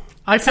ago.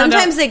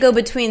 Sometimes they go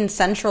between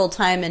Central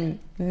Time and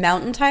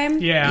Mountain Time.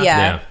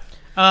 Yeah.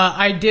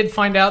 I did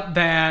find out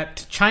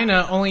that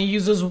China only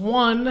uses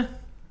one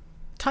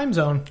time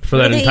zone. For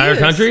What that do they entire use?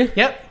 country?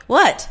 Yep.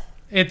 What?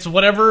 It's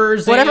whatever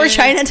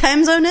China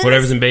time zone is?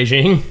 Whatever's in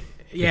Beijing,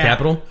 the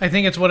capital? I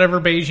think it's whatever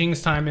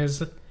Beijing's time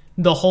is.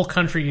 The whole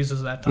country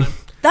uses that time.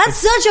 That's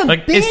such a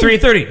Like, big... it's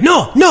 3:30.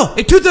 No,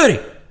 it's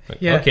 2:30.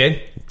 Yeah.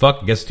 Okay. Fuck,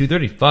 I guess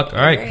 2:30. Fuck, all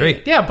right,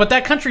 great. Yeah, but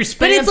that country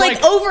spans it's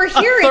like over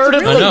here, a third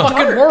it's of really the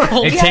fucking dark.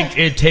 world.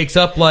 It takes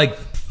up like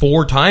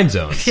 4 time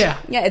zones. Yeah.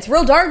 Yeah, it's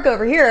real dark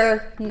over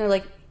here. And they're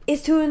like,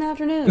 it's 2 in the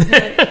afternoon.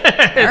 Like,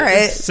 all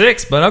right.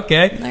 6, but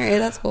okay. All right,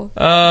 that's cool.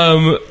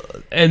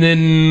 And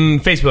then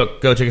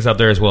Facebook, go check us out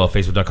there as well.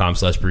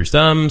 Facebook.com/Bruce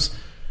Thumbs.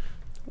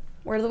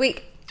 Word of the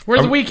week. Word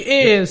of the week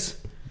is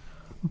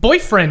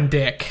boyfriend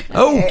dick.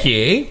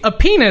 Okay. A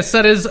penis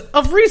that is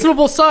of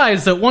reasonable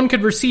size that one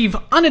could receive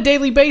on a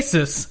daily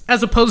basis,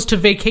 as opposed to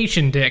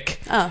vacation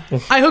dick. Oh.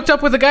 I hooked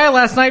up with a guy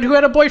last night who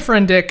had a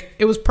boyfriend dick.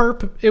 It was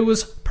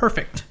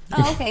perfect.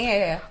 Oh, okay,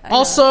 yeah. I know.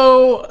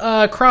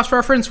 Also,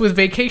 cross-reference with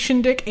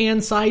vacation dick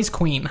and size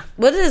queen.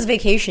 What is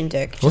vacation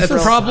dick? What's That's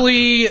this?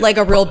 probably Like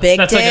a real big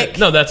That's dick?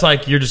 like that's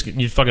like you're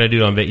fucking a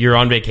dude you're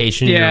on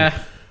vacation. yeah.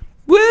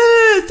 Woo!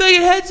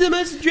 Fucking had so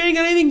much to drink,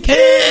 I don't even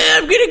care.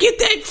 I'm gonna get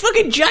that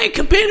fucking giant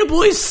Cabana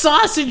Boys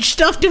sausage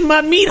stuffed in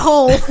my meat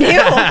hole.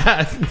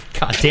 God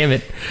damn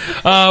it.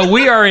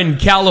 We are in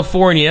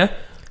California.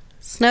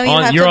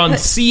 Snow, You're on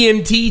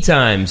CMT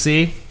time,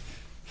 see?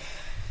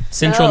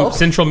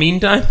 Central Mean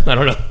Time? I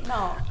don't know.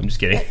 No. I'm just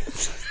kidding.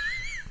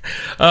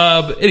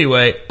 But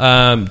anyway,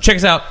 check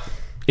us out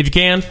if you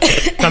can.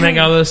 Come hang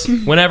out with us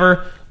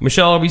whenever.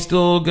 Michelle, are we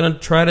still going to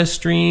try to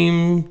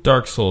stream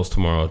Dark Souls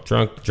tomorrow?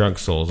 Drunk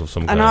Souls of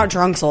some kind. I'm not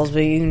drunk souls, but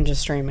you can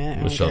just stream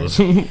it. Michelle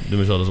doesn't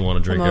want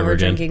to drink I'm ever over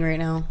again. drinking right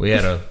now. We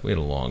had a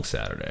long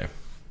Saturday.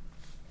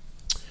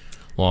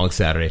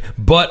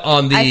 But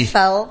on the... I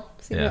fell.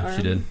 See my Yeah, arm?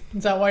 she did.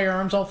 Is that why your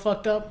arm's all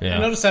fucked up? Yeah. I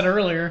noticed that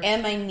earlier.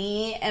 And my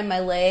knee, and my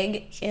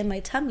leg, and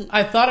my tummy.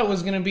 I thought it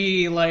was gonna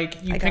be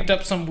like you I picked got-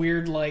 up some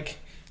weird like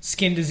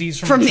skin disease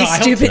From a these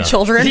child. stupid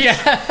children.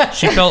 Yeah.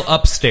 She fell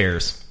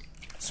upstairs.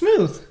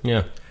 Smooth.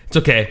 Yeah. It's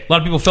okay. A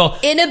lot of people fell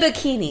in a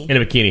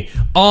bikini.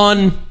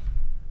 On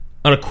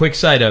a quick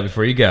side note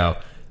before you go,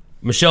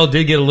 Michelle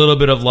did get a little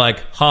bit of like,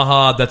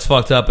 haha, that's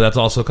fucked up, but that's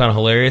also kind of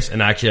hilarious.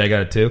 And actually, I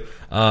got it too.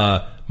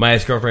 My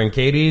ex-girlfriend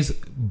Katie's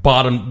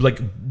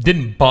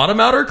didn't bottom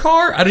out her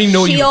car. I don't even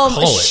know what you would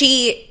call it.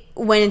 She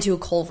went into a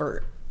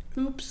culvert.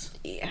 Oops.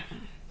 Yeah.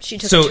 She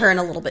took a turn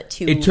a little bit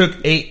too. It took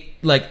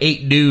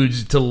eight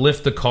dudes to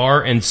lift the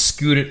car and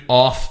scoot it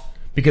off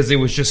because it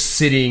was just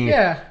sitting.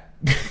 Yeah.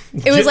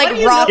 It was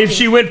like rocking. If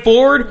she went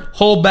forward,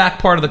 whole back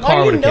part of the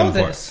car would have come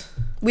apart.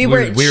 We were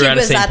at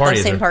the same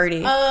same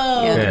party.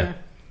 Oh. Yeah.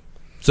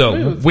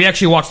 So we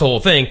actually watched the whole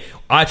thing.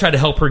 I tried to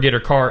help her get her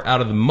car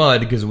out of the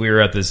mud because we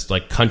were at this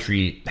like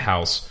country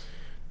house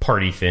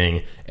party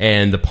thing,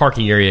 and the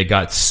parking area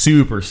got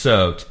super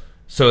soaked.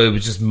 So it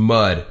was just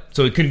mud.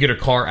 So we couldn't get her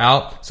car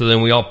out. So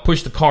then we all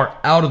pushed the car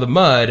out of the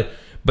mud.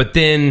 But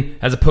then,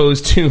 as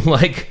opposed to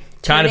like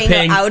kind of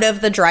paying out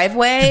of the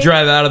driveway, to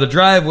drive out of the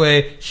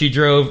driveway, she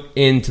drove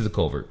into the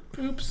culvert.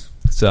 Oops.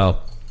 So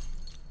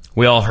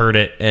we all heard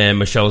it, and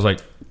Michelle was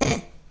like,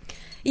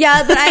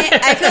 yeah, but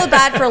I feel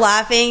bad for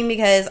laughing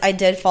because I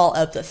did fall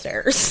up the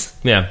stairs.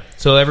 yeah.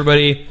 So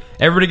everybody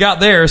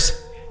got theirs.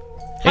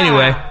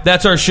 Anyway,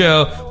 that's our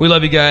show. We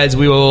love you guys.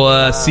 We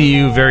will see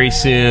you very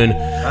soon.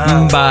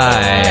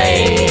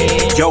 Bye.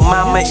 Your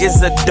mama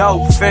is a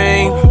dope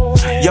fiend.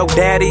 Your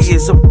daddy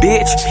is a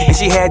bitch, and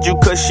she had you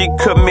cause she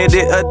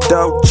committed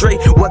adultery.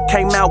 What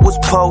came out was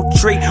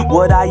poetry.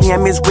 What I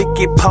am is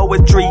wicked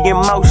poetry in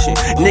motion.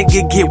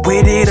 Nigga, get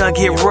with it or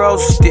get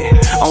roasted.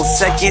 On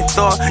second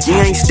thought, you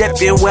ain't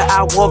stepping where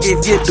I walk.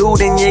 If you do,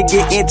 then you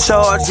get in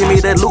charge. Give me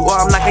the loot or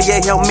I'm knocking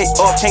your helmet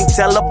off. Can't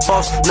tell a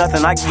boss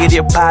nothing. I get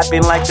it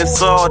popping like a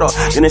sword off.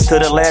 Then it's to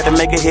the lad to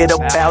make a hit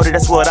about it.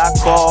 That's what I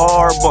call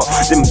hardball.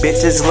 Them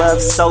bitches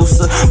love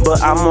Sosa,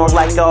 but I'm more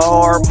like a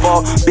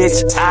hardball.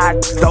 Bitch, I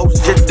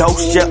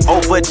dose ya,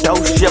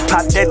 overdose ya,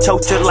 pop that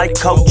chocha like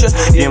culture.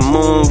 Then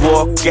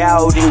moonwalk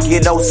out and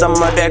get on some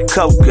of that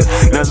coca.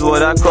 That's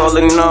what I call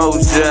a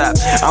nose job.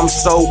 I'm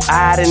so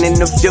odd, and in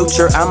the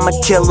future I'ma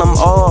kill them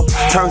all.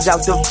 Turns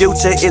out the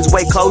future is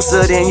way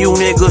closer than you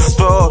niggas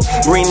thought.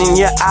 Green in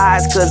your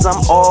eyes cause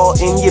I'm all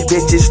in your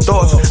bitch's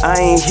thoughts. I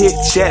ain't hit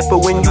chat,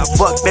 but when you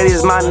fuck, that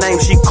is my name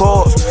she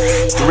calls.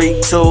 3,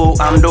 2,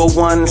 I'm the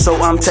one, so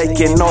I'm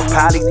taking off.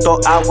 Probably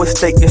thought I was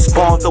taking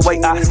spawns. The way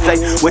I stay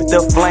with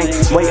the flame,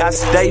 way I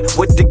stay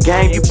with the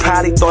game. You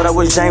probably thought I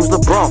was James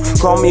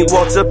LeBron. Call me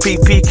Walter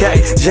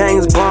PPK,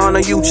 James Bond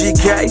or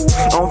UGK.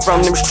 I'm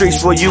from them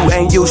streets where you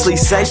ain't usually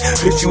safe.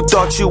 If you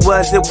thought you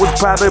was, it was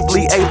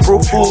probably April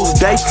Fool's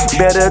Day.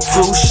 Better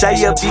touche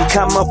or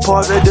become a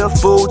part of the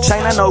food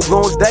chain. I know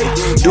goons they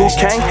do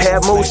can't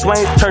have mood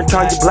swings. Turn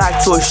your block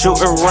to a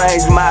shooting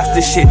range.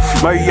 Monster shit.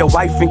 Murder your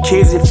wife and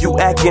kids if you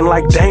acting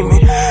like Damon.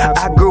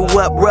 I grew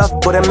up rough,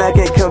 but I'm not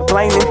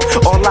complaining.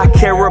 All I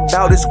care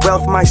about is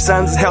wealth, my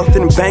son's health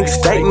and bank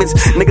statements.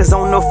 Niggas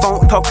on the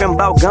phone talking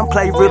about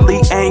gunplay really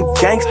ain't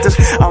gangsters.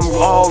 I'm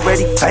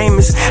already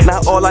famous.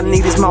 Now all I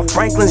need is my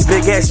Franklin's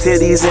big ass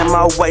titties and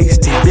my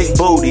waist. Big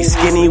booty,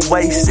 skinny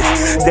waisted.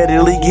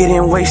 Steadily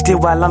getting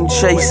wasted while I'm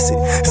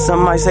chasing.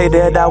 Some might say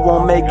that I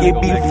won't make it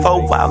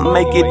before I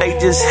make it. They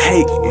just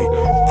hate me.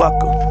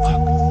 Fuck 'em.